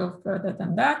can go further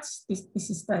than that. This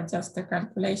is just a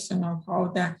calculation of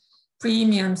how the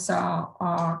premiums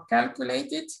are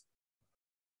calculated.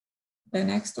 The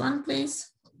next one,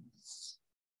 please.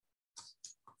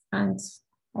 And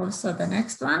also the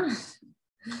next one.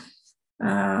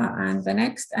 And the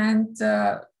next, and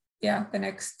yeah, the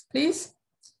next, please.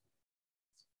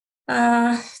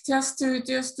 Just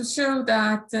to show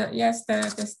that yes,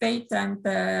 the state and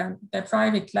the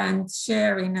private land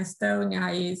share in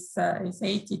Estonia is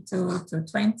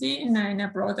 80-20 in a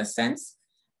broader sense,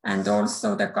 and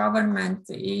also the government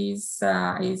has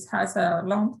a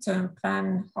long-term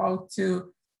plan how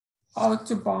to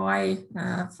buy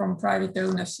from private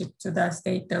ownership to the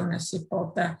state ownership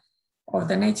of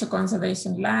the nature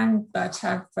conservation land that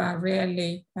have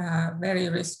really very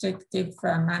restrictive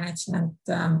management,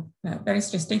 very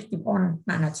restrictive on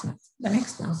management. The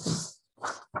next one, please.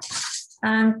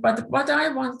 But what I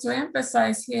want to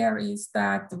emphasize here is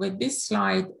that with this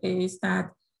slide is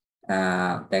that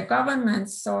the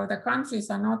governments or the countries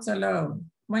are not alone.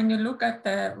 When you look at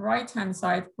the right-hand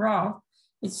side graph,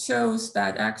 it shows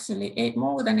that actually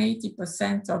more than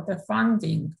 80% of the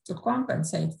funding to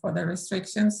compensate for the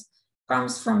restrictions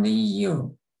comes from the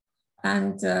EU,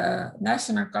 and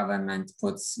national government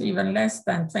puts even less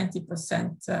than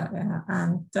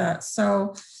 20%.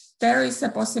 So there is a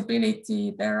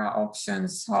possibility, there are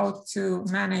options how to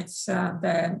manage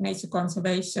the nature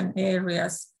conservation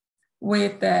areas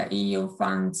with the EU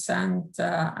funds and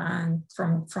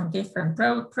from different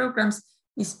programs.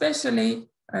 especially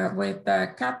with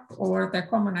the CAP or the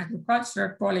Common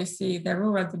Agricultural Policy, the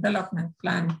Rural Development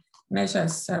Plan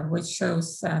measures, which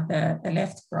shows the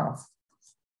left graph.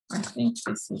 I think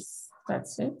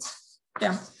that's it.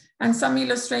 Yeah, and some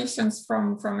illustrations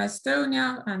from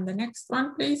Estonia, and the next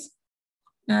one, please.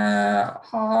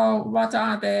 What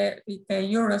are the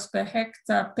euros per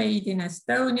hectare paid in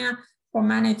Estonia for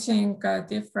managing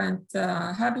different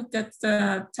habitat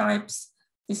types?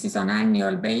 This is on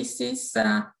annual basis,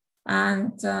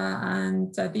 and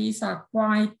these are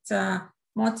quite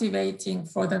motivating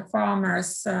for the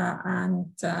farmers and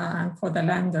for the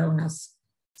landowners.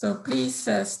 So please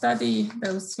study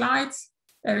those slides.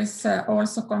 There is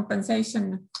also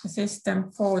compensation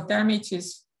system for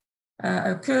damages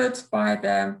occurred by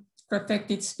the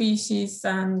protected species,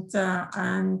 and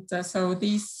so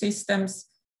these systems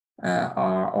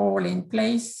are all in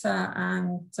place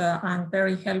and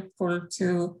very helpful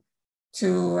to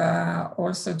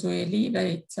also to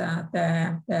alleviate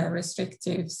the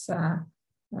restrictives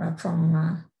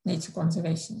from nature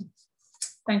conservation.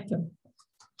 Thank you.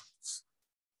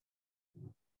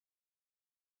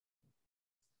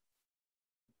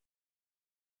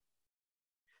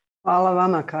 Hvala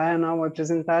vama, Kaja, na ovoj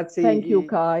prezentaciji. Thank you,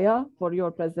 Kaja, for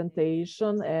your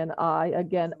presentation. And I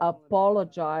again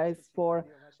apologize for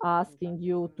asking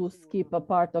you to skip a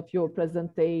part of your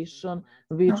presentation,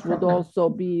 which would also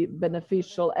be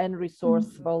beneficial and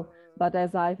resourceful. But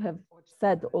as I have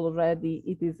said already,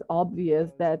 it is obvious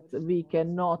that we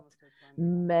cannot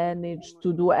manage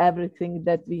to do everything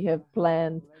that we have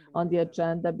planned on the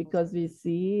agenda, because we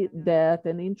see that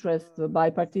an interest by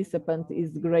participants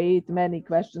is great. Many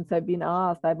questions have been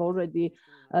asked. I've already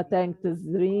thanked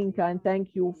Zrinka, and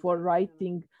thank you for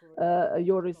writing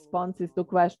your responses to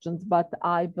questions, but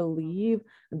I believe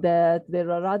that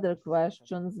there are other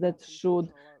questions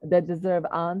that deserve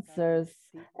answers,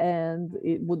 and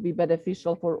it would be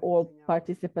beneficial for all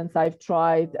participants. I've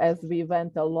tried as we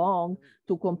went along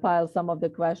to compile some of the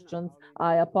questions.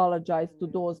 I apologize to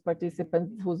those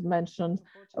participants whose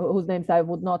names I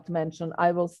would not mention.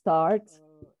 I will start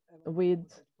with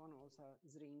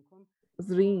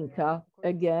Zrinka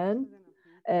again.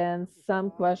 And some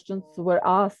questions were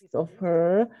asked of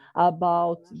her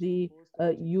about the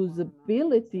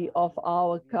usability of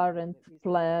our current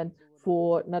plan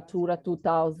for Natura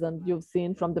 2000. You've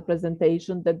seen from the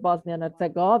presentation that Bosnia and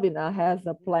Herzegovina has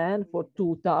a plan for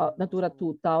Natura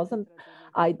 2000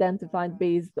 identified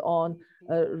based on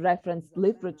reference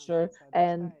literature.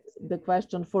 And the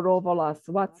question for all of us,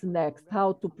 what's next,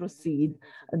 how to proceed?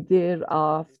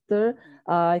 Thereafter,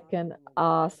 I can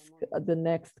ask the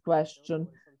next question.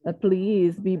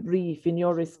 Please be brief in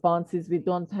your responses. We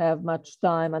don't have much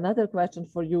time. Another question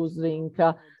for you,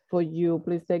 Zrinka. For you,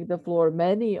 please take the floor.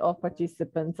 Many of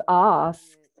participants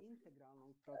asked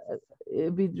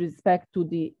with respect to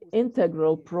the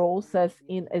integral process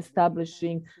in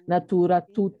establishing Natura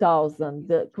 2000.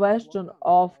 The question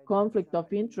of conflict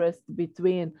of interest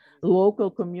between local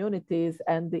communities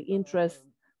and the interest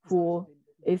for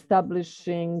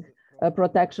establishing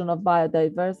protection of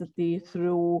biodiversity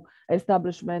through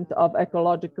establishment of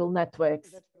ecological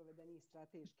networks.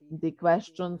 The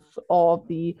questions of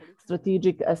the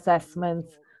strategic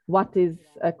assessments, what is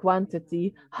a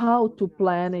quantity, how to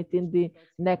plan it in the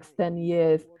next 10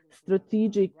 years,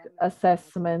 strategic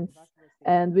assessments,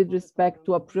 and with respect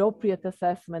to appropriate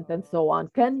assessment and so on.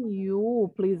 Can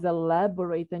you please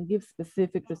elaborate and give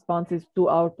specific responses to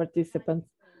our participants?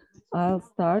 I'll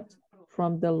start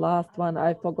from the last one.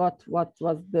 I forgot what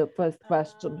was the first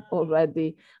question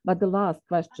already, but the last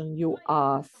question you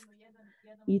asked,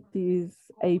 it is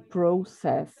a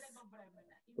process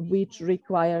which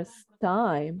requires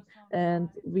time, and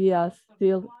we are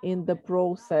still in the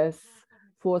process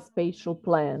for spatial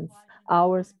plans.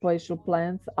 Our spatial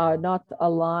plans are not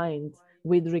aligned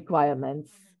with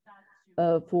requirements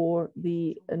for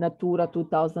the Natura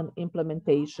 2000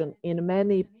 implementation. In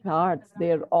many parts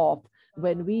thereof,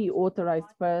 when we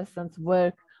authorized persons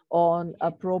work on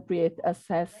appropriate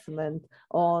assessment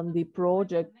on the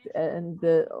project and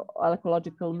the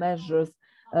ecological measures,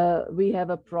 we have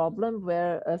a problem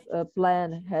where a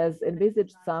plan has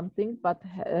envisaged something but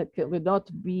will not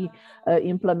be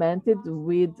implemented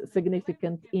with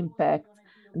significant impact.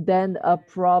 Then a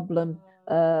problem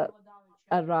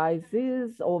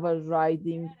arises,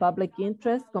 overriding public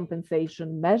interest,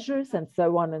 compensation measures, and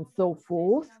so on and so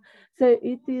forth. So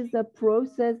it is a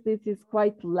process that is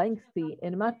quite lengthy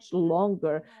and much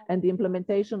longer, and the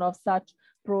implementation of such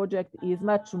project is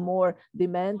much more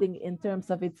demanding in terms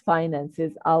of its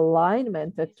finances.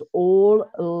 Alignment at all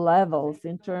levels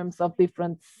in terms of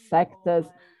different sectors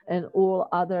and all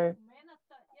other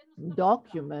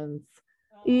documents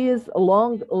is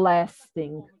long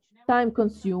lasting, time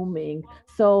consuming.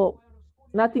 So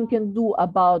nothing can do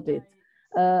about it.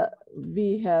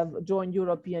 We have joined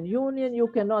European Union. You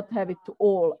cannot have it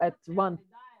all at one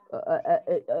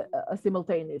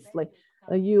simultaneously.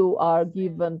 You are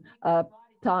given a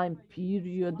time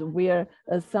period where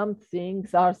some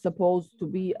things are supposed to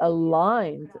be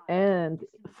aligned and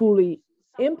fully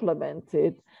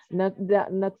implemented. The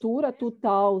Natura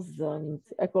 2000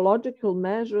 ecological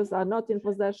measures are not in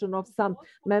possession of some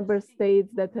member states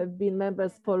that have been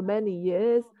members for many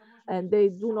years, and they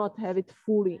do not have it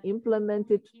fully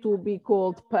implemented to be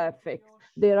called perfect.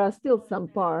 There are still some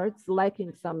parts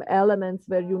lacking some elements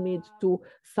where you need to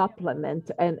supplement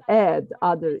and add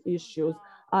other issues.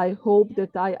 I hope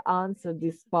that I answered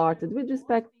this part. And with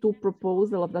respect to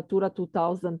proposal of Natura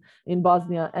 2000 in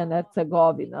Bosnia and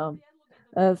Herzegovina,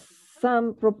 uh,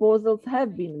 some proposals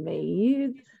have been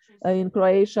made in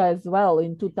Croatia as well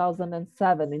in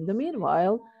 2007. In the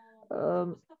meanwhile,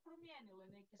 um,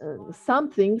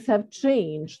 some things have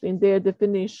changed in their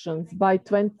definitions. By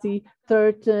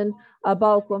 2013, a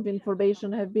bulk of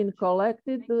information have been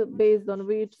collected based on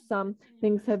which some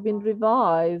things have been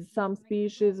revised. Some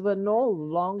species were no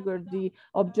longer the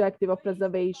objective of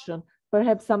preservation.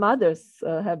 Perhaps some others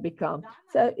have become.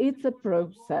 So it's a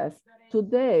process.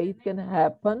 Today, it can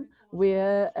happen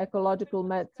where ecological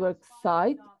network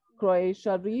site,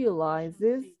 Croatia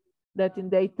realizes that in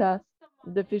data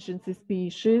deficiency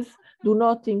species do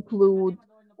not include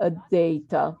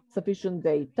sufficient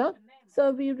data.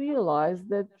 So we realize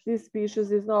that this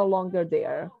species is no longer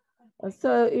there.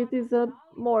 So it is a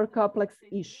more complex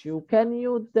issue. Can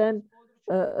you then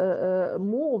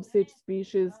move such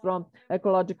species from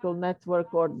ecological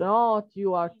network or not?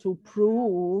 You are to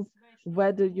prove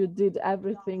whether you did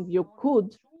everything you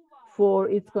could for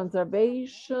its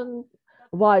conservation,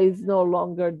 why it's no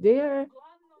longer there.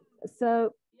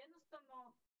 So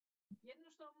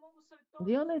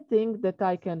the only thing that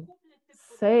I can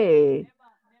say,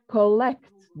 collect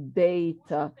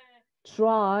data,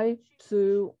 try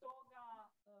to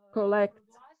collect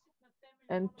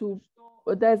and to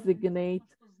designate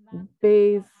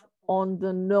based on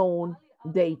the known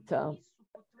data.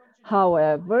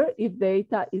 However, if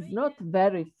data is not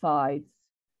verified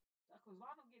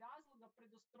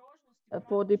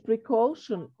for the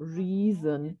precaution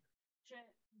reason,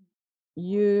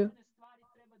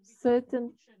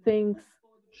 certain things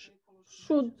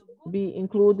should be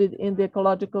included in the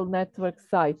ecological network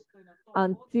site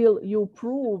until you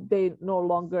prove they no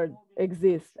longer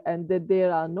exist and that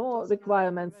there are no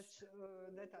requirements.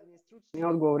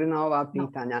 Odgovori na ova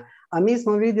pitanja. A mi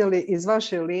smo vidjeli iz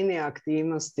vaše linije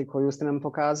aktivnosti koju ste nam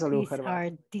pokazali u Hrvatskoj. These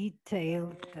are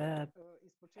detailed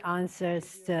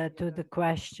answers to the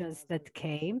questions that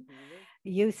came.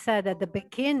 You said at the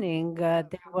beginning there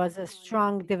was a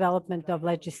strong development of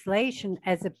legislation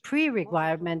as a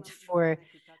pre-requirement for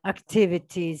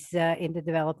activities in the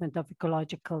development of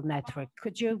ecological network.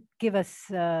 Could you give us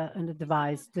an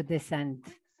advice to this end?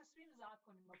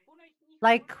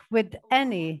 Like with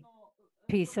any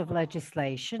piece of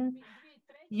legislation,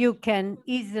 you can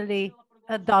easily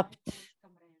adopt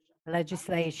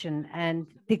legislation and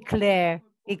declare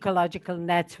ecological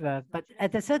network. But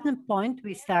at a certain point,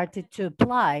 we started to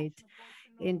apply it.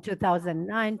 In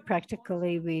 2009,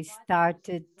 practically, we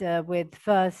started with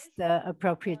first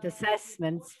appropriate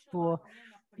assessments for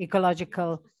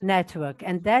ecological network.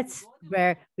 And that's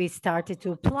where we started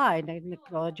to apply an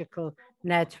ecological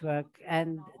network.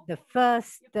 And the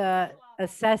first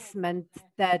assessment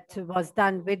that was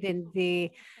done within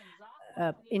the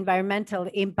environmental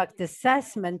impact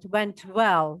assessment went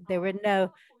well. There were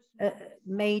no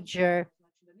major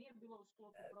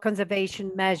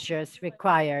conservation measures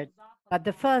required. But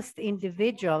the first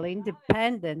individual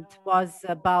independent was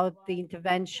about the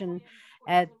intervention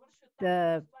at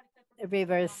the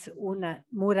rivers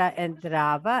Mura and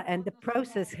Drava, and the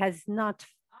process has not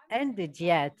ended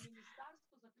yet.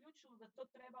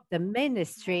 The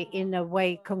ministry, in a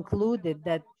way, concluded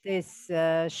that this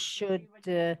should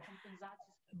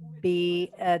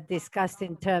be discussed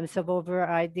in terms of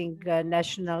overriding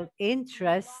national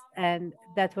interest, and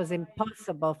that was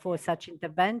impossible for such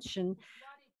intervention.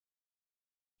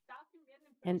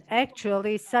 And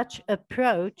actually, such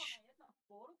approach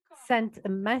sent a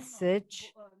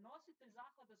message.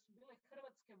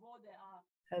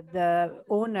 The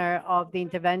owner of the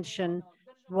intervention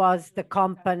was the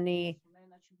company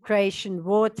Croatian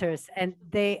Waters, and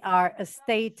they are a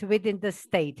state within the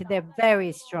state. They're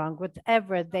very strong.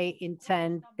 Whatever they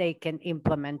intend, they can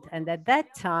implement. And at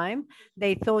that time,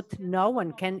 they thought no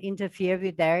one can interfere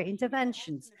with their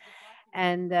interventions.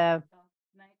 And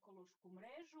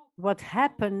what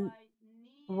happened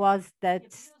was that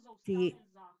the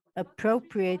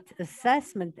appropriate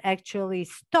assessment actually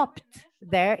stopped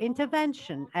their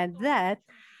intervention, and that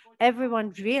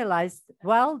everyone realized,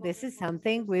 well, this is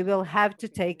something we will have to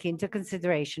take into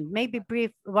consideration. Maybe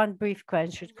one brief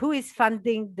question. Who is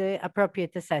funding the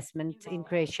appropriate assessment in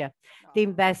Croatia? The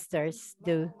investors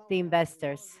do, the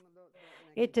investors.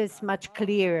 It is much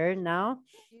clearer now.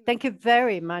 Thank you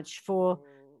very much for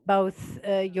both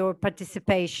your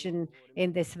participation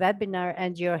in this webinar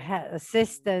and your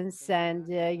assistance and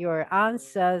your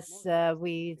answers.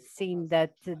 We've seen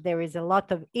that there is a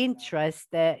lot of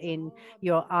interest in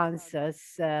your answers.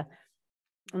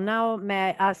 Now, may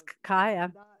I ask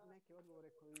Kaya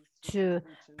to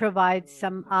provide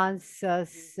some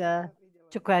answers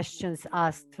to questions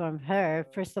asked from her.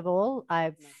 First of all,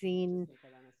 I've seen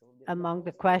among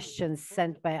the questions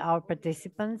sent by our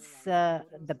participants,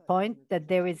 the point that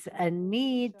there is a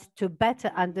need to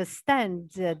better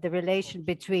understand the relation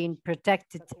between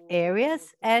protected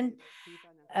areas and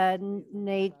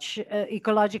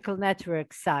ecological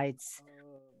network sites.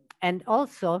 And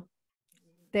also,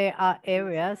 there are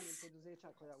areas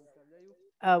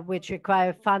which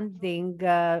require funding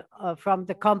from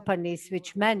the companies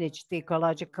which manage the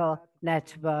ecological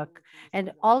network.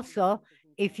 And also,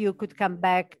 if you could come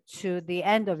back to the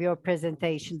end of your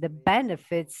presentation, the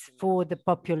benefits for the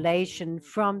population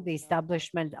from the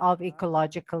establishment of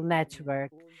ecological network.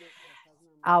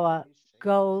 Our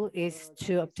goal is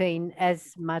to obtain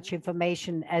as much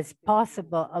information as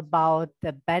possible about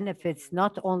the benefits,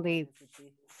 not only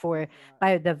for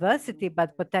biodiversity,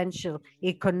 but potential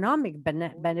economic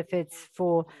benefits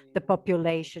for the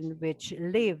population which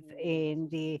live in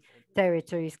the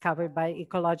territories covered by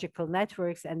ecological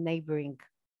networks and neighboring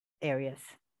areas.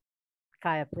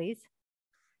 Kaya, please.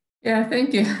 Yeah,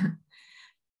 thank you.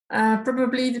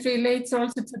 Probably it relates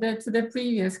also to the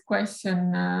previous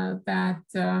question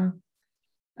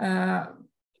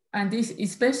and this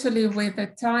especially with the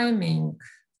timing.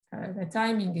 The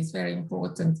timing is very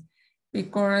important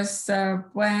because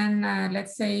when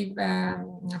let's say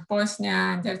Bosnia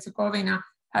and Herzegovina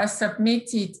has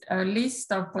submitted a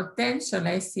list of potential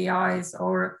SCIs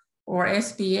or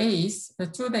SPAs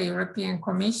to the European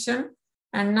Commission,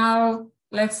 and now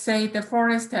let's say the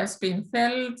forest has been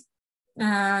felled,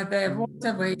 the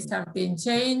waterways have been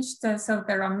changed, so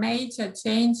there are major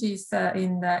changes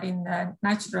in the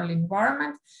natural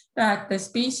environment, that the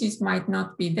species might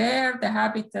not be there, the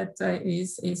habitat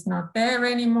is not there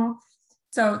anymore.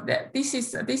 So this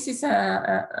is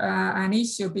an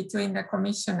issue between the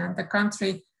Commission and the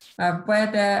country,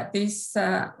 whether this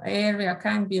area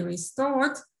can be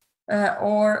restored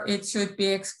or it should be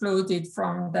excluded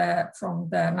from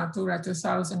the Natura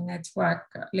 2000 network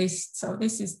list. So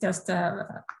this is just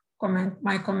a comment,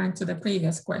 my comment to the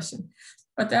previous question.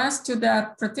 But as to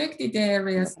the protected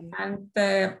areas and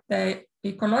the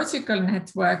ecological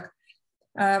network,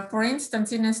 for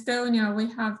instance, in Estonia,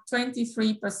 we have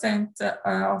 23%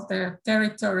 of the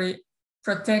territory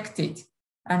protected,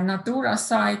 and Natura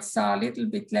sites are a little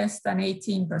bit less than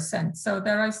 18%. So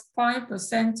there is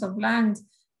 5% of land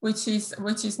which is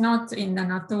not in the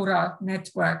Natura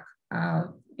network,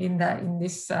 in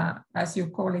this, as you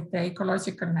call it, the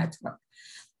ecological network,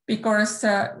 because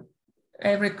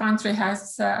every country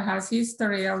has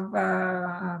history of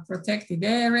protected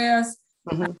areas.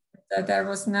 Mm-hmm. There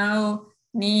was no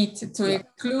need to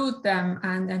exclude them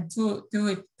and to do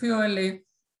it purely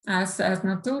as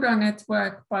Natura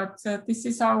network, but this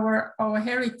is our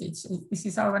heritage. This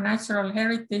is our natural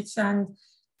heritage,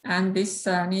 and this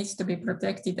needs to be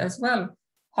protected as well.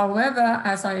 However,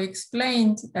 as I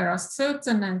explained, there are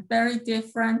certain and very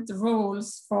different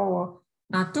rules for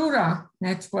Natura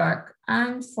network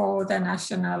and for the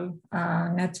national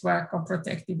network of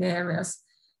protected areas.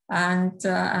 And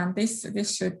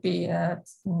this should be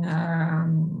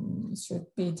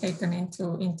taken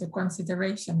into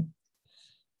consideration.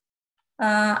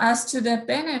 As to the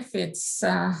benefits,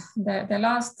 the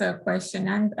last question,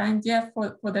 and yeah,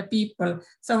 for the people.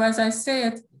 So as I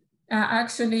said,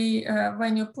 actually,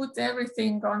 when you put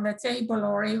everything on the table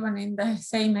or even in the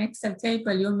same Excel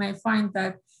table, you may find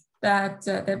that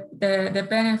the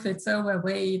benefits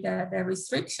outweigh the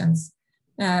restrictions.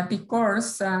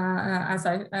 Because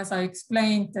as I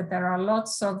explained, that there are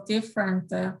lots of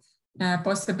different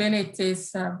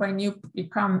possibilities when you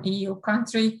become EU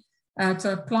country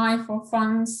to apply for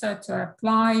funds, to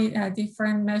apply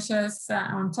different measures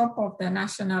on top of the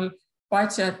national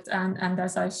budget. And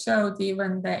as I showed,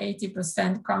 even the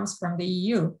 80% comes from the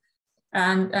EU,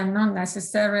 and not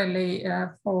necessarily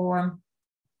for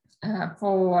the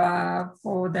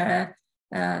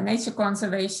nature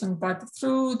conservation, but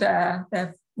through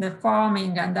the the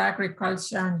farming and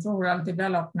agriculture and rural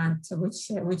development,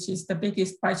 which is the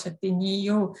biggest budget in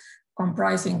EU,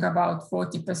 comprising about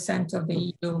 40% of the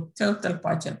EU total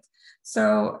budget.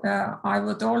 So I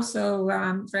would also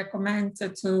recommend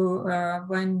to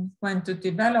when to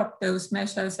develop those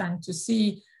measures and to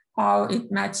see how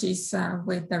it matches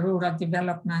with the rural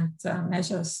development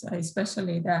measures,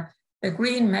 especially the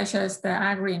green measures, the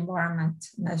agri-environment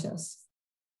measures.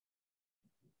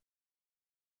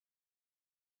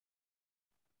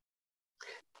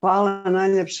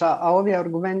 Thank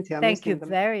you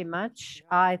very much.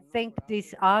 I think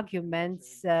these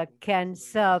arguments can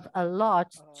serve a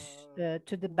lot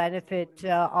to the benefit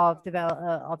of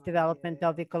development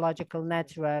of ecological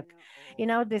network. In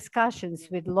our discussions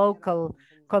with local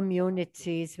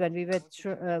communities,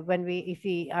 if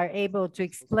we are able to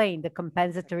explain the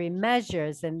compensatory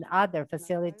measures and other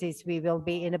facilities, we will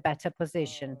be in a better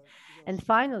position. And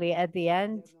finally, at the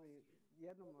end,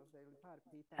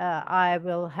 I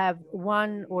will have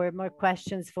one or more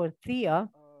questions for Thea,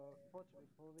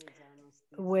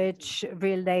 which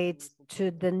relates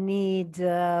to the need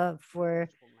for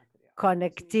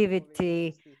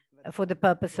connectivity for the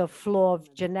purpose of flow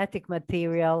of genetic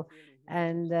material,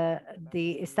 and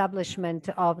the establishment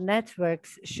of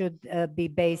networks should be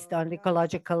based on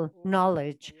ecological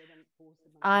knowledge.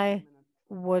 I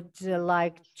would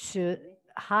like to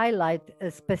highlight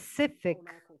a specific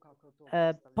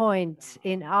point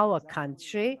in our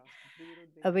country,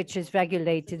 which is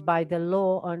regulated by the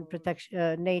law on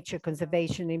nature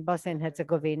conservation in Bosnia and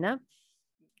Herzegovina.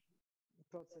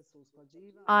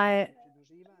 I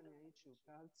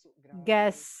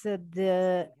guess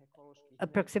the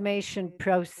approximation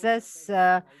process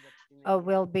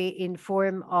will be in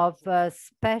form of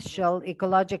special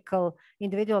ecological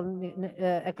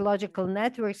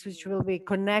networks, which will be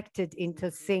connected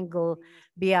into single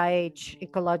BiH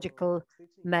ecological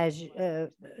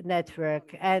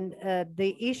network. And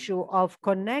the issue of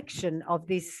connection of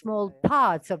these small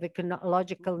parts of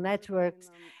ecological networks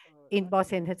in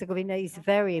Bosnia and Herzegovina is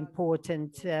very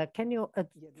important. Can you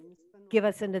give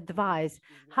us an advice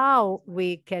how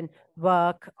we can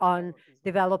work on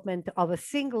development of a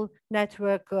single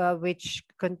network which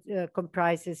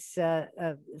comprises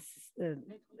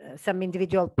some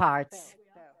individual parts?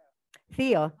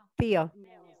 Theo,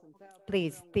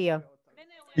 please, Theo.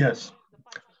 Yes.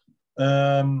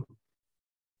 Well,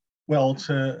 it's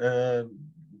a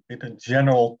bit a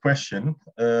general question.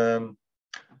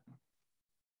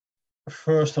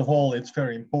 First of all, it's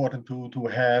very important to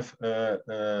have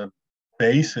a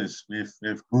basis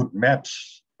with good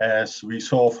maps. As we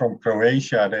saw from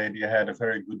Croatia, they had a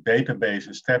very good database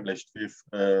established with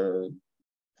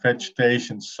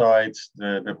vegetation sites,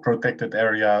 the protected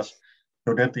areas.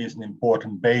 So that is an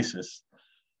important basis.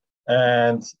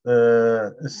 And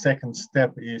a second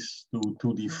step is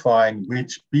to define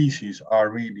which species are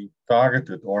really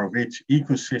targeted or which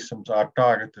ecosystems are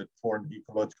targeted for an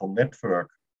ecological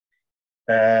network.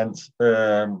 And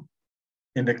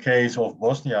in the case of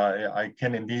Bosnia, I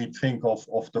can indeed think of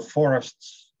the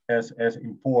forests as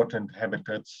important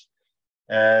habitats,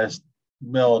 as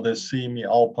well the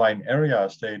semi-alpine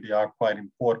areas, they are quite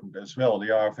important as well. They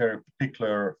are very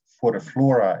particular for the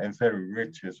flora and very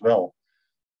rich as well.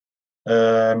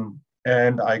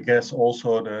 And I guess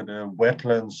also the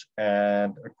wetlands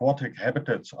and aquatic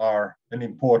habitats are an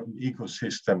important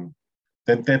ecosystem.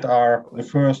 That are the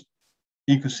first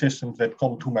ecosystems that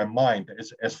come to my mind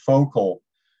as focal.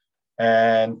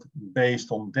 And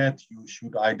based on that, you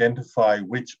should identify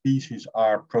which species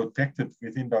are protected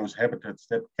within those habitats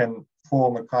that can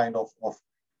form a kind of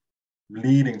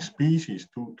leading species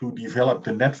to develop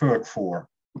the network for.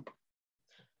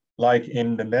 Like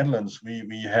in the Netherlands,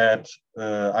 we had,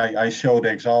 I showed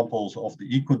examples of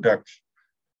the ecoducts,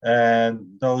 and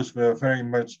those were very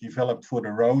much developed for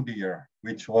the roe deer,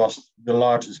 which was the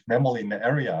largest mammal in the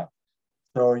area.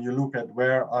 So you look at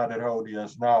where are the roe deer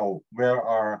now, where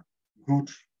are good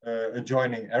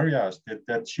adjoining areas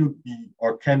that should be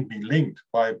or can be linked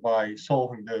by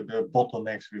solving the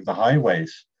bottlenecks with the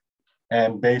highways.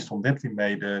 And based on that, we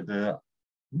made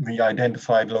we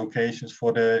identified locations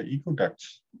for the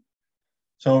ecoducts.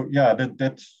 So yeah,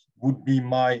 that would be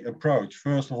my approach.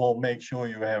 First of all, make sure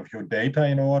you have your data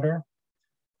in order,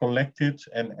 collect it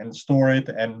and store it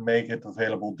and make it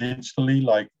available digitally,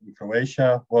 like in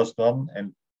Croatia was done.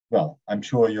 And well, I'm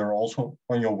sure you're also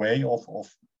on your way of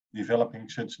developing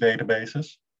such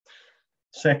databases.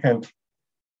 Second,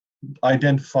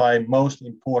 identify most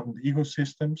important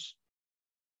ecosystems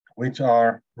which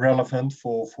are relevant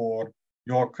for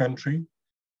your country.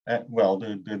 Well,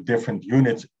 the different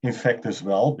units, in fact, as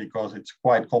well, because it's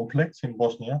quite complex in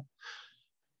Bosnia.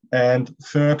 And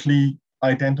thirdly,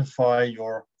 identify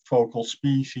your focal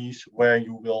species where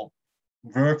you will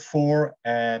work for,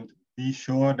 and be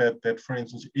sure that for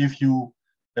instance, if you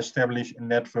establish a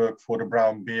network for the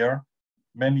brown bear,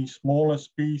 many smaller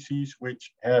species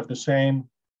which have the same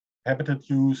habitat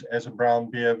use as a brown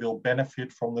bear will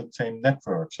benefit from the same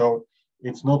network. So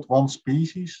it's not one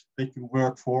species that you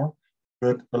work for,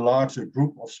 but a larger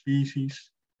group of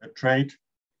species, a trait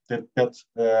that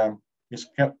is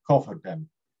kept covered then.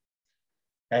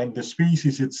 And the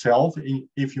species itself,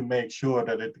 if you make sure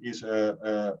that it is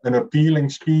an appealing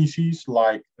species,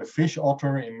 like a fish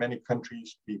otter in many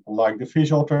countries, people like the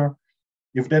fish otter.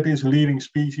 If that is a leading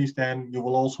species, then you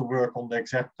will also work on the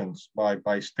acceptance by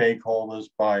stakeholders,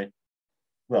 by,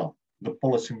 well, the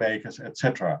policymakers,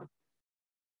 etc.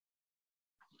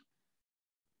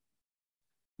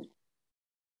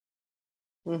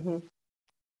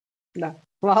 Da.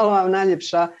 Hvala vam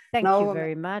najljepša. Thank you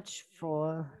very much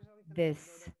for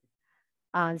this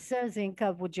answer.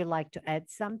 Zinka, would you like to add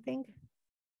something?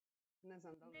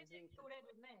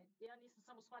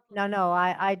 No,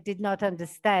 I did not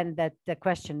understand that the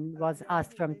question was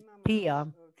asked from Pia.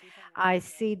 I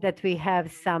see that we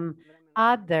have some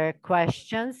other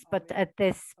questions, but at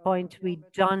this point we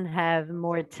don't have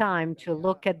more time to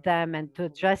look at them and to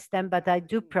address them. But I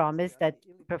do promise that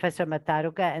Professor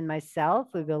Mataruga and myself,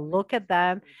 we will look at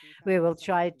them. We will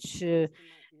try to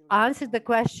answer the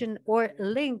question or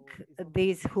link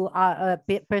these who are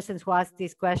persons who ask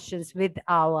these questions with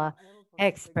our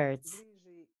experts.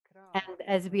 And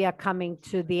as we are coming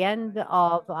to the end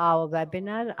of our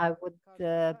webinar, I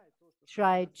would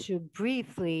try to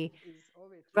briefly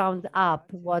round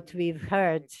up what we've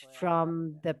heard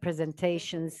from the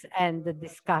presentations and the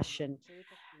discussion.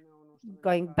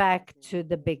 Going back to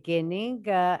the beginning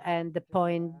and the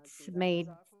points made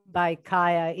by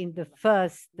Kaya in the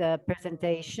first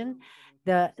presentation,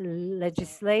 the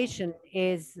legislation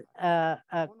is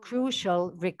a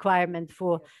crucial requirement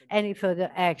for any further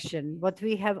action. What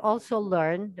we have also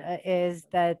learned is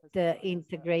that the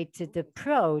integrated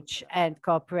approach and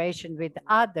cooperation with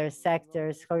other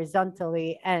sectors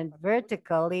horizontally and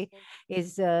vertically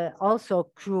is also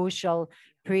crucial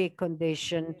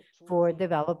precondition for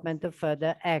development of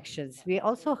further actions. We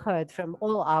also heard from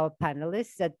all our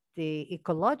panelists that the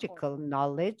ecological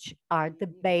knowledge are the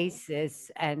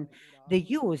basis, and the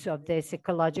use of this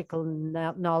ecological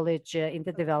knowledge in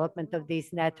the development of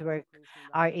these networks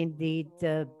are indeed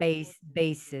the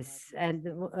basis. And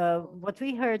what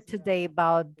we heard today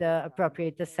about the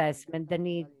appropriate assessment, the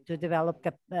need to develop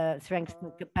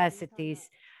strengthen capacities,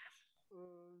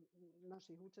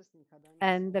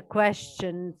 and the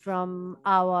question from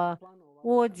our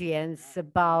audience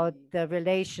about the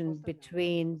relation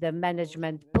between the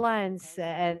management plans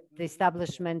and the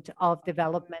establishment of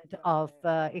development of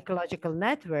ecological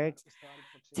networks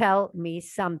tell me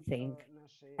something.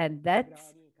 And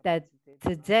that's that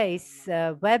today's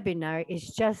webinar is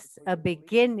just a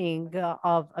beginning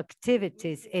of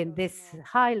activities in this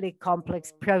highly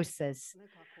complex process.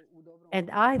 And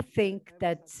I think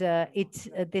that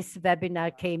this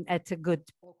webinar came at a good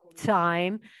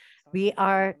time. We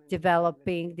are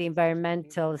developing the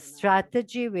environmental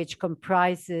strategy, which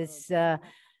comprises a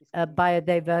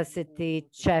biodiversity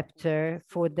chapter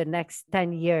for the next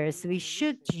 10 years. We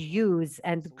should use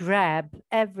and grab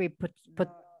every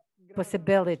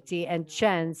possibility and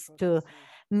chance to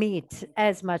meet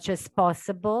as much as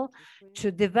possible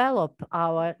to develop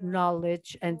our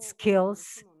knowledge and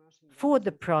skills for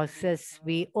the process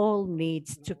we all need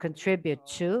to contribute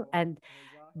to, and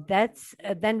that's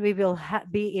then we will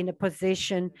be in a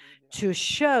position to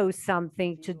show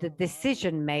something to the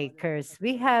decision makers.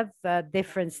 We have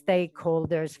different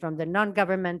stakeholders from the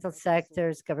non-governmental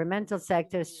sectors, governmental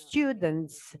sectors,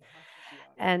 students,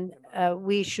 and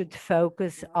we should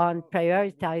focus on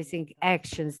prioritizing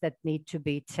actions that need to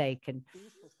be taken.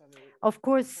 Of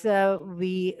course,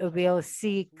 we will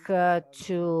seek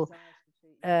to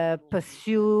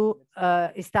pursue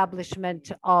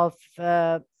establishment of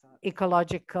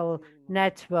ecological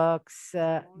networks.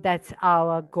 That's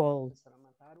our goal.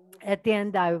 At the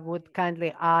end, I would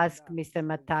kindly ask Mr.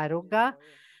 Mataruga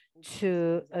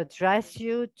to address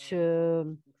you,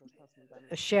 to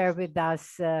share with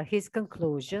us his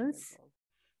conclusions.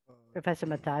 Professor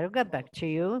Mataruga, back to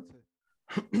you.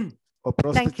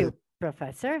 Thank you,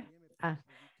 Professor.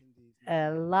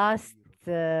 Last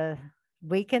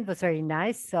weekend was very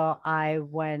nice, so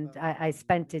I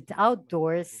spent it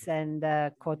outdoors and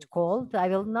caught cold. I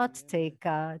will not take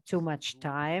too much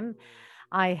time.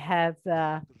 I have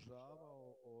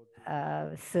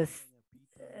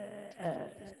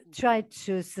try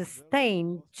to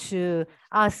sustain, to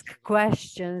ask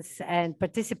questions and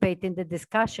participate in the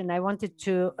discussion, I wanted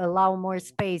to allow more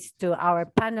space to our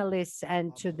panelists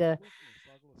and to the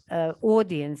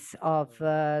audience of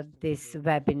this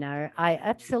webinar. I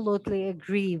absolutely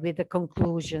agree with the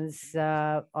conclusions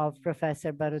of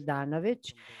Professor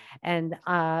Barudanovic. And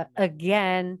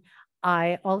again,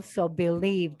 I also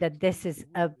believe that this is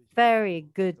a very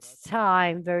good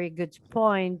time, very good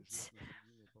point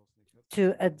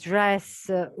to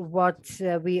address what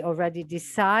we already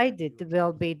decided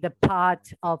will be the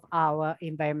part of our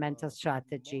environmental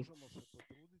strategy.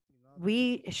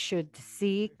 We should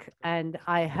seek, and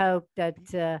I hope that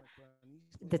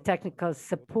the technical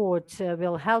support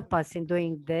will help us in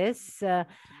doing this.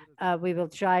 We will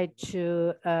try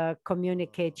to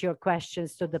communicate your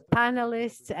questions to the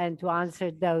panelists and to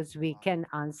answer those we can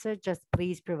answer. Just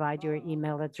please provide your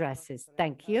email addresses.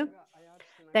 Thank you.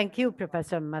 Thank you,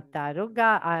 Professor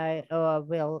Mataruga. I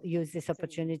will use this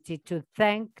opportunity to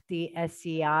thank the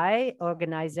SEI,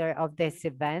 organizer of this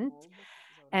event.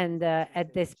 And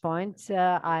at this point,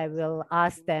 I will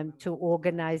ask them to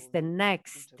organize the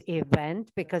next event,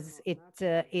 because it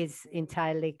is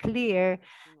entirely clear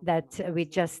that we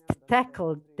just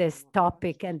tackled this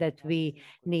topic and that we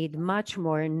need much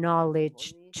more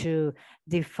knowledge to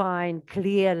define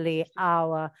clearly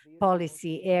our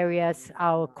policy areas,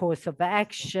 our course of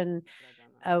action,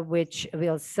 which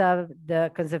will serve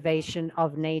the conservation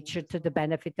of nature to the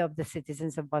benefit of the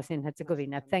citizens of Bosnia and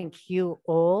Herzegovina. Thank you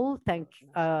all. Thank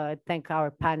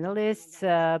our panelists,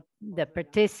 the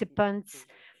participants,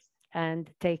 and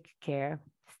take care.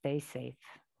 Stay safe.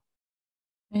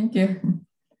 Thank you.